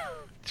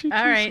 All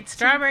right.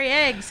 Strawberry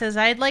Egg says,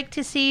 I'd like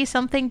to see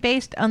something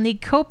based on the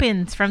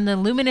Copins from the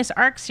Luminous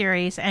Arc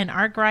series and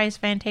Arc Rise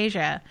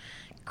Fantasia.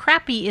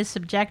 Crappy is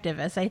subjective,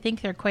 as I think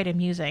they're quite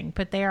amusing,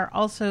 but they are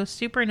also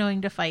super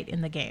annoying to fight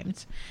in the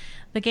games.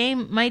 The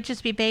game might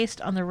just be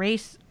based on the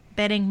race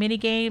betting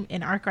minigame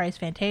in Arc Rise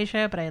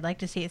Fantasia, but I'd like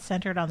to see it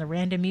centered on the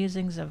random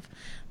musings of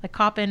the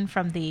Coppin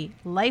from the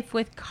Life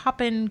with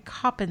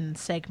Coppin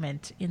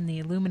segment in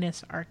the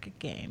Luminous Arc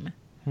game.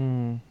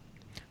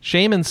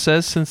 Shaman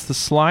says, since the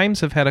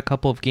Slimes have had a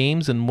couple of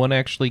games and one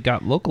actually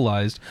got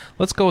localized,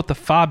 let's go with the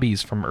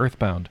Fobbies from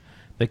Earthbound.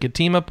 They could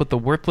team up with the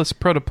worthless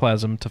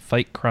protoplasm to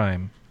fight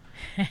crime.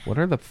 What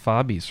are the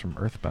Fobbies from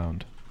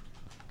Earthbound?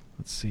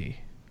 Let's see.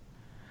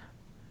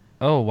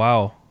 Oh,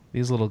 wow.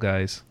 These little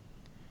guys.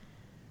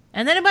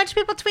 And then a bunch of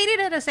people tweeted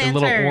at us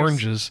answers. Little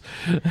oranges.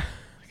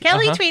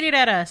 Kelly tweeted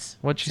at us.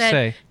 What'd you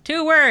say?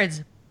 2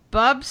 words.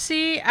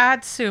 Bubsy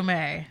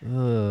Atsume.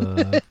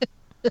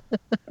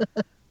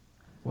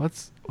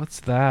 What's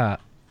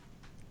that?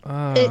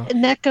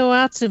 Neko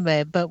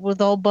Atsume, but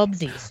with all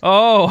bubsies.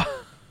 Oh.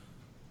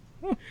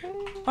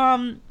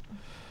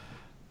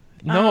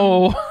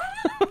 No.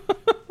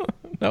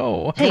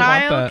 No. Hey,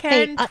 Kyle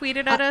Ken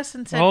tweeted at us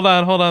and said... Hold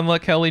on.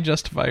 Let Kelly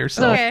justify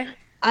herself. Okay.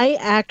 I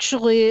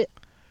actually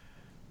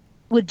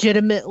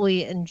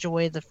legitimately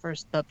enjoy the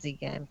first Bubsy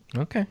game.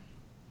 Okay.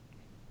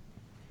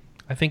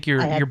 I think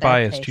you're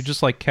biased. taste. You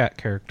just like cat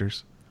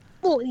characters.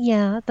 Well,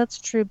 yeah, that's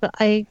true, but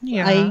I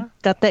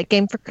got that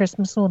game for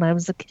Christmas when I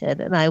was a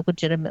kid, and I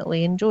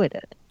legitimately enjoyed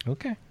it.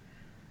 Okay.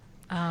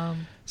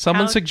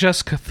 Someone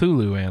suggests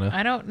Cthulhu, Anna.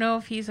 I don't know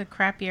if he's a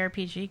crappy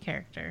RPG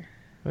character.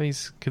 Well,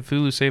 he's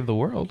Cthulhu Save the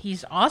World.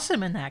 He's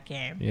awesome in that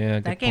game. Yeah,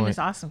 that game is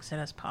awesome because it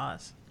has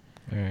pause.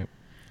 All right.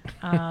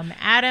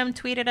 Adam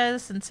tweeted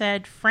us and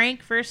said,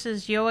 Frank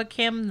versus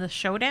Joachim, the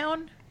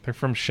showdown? They're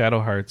from Shadow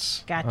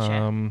Hearts.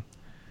 Gotcha.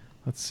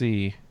 Let's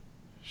see.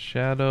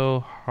 Shadow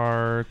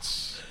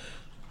Hearts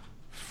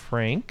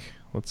Frank.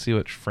 Let's see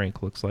what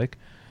Frank looks like.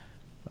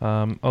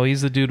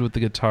 He's the dude with the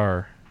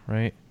guitar,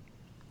 right?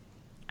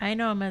 I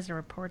know him as a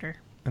reporter.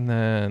 And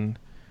then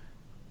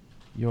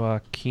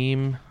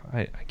Joachim.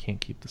 I can't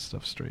keep this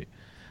stuff straight.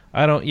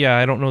 I don't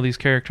know these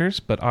characters,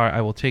 but I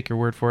will take your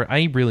word for it.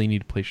 I really need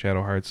to play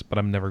Shadow Hearts, but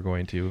I'm never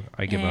going to.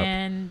 I give up.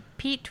 And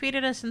Pete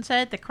tweeted us and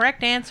said the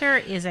correct answer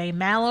is a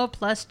Mallow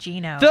plus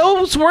Gino.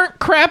 Those weren't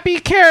crappy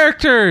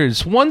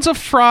characters. One's a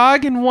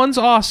frog and one's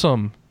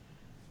awesome.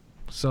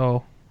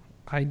 So,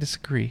 I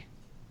disagree.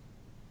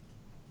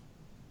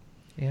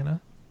 Anna?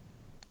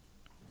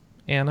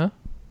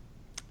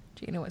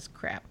 Gino is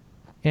crap.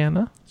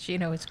 Anna?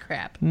 Gino is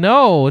crap.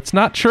 No, it's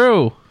not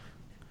true.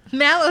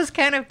 Mallow's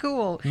kind of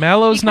cool.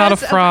 Mallow's not a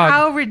frog. Of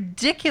how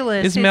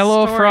ridiculous is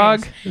Mallow a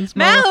frog?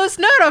 Mallow's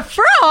not a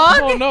frog.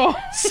 Oh no!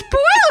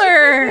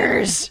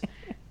 Spoilers.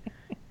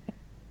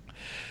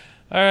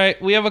 All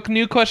right, we have a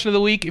new question of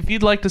the week. If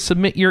you'd like to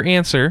submit your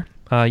answer,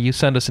 you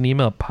send us an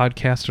email at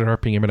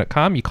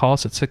podcast@rpgamer.com. You call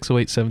us at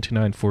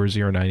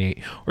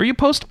 608-729-4098. Or you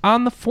post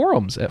on the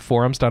forums at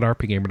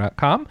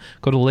forums.rpgamer.com.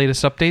 Go to the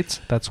latest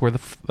updates. That's where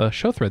the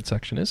show thread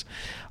section is.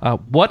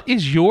 What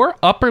is your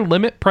upper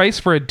limit price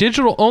for a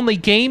digital-only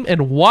game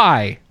and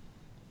why?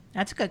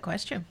 That's a good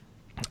question.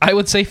 I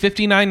would say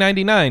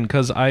 $59.99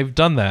 because I've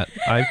done that.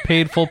 I've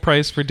paid full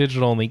price for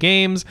digital-only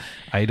games.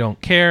 I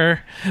don't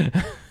care.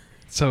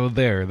 So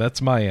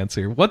that's my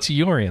answer. What's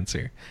your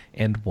answer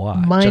and why?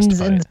 Mine's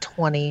Justify in it. the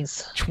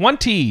 20s.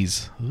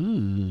 20s.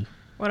 Ooh.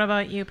 What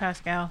about you,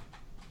 Pascal?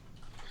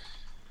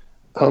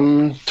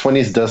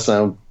 20s does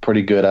sound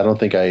pretty good. I don't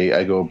think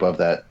I go above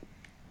that.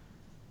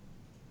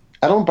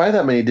 I don't buy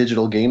that many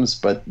digital games,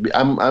 but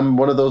I'm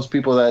one of those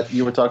people that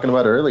you were talking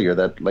about earlier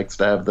that likes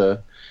to have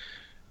the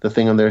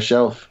thing on their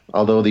shelf.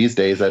 Although these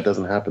days that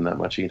doesn't happen that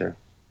much either.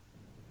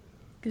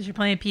 Because you're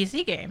playing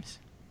PC games.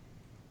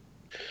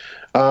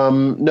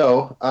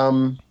 No.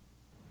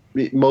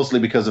 Mostly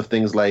because of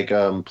things like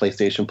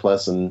PlayStation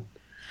Plus and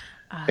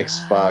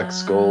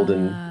Xbox Gold,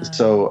 and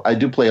so I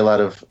do play a lot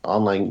of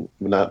online.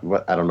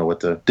 I don't know what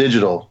the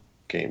digital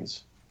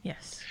games.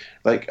 Yes.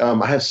 Like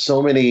I have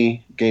so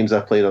many games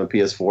I've played on the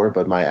PS4,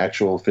 but my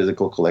actual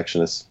physical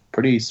collection is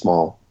pretty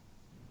small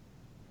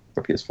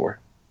for PS4.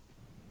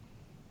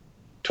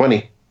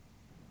 20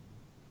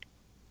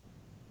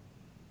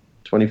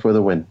 for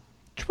the win.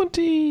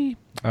 20.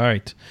 All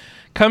right.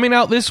 Coming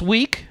out this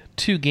week,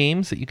 2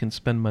 games that you can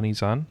spend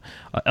monies on.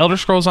 Elder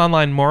Scrolls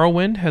Online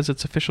Morrowind has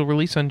its official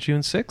release on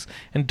June 6th,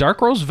 and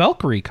Dark Rose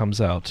Valkyrie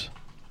comes out,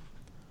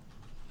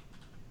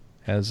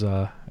 as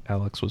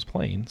Alex was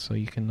playing, so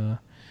you can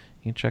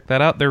check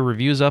that out. There are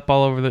reviews up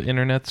all over the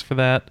internets for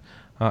that.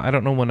 I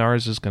don't know when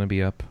ours is going to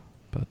be up,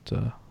 but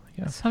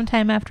yeah.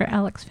 Sometime after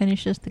Alex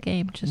finishes the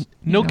game. Just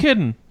no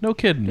kidding.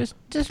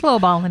 Just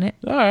lowballing it.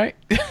 All right.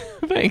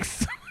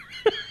 Thanks.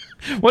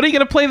 What are you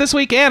going to play this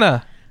week,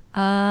 Anna?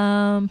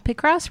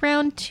 Picross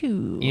round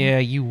 2. Yeah,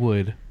 you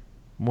would.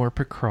 More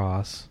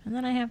Picross. And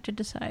then I have to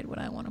decide what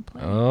I want to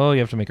play. Oh, you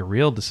have to make a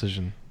real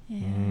decision.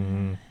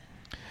 Yeah.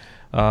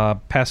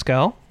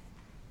 Pascal?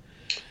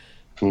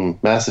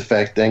 Mass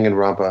Effect,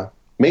 Danganronpa.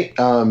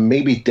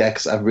 Maybe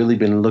Dex. I've really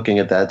been looking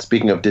at that.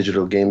 Speaking of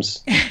digital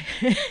games.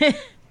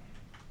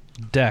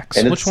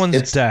 Dex. Which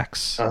one's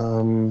Dex?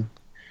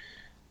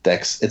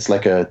 Dex. It's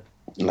like a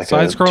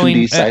side-scrolling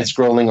 2D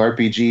side-scrolling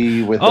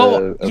RPG with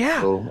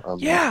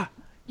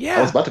yeah.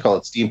 I was about to call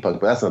it steampunk,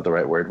 but that's not the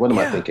right word. What am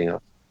I thinking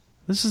of?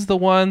 This is the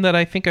one that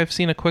I think I've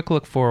seen a quick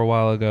look for a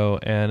while ago,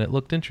 and it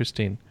looked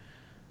interesting.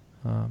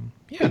 I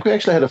think we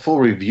actually had a full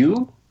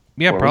review.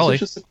 Yeah, probably.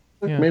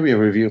 Maybe a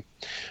review.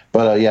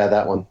 But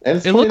that one. And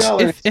it's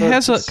 $20. It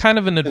has a kind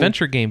of an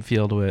adventure game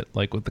feel to it,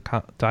 like with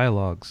the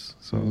dialogues.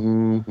 So,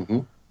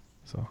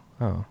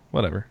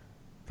 whatever.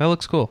 That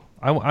looks cool.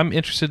 I'm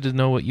interested to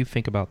know what you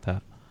think about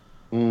that.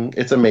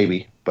 It's a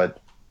maybe, but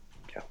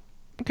yeah.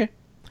 Okay.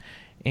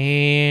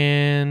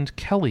 And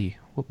Kelly,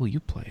 what will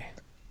you play?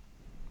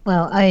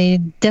 Well,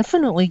 I'm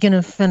definitely going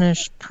to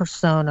finish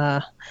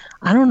Persona.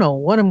 I don't know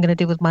what I'm going to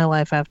do with my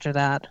life after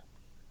that.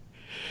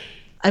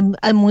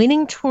 I'm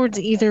leaning towards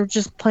either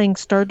just playing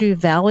Stardew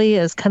Valley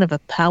as kind of a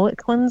palate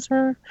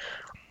cleanser,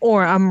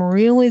 or I'm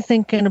really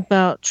thinking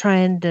about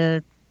trying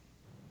to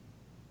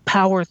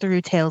power through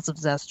Tales of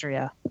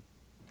Zestria.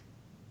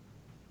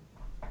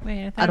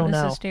 Wait, I thought it was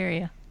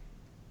Zestiria.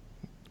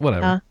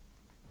 Whatever. Huh?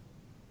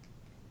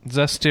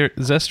 Zestria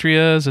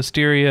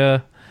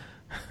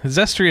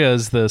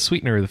is the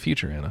sweetener of the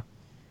future, Anna.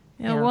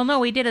 Yeah. Well, no,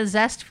 we did a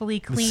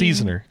zestfully clean... The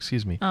seasoner,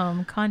 excuse me.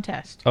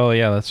 Contest. Oh,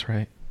 yeah, that's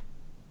right.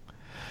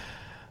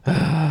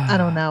 I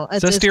don't know.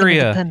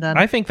 Zestiria.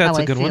 I think that's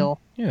a good one.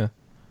 Yeah.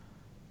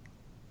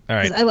 All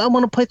right. I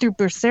want to play through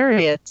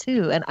Berseria,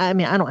 too. And I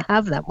mean, I don't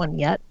have that one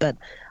yet, but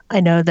I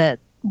know that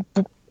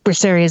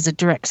Berseria is a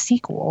direct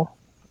sequel.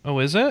 Oh,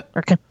 is it?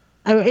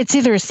 It's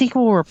either a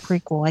sequel or a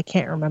prequel. I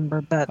can't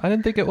remember, but I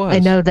didn't think it was. I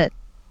know that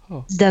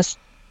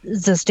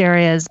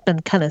Zestiria has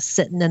been kind of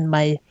sitting in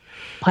my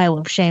pile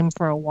of shame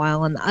for a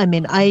while, and I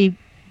mean, I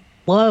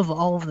love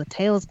all of the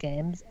Tales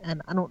games,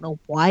 and I don't know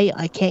why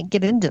I can't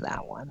get into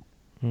that one.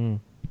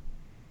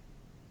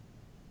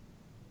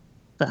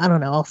 But I don't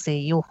know. I'll see.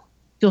 You'll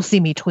see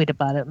me tweet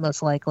about it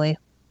most likely.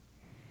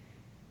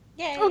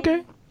 Yay.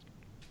 Okay.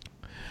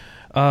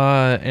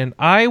 And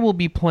I will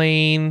be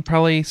playing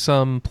probably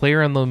some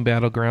PlayerUnknown's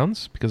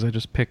Battlegrounds, because I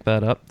just picked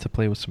that up to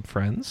play with some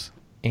friends,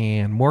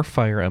 and more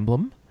Fire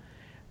Emblem,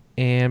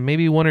 and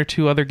maybe 1 or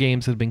 2 other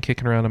games that have been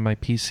kicking around on my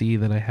PC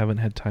that I haven't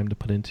had time to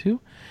put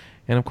into,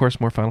 and of course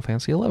more Final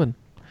Fantasy XI.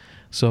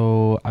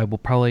 So I will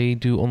probably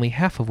do only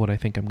half of what I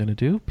think I'm going to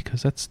do,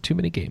 because that's too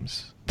many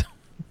games.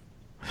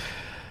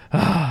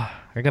 I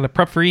got to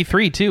prep for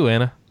E3 too,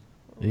 Anna.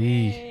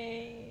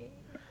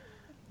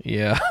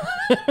 Yeah.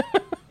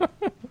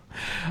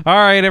 All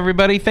right,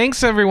 everybody.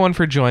 Thanks, everyone,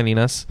 for joining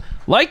us.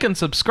 Like and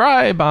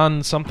subscribe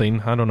on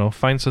something. I don't know.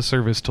 Find a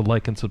service to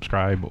like and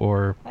subscribe,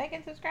 or... Like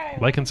and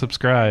subscribe. Like and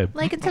subscribe.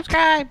 Like and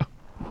subscribe.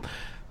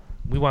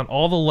 We want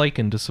all the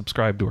liking to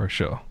subscribe to our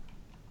show.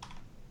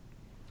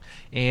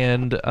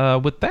 And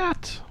with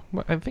that,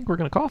 I think we're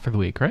going to call for the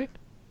week, right?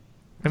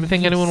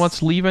 Anything anyone wants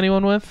to leave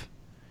anyone with?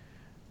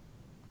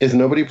 Is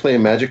nobody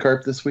playing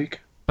Magikarp this week?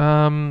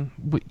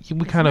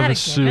 We kind of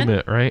assume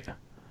it, right?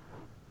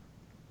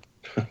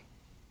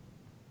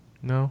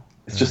 No?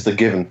 It's just a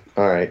given.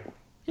 All right.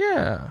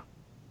 Yeah.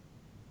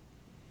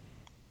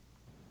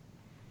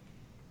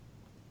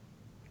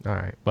 All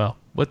right. Well,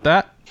 with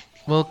that,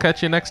 we'll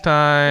catch you next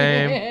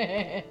time.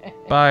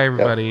 Bye,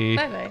 everybody.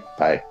 Bye-bye.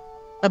 Bye.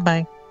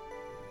 Bye-bye.